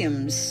T.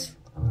 Williams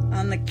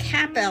on the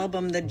Cap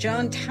album, the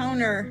John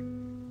Towner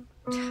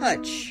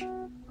Touch.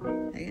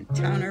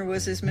 Towner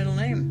was his middle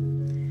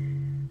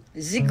name.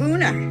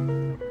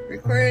 Ziguna,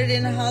 recorded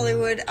in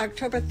Hollywood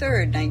October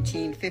 3rd,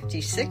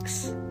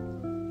 1956.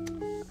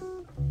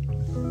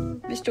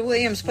 Mr.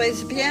 Williams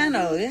plays the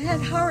piano. It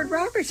had Howard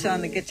Roberts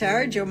on the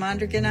guitar, Joe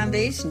Mondragon on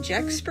bass, and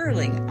Jack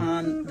Sperling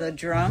on the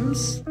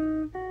drums.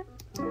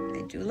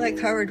 I do like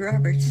Howard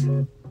Roberts.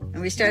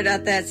 And we started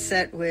out that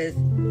set with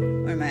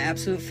one of my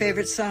absolute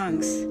favorite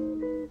songs.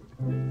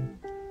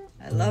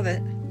 I love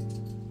it.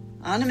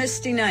 On a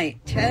Misty Night,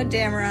 Tad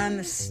Dameron,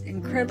 this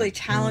incredibly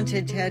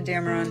talented Tad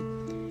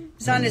Dameron,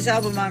 is on his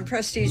album on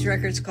Prestige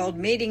Records called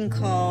Mating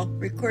Call,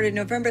 recorded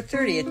November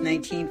 30th,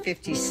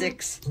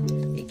 1956.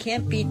 You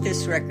can't beat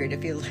this record.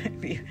 If you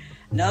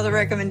another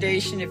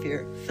recommendation, if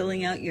you're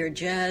filling out your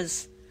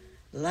jazz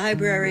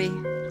library,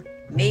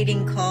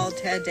 Mating Call,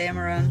 Tad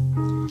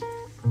Dameron.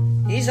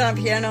 He's on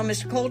piano,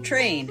 Mr.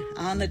 Coltrane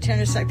on the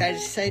tenor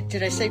sax.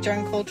 Did I say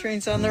John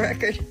Coltrane's on the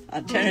record?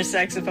 On tenor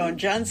saxophone,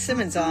 John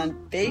Simmons on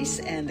bass,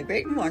 and the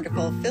great and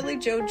wonderful Philly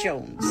Joe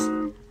Jones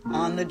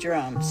on the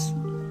drums.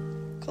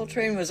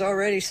 Coltrane was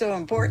already so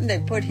important, they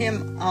put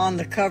him on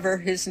the cover,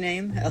 his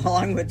name,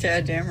 along with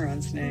Tad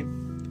Dameron's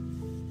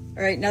name.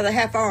 All right, now the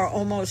half hour,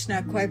 almost,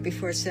 not quite,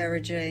 before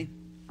Sarah J.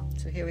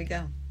 So here we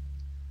go.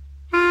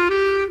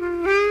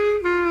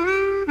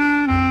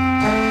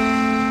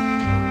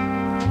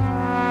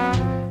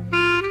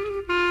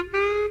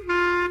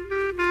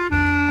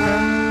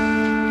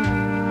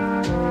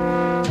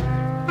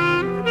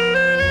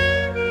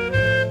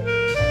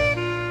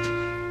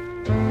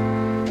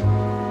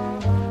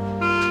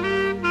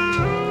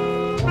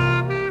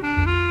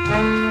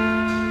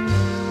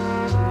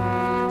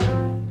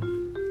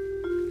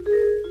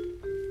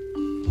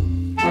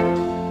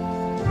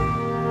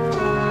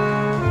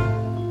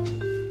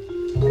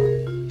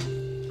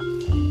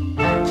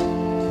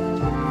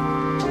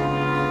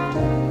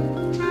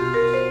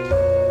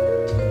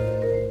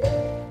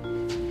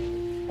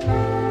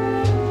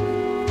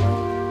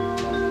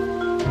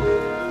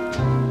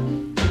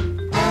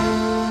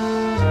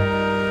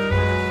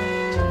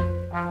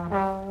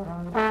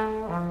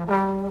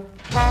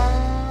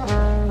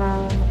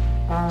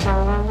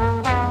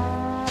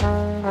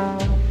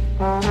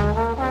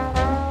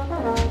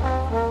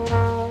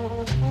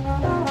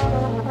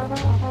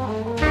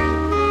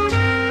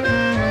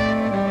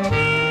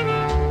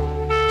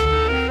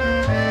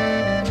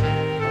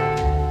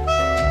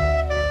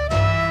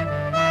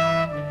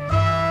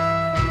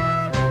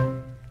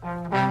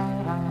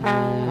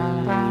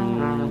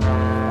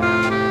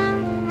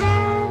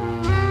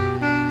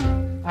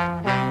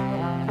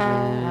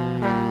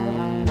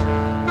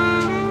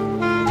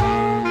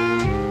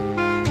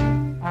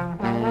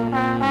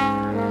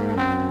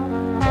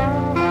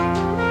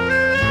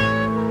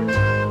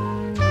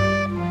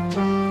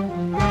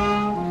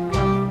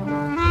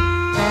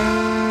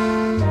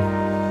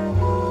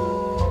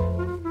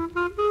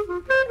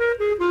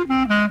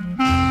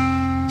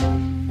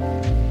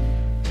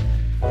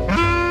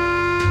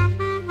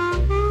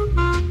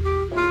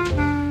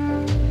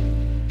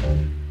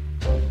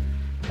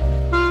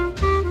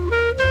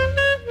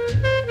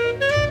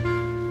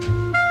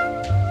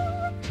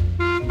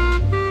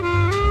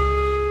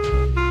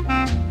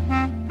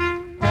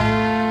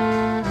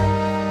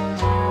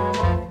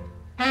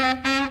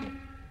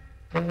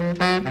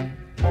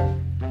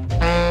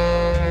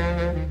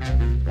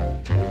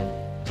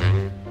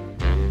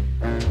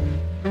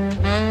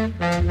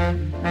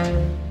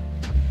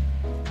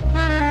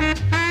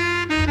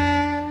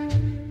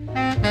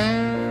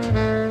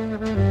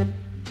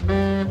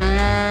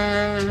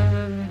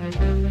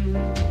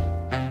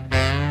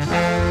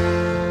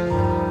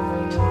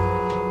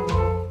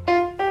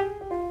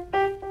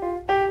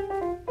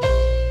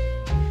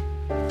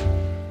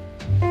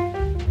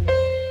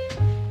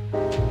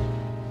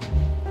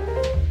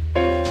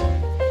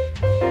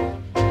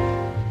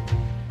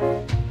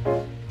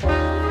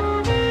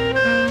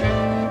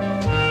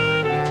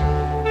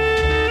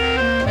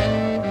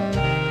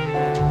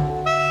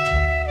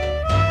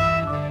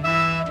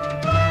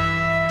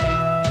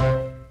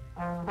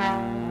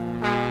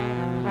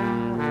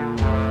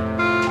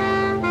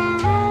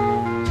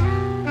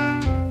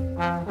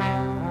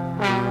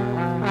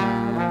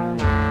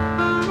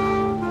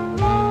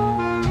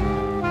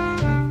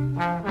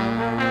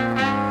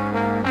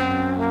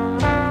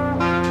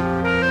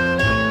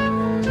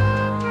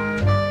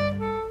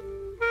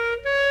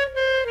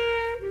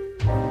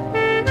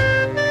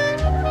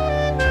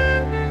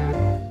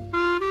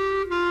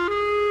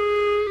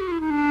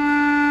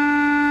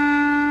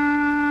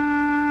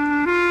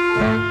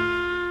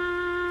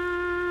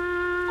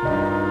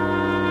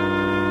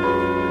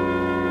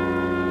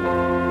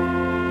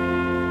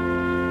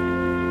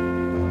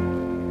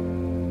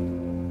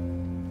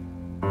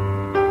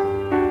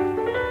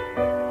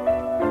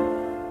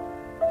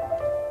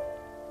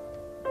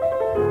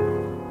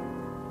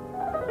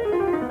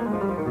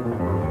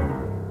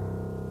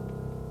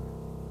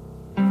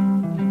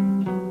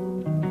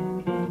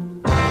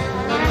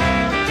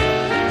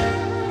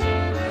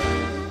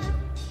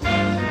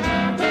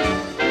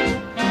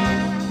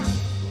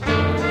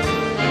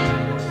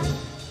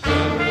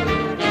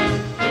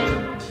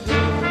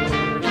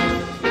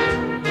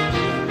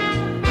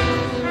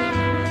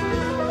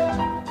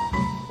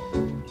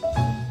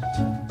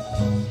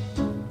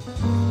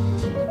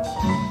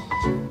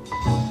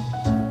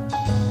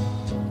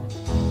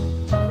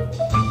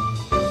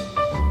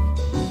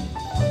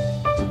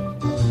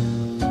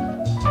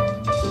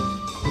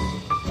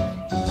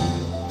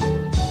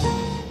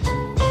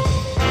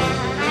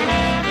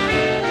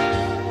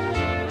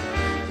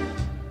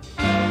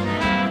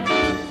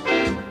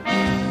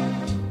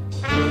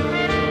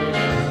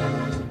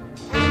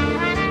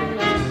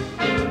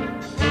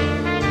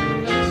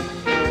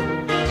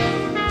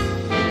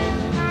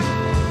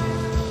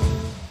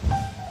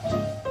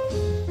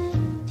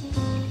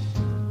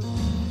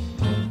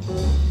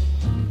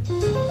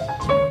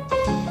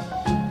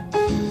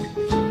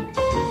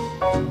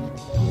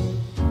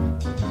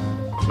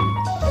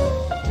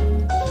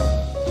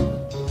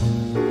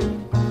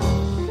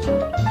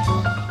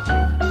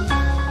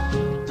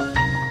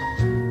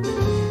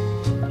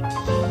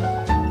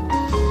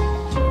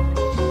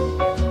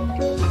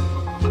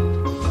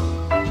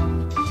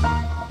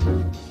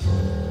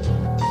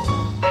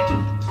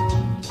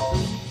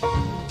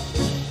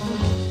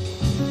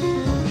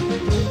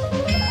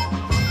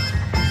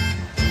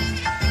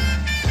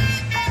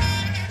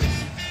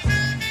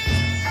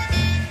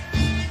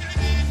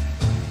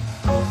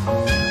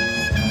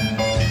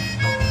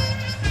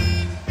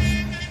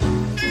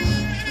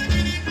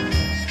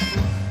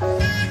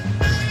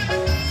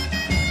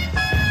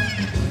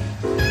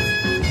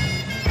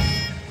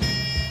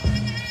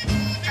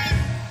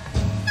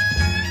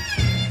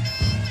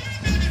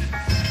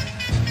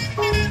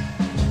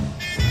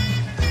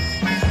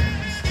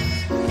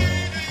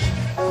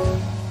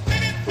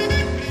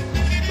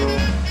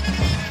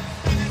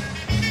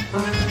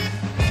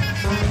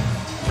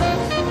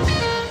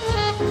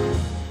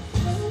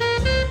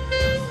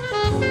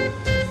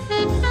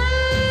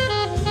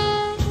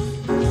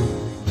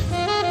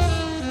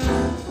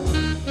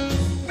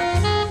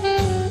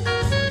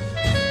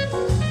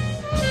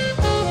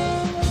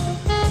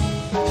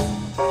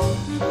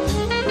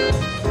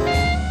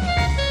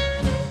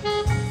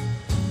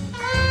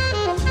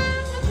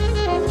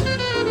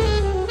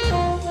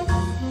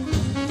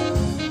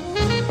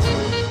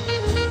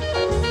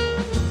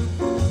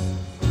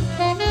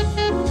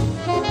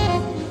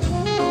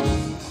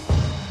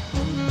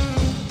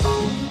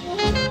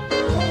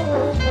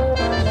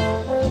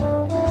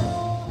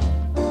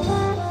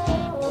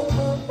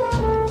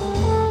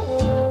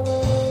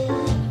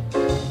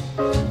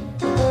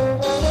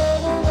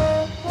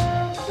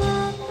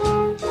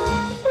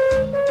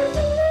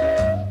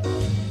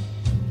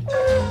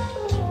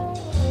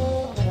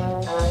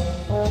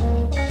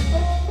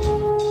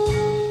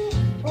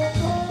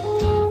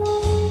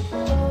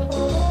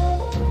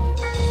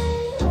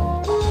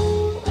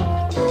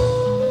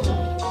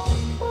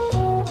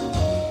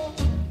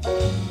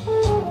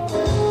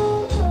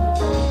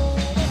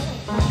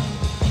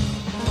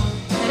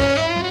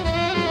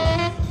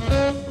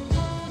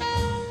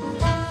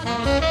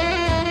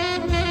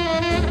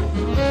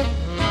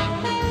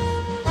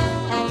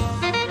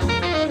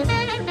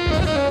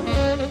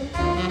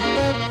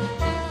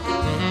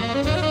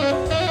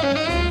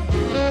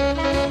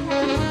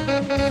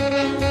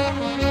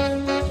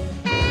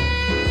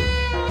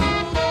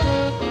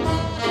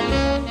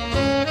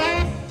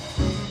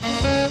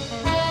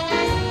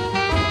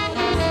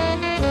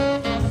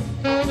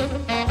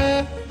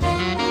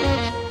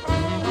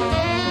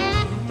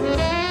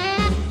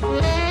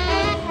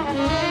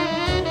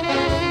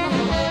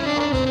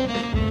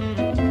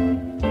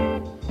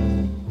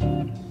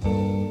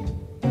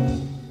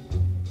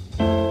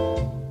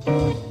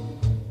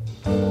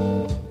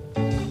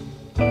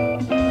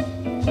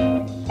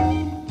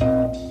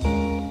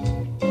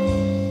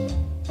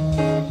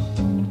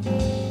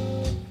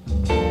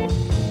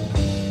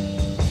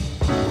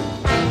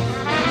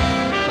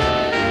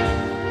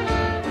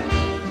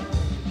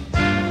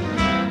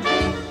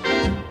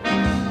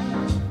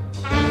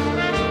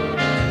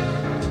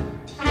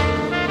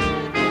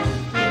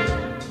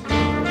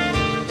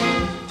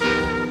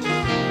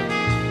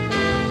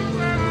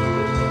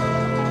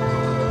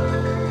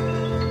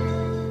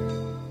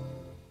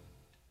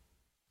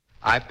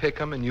 I pick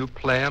them and you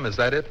play them. Is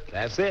that it?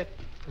 That's it.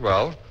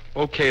 Well,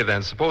 okay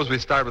then. Suppose we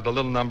start with a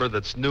little number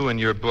that's new in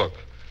your book,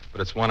 but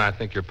it's one I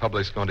think your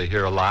public's going to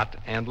hear a lot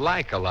and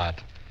like a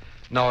lot.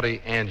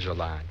 Naughty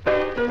Angeline.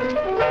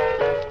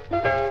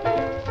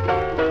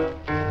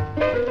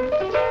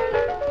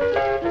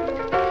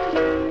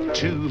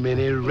 Too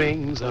many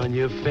rings on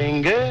your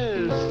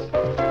fingers,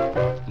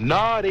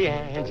 naughty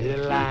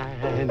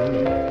Angeline.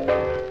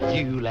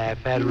 You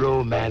laugh at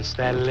romance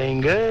that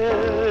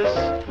lingers,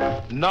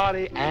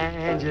 naughty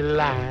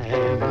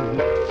Angeline.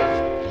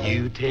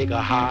 You take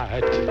a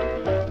heart,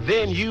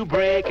 then you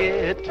break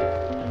it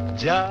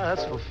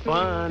just for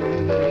fun.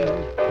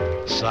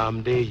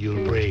 Someday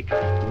you'll break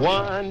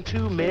one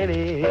too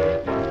many.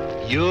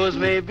 Yours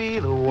may be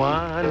the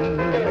one.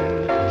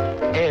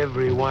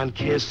 Everyone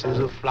kisses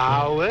a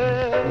flower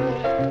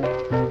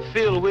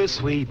filled with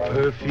sweet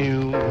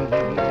perfume.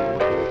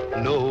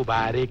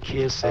 Nobody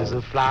kisses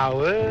a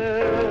flower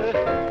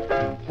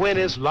when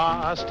it's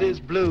lost its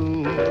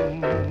bloom.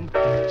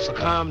 So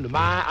come to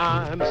my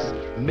arms,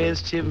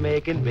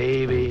 mischief-making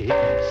baby.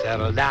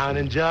 Settle down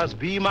and just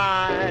be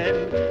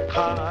mine.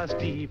 'Cause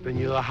deep in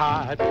your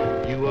heart,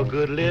 you a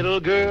good little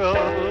girl,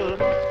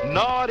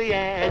 naughty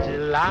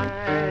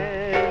Angeline.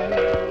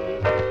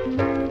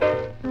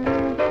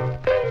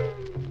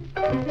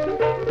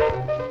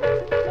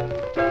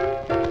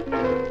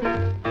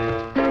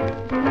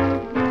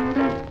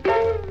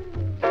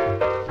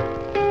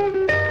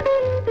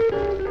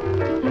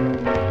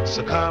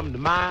 So come to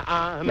my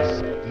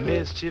arms,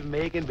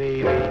 mischief-making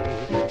baby.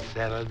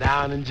 Settle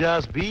down and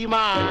just be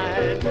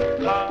mine.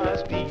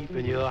 'Cause deep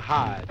in your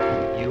heart,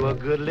 you a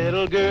good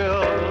little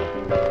girl,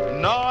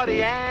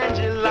 naughty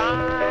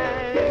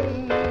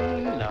Angeline.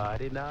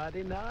 Naughty,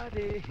 naughty,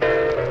 naughty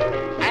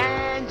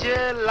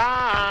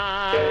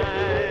Angeline.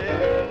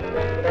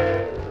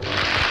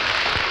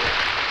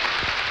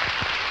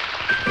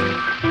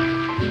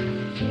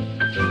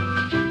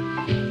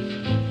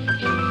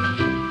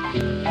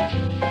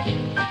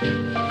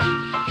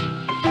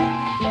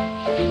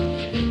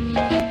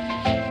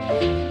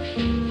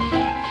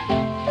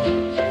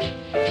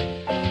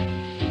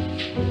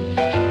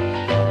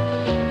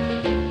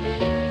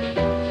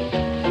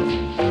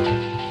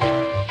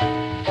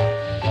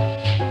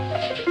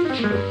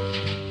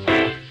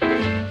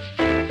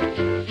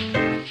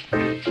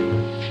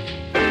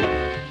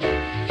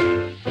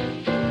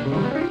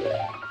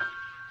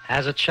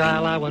 As a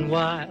child, I went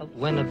wild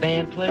when the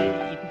band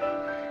played.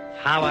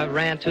 How I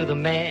ran to the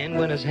man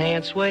when his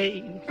hand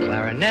swayed.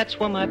 Clarinets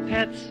were my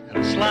pets,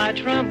 and the slide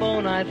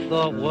trombone I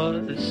thought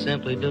was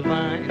simply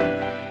divine.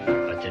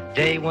 But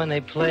today when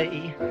they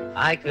play,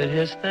 I could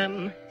hiss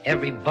them.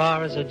 Every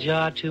bar is a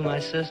jar to my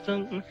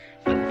system.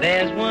 But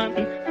there's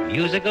one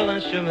musical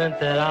instrument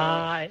that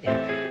I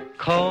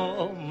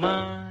call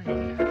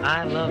mine.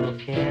 I love a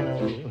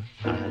piano.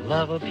 I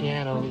love a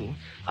piano.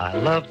 I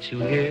love to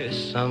hear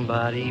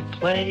somebody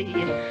play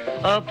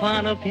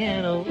upon a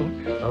piano,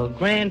 a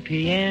grand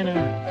piano.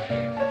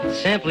 It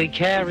simply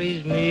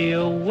carries me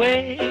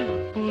away.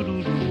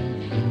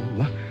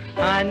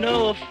 I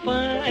know a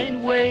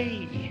fine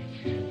way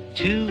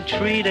to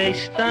treat a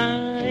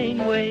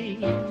Steinway.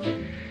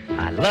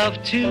 I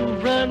love to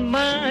run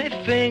my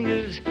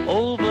fingers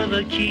over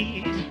the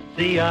keys,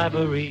 the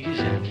ivories,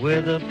 and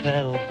with a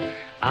pedal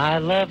I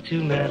love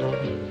to meddle.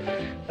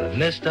 But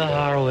Mr.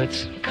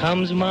 Horowitz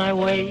comes my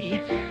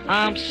way.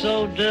 I'm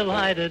so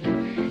delighted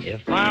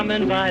if I'm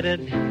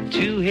invited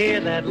to hear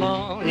that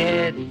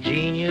long-haired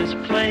genius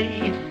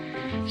play.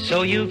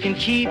 So you can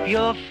keep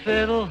your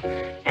fiddle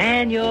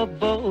and your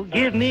bow.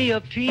 Give me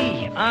a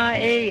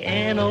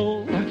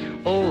piano.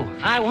 Oh,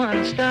 I want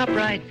to stop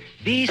right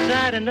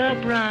beside an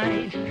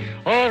upright,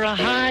 or a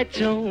high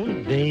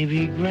tone,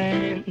 baby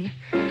grand,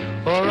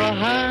 or a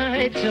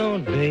high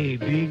tone,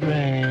 baby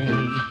grand.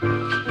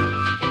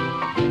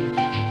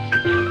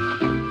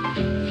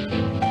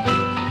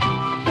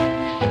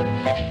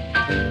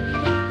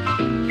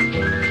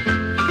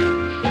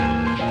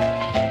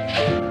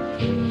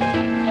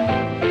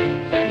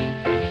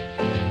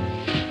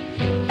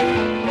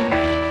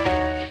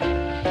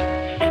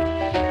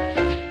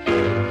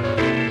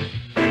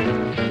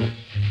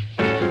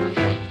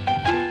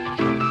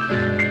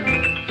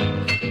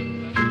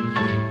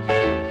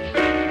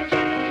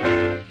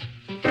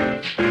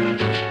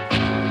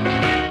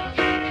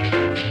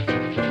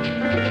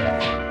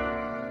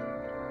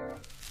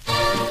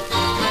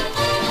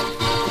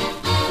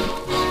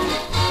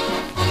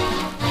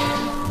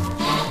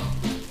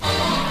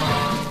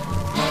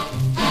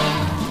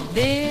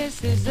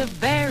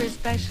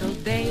 Special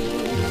day.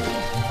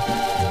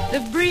 The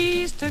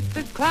breeze took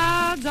the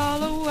clouds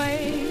all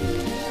away.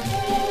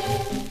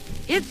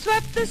 It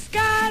swept the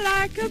sky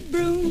like a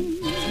broom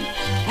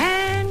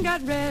and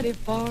got ready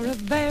for a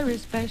very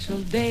special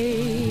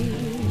day.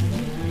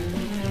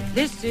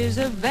 This is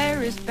a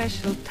very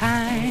special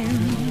time.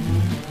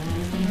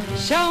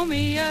 Show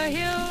me a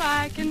hill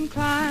I can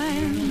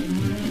climb.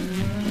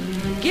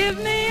 Give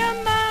me a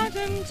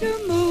mountain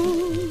to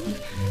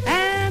move,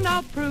 and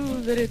I'll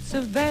prove that it's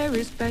a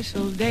very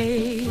special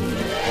day.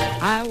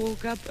 I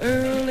woke up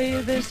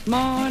early this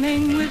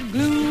morning with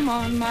gloom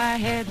on my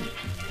head.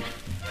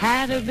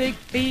 Had a big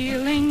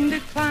feeling to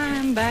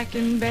climb back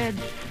in bed.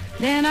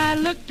 Then I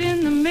looked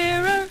in the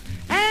mirror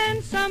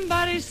and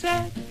somebody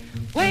said,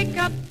 wake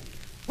up,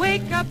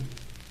 wake up.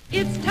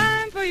 It's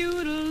time for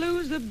you to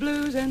lose the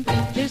blues, and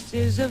this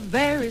is a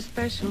very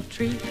special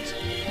treat.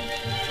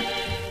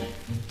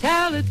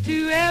 Tell it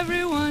to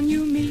everyone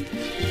you meet,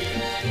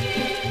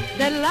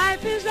 that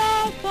life is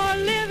all for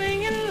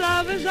living and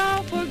love is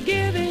all for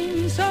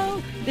giving.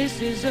 So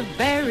this is a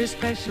very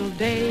special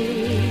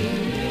day.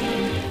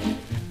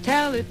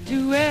 Tell it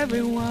to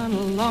everyone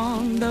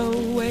along the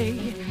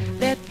way,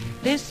 that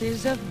this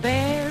is a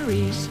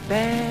very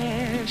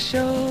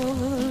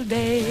special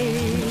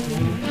day.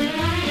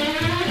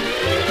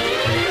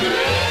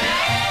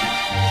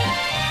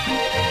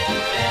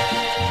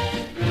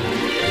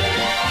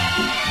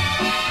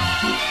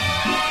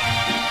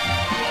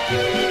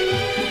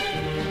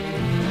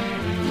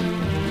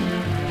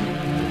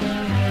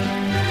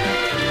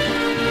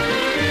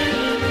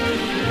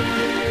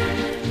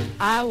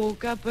 I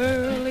woke up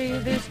early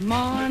this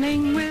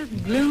morning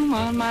with gloom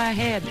on my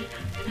head.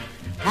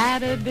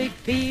 Had a big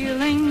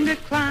feeling to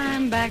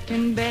climb back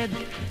in bed.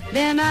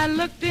 Then I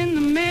looked in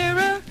the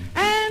mirror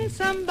and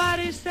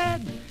somebody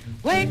said,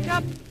 wake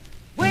up,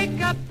 wake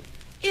up.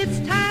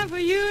 It's time for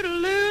you to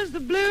lose the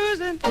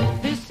blues, and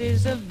this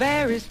is a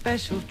very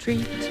special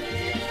treat.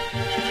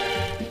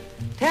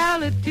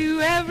 Tell it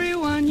to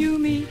everyone you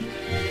meet,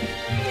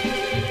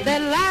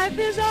 that life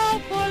is all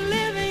for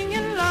living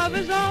and love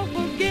is all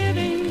for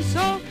giving.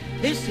 So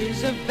this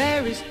is a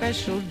very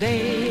special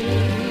day.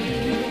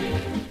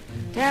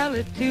 Tell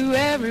it to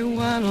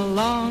everyone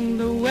along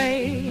the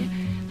way,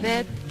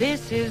 that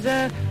this is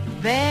a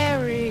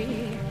very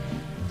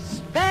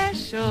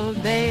special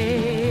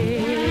day.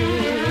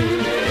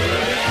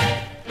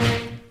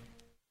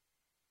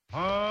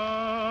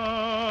 Our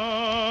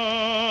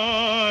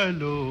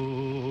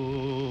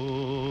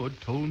Lord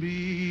told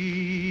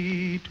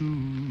me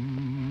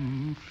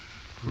to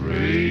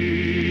pray.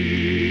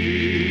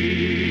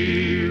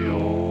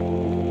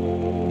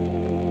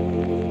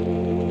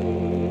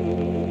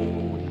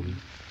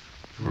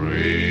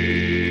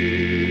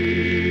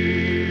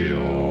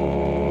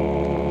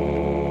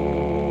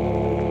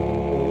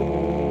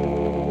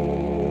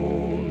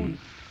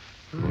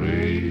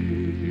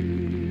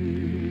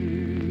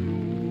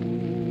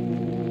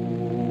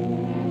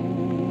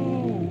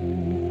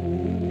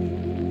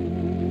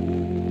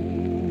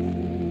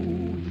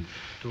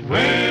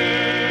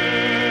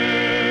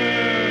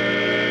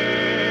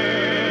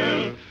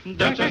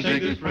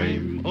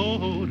 Frame.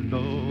 Oh,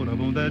 Lord, I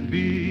want that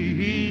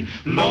be.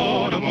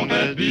 Lord, I want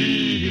that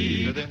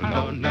be.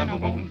 Lord, never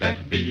want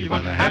that be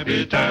one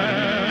happy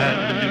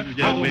time.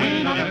 Oh,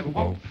 when I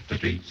walk the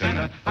streets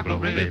and I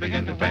glory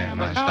begin to wear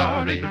my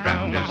starry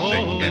crown and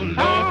singing,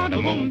 Lord, I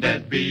want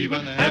that be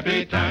one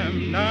happy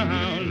time.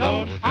 Now,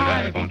 Lord,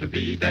 I want to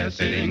be there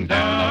sitting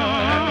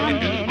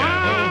down.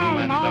 Oh,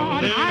 and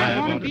Lord, I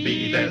want to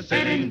be there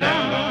sitting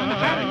down.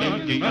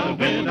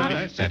 When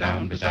I sat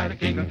down beside the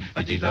king,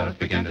 Jesus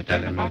began to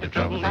tell him all the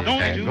troubles I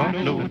had.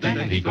 Don't know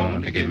that he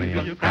gonna give me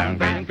a crown,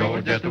 grand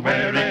gold, just to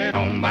wear it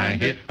on my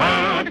head.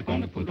 I'm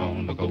gonna put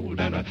on the gold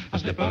and a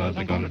slippers.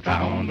 I'm gonna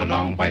try on the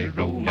long white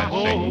road. I'm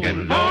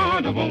singing,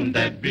 Lord, I want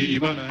that be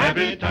one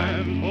happy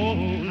time. Oh,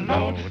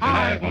 Lord,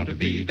 I want to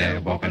be there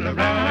walking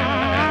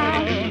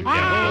around.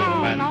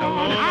 Oh, and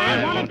Lord,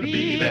 I want to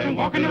be there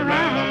walking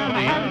around.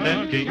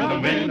 And King of the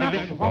men,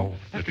 I walk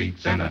the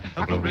streets and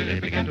I glory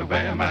begin to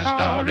wear my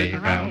starry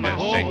crown. I'm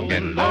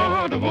singing,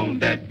 Lord, I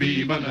want that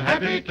be one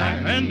happy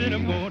time. And then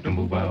I'm going to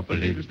move up a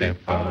little step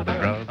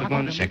further. I'm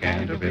going to shake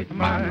hands with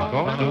my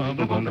God.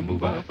 I'm going to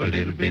move up a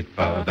little bit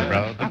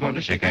further. I'm going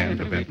to shake hands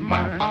with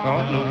my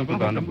God. I'm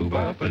going to move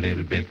up a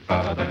little bit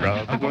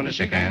further. I'm going to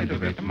shake hands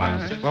with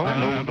my God.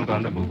 I'm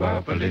going to move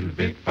up a little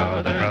bit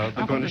further.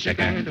 I'm going to shake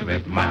hands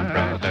with my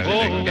brother.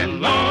 Oh,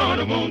 Lord,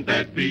 I want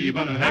that be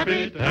one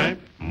happy time.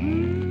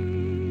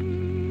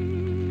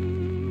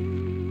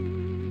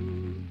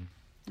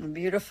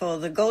 Beautiful.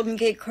 The Golden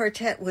Gate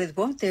Quartet with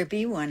Won't There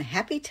Be One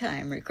Happy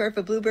Time, recorded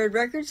for Bluebird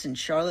Records in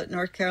Charlotte,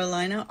 North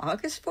Carolina,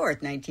 August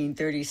 4th,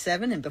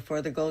 1937. And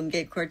before the Golden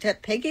Gate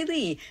Quartet, Peggy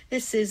Lee,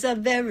 This Is a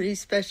Very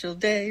Special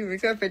Day,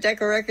 recorded for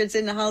Decca Records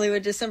in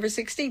Hollywood, December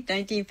 16th,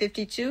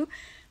 1952,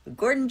 with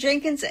Gordon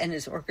Jenkins and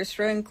his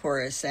orchestra and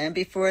chorus. And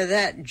before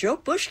that, Joe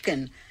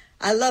Bushkin,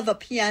 I Love a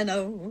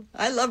Piano.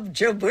 I love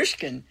Joe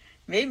Bushkin.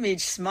 Made me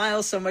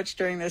smile so much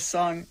during this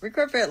song.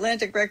 Recorded for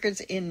Atlantic Records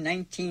in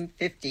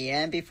 1950.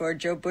 And before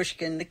Joe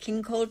Bushkin, the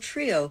King Cole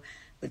Trio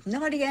with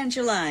Naughty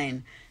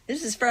Angeline.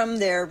 This is from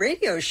their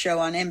radio show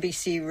on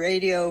NBC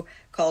Radio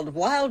called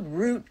Wild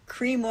Root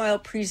Cream Oil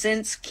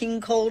Presents King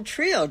Cole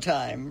Trio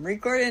Time.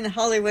 Recorded in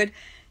Hollywood,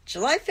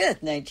 July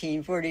 5th,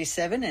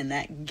 1947. And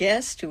that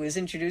guest who was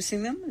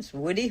introducing them is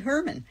Woody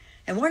Herman.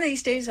 And one of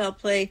these days I'll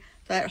play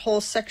that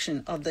whole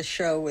section of the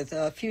show with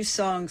a few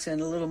songs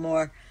and a little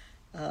more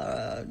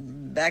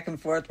back and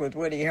forth with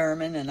Woody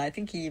Herman, and I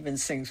think he even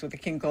sings with the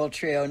King Cole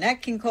Trio. Nat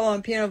King Cole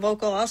on piano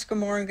vocal, Oscar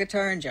Moore on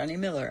guitar, and Johnny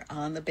Miller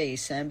on the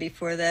bass. And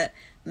before that,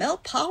 Mel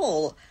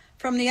Powell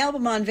from the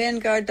album on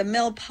Vanguard, the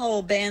Mel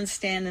Powell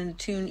Bandstand, and the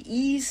tune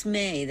Ease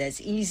May. That's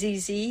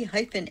EZZ-MAY.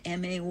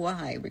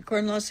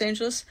 Recorded in Los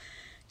Angeles,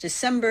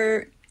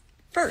 December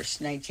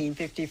 1st,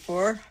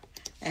 1954.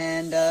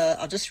 And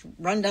I'll just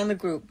run down the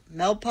group.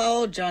 Mel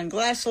Powell, John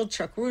Glassell,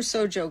 Chuck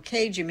Russo, Joe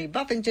Kay, Jimmy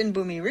Buffington,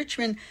 Boomy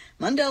Richmond,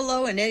 Mundell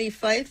Lowe, and Eddie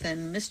Fife.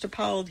 And Mr.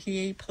 Powell,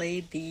 he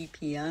played the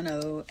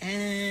piano.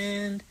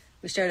 And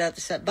we started out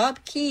the set.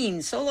 Bob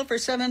Keane, solo for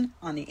 7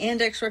 on the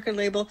Andex record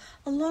label,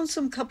 A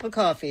Lonesome Cup of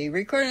Coffee.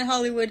 Recorded in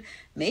Hollywood,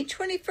 May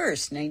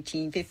 21st,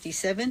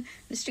 1957.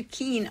 Mr.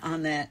 Keane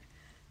on that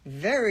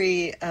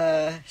very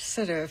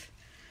sort of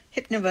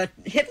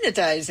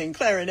hypnotizing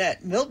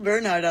clarinet. Milt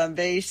Bernhardt on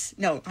bass.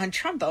 No, on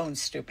trombone,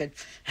 stupid.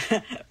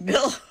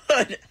 Bill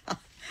Hood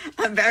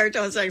on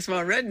baritone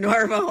saxophone. Red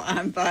Norvo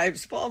on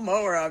vibes. Paul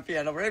Mower on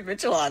piano. Red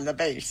Mitchell on the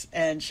bass.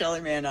 And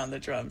Shelly Manne on the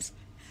drums.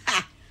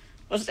 Ha!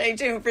 Well, stay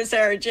tuned for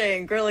Sarah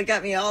Jane. Gorilla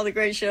got me all the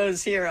great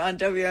shows here on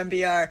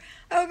WMBR.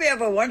 I hope you have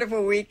a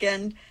wonderful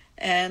weekend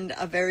and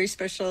a very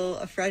special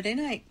Friday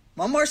night.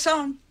 One more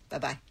song.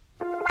 Bye-bye.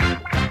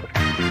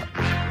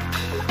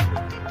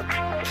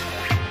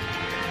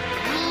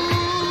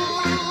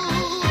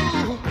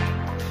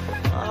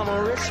 I'm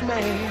a rich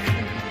man,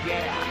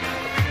 yeah.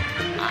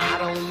 I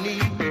don't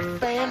need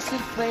fancy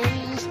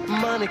things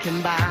money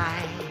can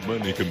buy.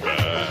 Money can buy.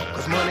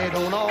 'Cause money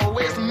don't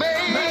always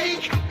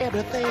make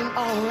everything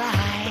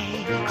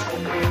alright.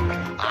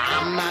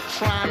 I'm not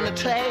trying to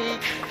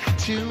take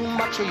too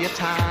much of your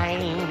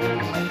time.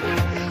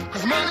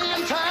 'Cause money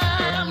and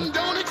time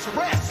don't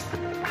express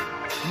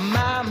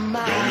my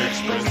mind. Don't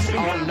express it.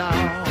 Oh no,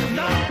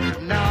 no,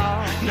 no,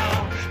 no,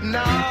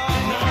 no, no.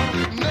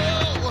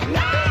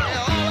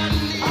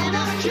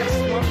 Just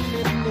 1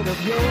 minute of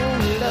your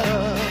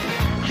love.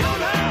 Your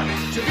love.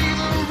 To be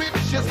the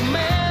richest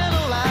man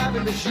alive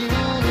in this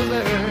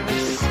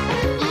universe.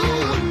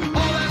 Ooh,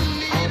 all I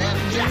need is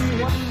just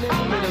 1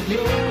 minute of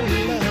your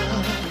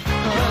love.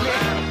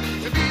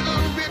 To be the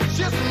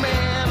richest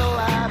man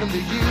alive in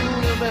the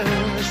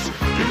universe.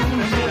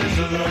 Universe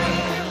of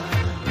love.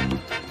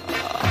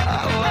 I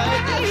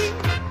like this.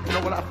 You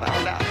know what I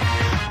found out?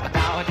 A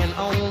dollar can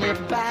only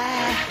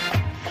buy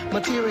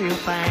material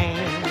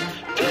things.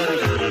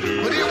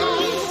 But it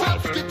won't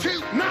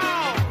substitute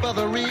now for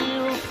the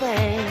real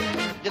thing.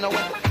 You know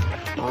what?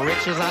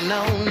 Riches are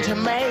known to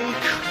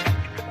make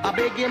a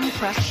big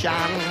impression.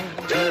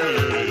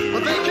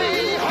 But they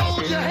can't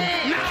hold your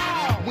hand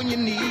now when you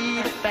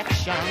need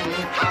affection.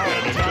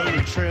 I'll tell you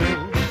the truth.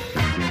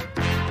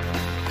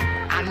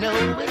 I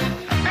know it,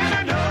 and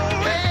I know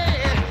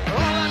it. All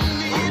I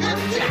need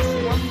is just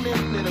 1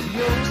 minute of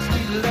your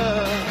sweet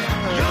love.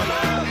 Your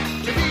love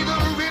to be the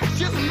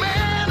richest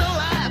man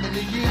alive in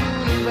the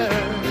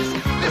universe.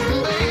 Listen,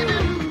 baby,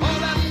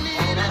 all I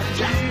need is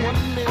just 1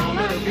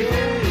 minute of your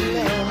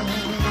love.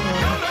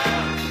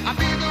 I'll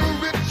be the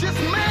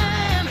richest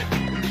man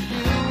in the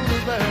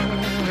universe.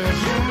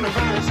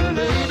 Universe,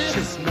 baby.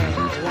 Richest man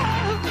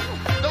alive.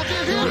 Don't you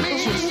hear me?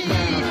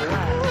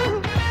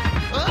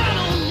 I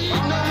don't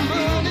need no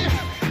money,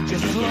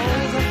 just as long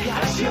as I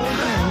got your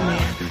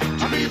money.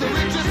 I'll be the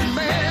richest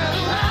man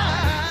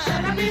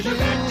alive in the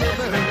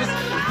universe.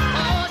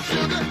 Oh,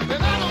 sugar,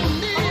 and I don't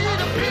need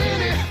a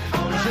penny.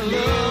 Your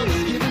love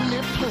is giving me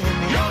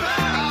plenty.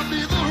 I'll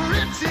be the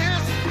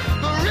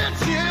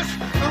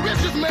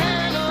richest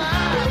man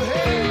alive.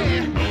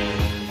 Hey,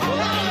 all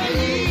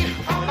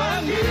I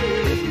need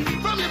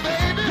from you,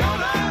 baby.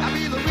 I'll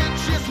be the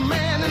richest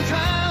man in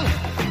town.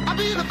 I'll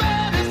be the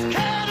baddest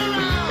cat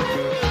around.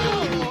 Oh,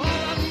 all I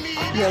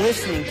need. You're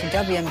listening to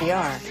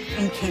WMBR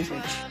in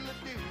Cambridge.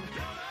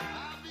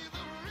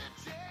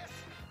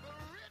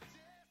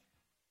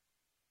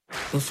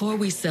 Before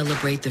we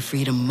celebrate the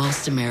freedom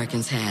most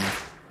Americans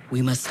have,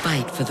 we must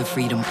fight for the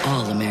freedom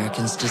all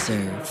Americans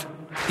deserve.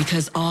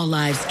 Because all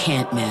lives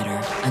can't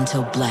matter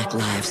until Black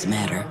lives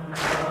matter.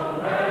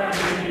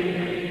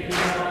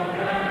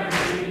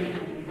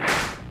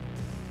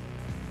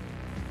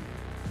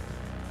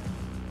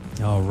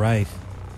 All right.